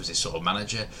yourself as this sort of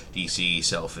manager? Do you see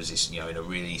yourself as this, in a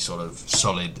really sort of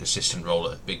solid assistant role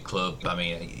at a big club? I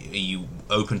mean, are you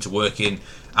open to working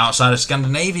outside of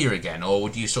Scandinavia again, or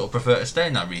would you sort of prefer to stay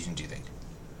in that region, do you think?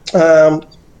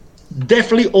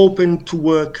 Definitely open to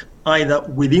work either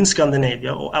within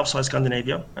Scandinavia or outside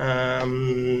Scandinavia.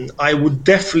 I would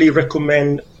definitely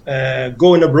recommend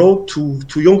going abroad to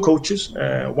young coaches.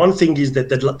 One thing is that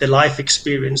the life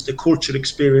experience, the culture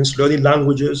experience, learning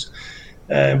languages,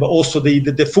 but also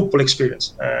the football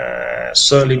experience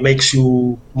certainly makes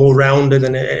you more rounded,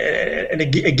 and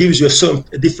it gives you a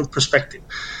different perspective.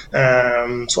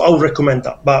 So I would recommend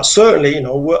that. But certainly,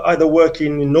 either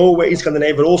working in Norway, in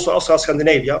Scandinavia, but also outside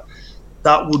Scandinavia,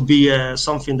 that would be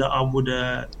something that I would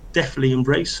definitely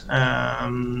embrace.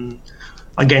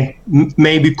 Again,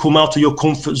 maybe come out of your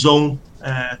comfort zone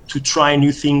to try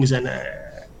new things and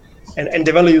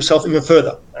develop yourself even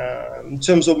further. In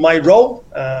terms of my role,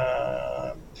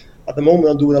 at the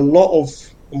moment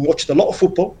I'm watching a lot of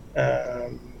football,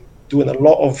 doing a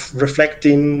lot of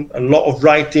reflecting, a lot of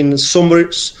writing,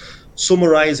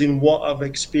 summarizing what I've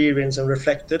experienced and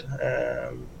reflected,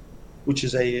 which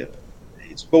is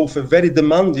it's both a very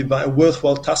demanding but a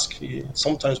worthwhile task.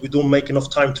 Sometimes we don't make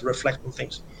enough time to reflect on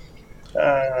things.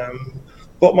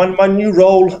 But my new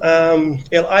role,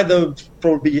 it'll either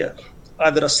probably be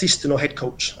either assistant or head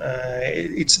coach.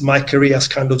 It's my career has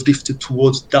kind of drifted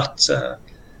towards that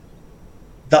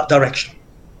direction.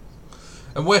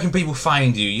 And where can people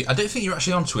find you? I don't think you're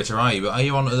actually on Twitter, are you? But are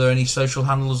you on? Are there any social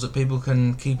handles that people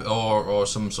can keep, or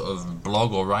some sort of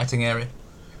blog or writing area?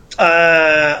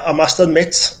 I must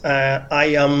admit,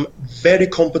 I am very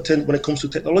competent when it comes to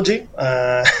technology.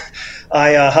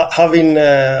 Having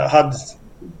had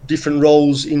different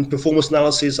roles in performance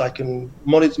analysis, I can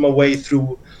monitor my way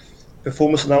through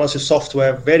performance analysis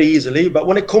software very easily. But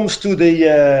when it comes to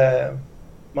the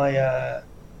my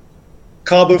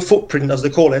carbon footprint, as they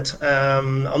call it,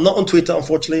 I'm not on Twitter,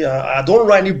 unfortunately. I don't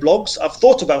write any blogs. I've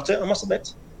thought about it, I must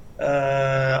admit.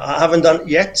 I haven't done it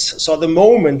yet. So at the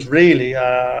moment, really,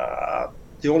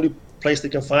 the only place they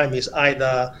can find me is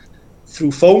either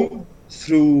through phone,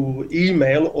 through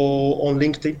email, or on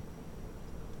LinkedIn.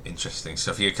 Interesting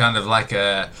stuff. You're kind of like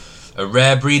a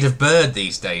rare breed of bird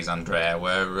these days, Andrea,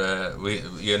 where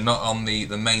you're not on the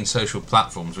main social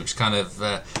platforms, which kind of,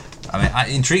 it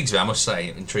intrigues me, I must say.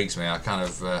 It intrigues me. I kind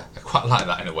of I quite like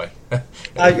that in a way.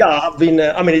 I've been,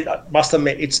 I must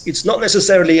admit, it's not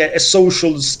necessarily a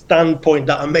social standpoint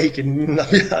that I'm making.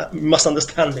 You must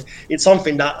understand me. It's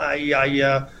something that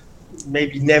I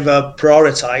maybe never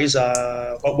prioritize.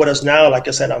 But whereas now, like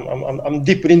I said, I'm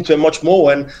dipping into it much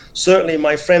more. And certainly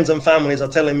my friends and families are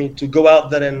telling me to go out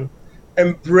there and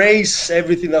embrace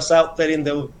everything that's out there in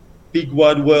the big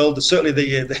wide world, certainly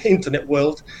the internet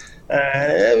world.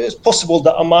 It's possible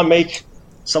that I might make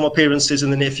some appearances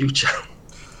in the near future.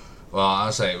 Well,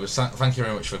 I'll say thank you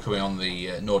very much for coming on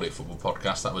the Nordic Football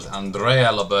Podcast. That was Andrea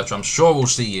Laberto. I'm sure we'll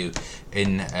see you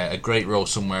in a great role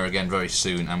somewhere again very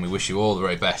soon, and we wish you all the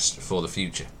very best for the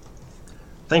future.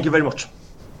 Thank you very much.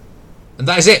 And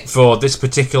that is it for this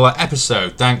particular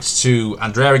episode. Thanks to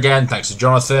Andrea again. Thanks to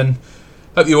Jonathan.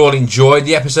 Hope you all enjoyed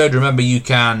the episode. Remember, you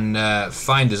can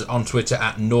find us on Twitter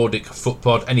at Nordic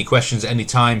Footpod. Any questions at any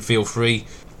time, feel free.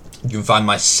 You can find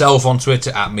myself on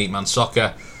Twitter at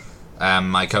MeatmanSoccer.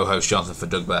 My co-host Jonathan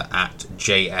Fadugba at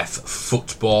JF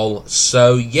Football.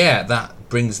 So yeah, that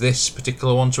brings this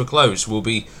particular one to a close. We'll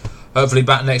be hopefully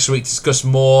back next week to discuss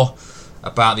more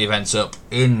about the events up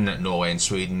in Norway and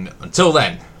Sweden. Until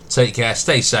then, take care,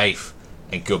 stay safe,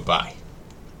 and goodbye.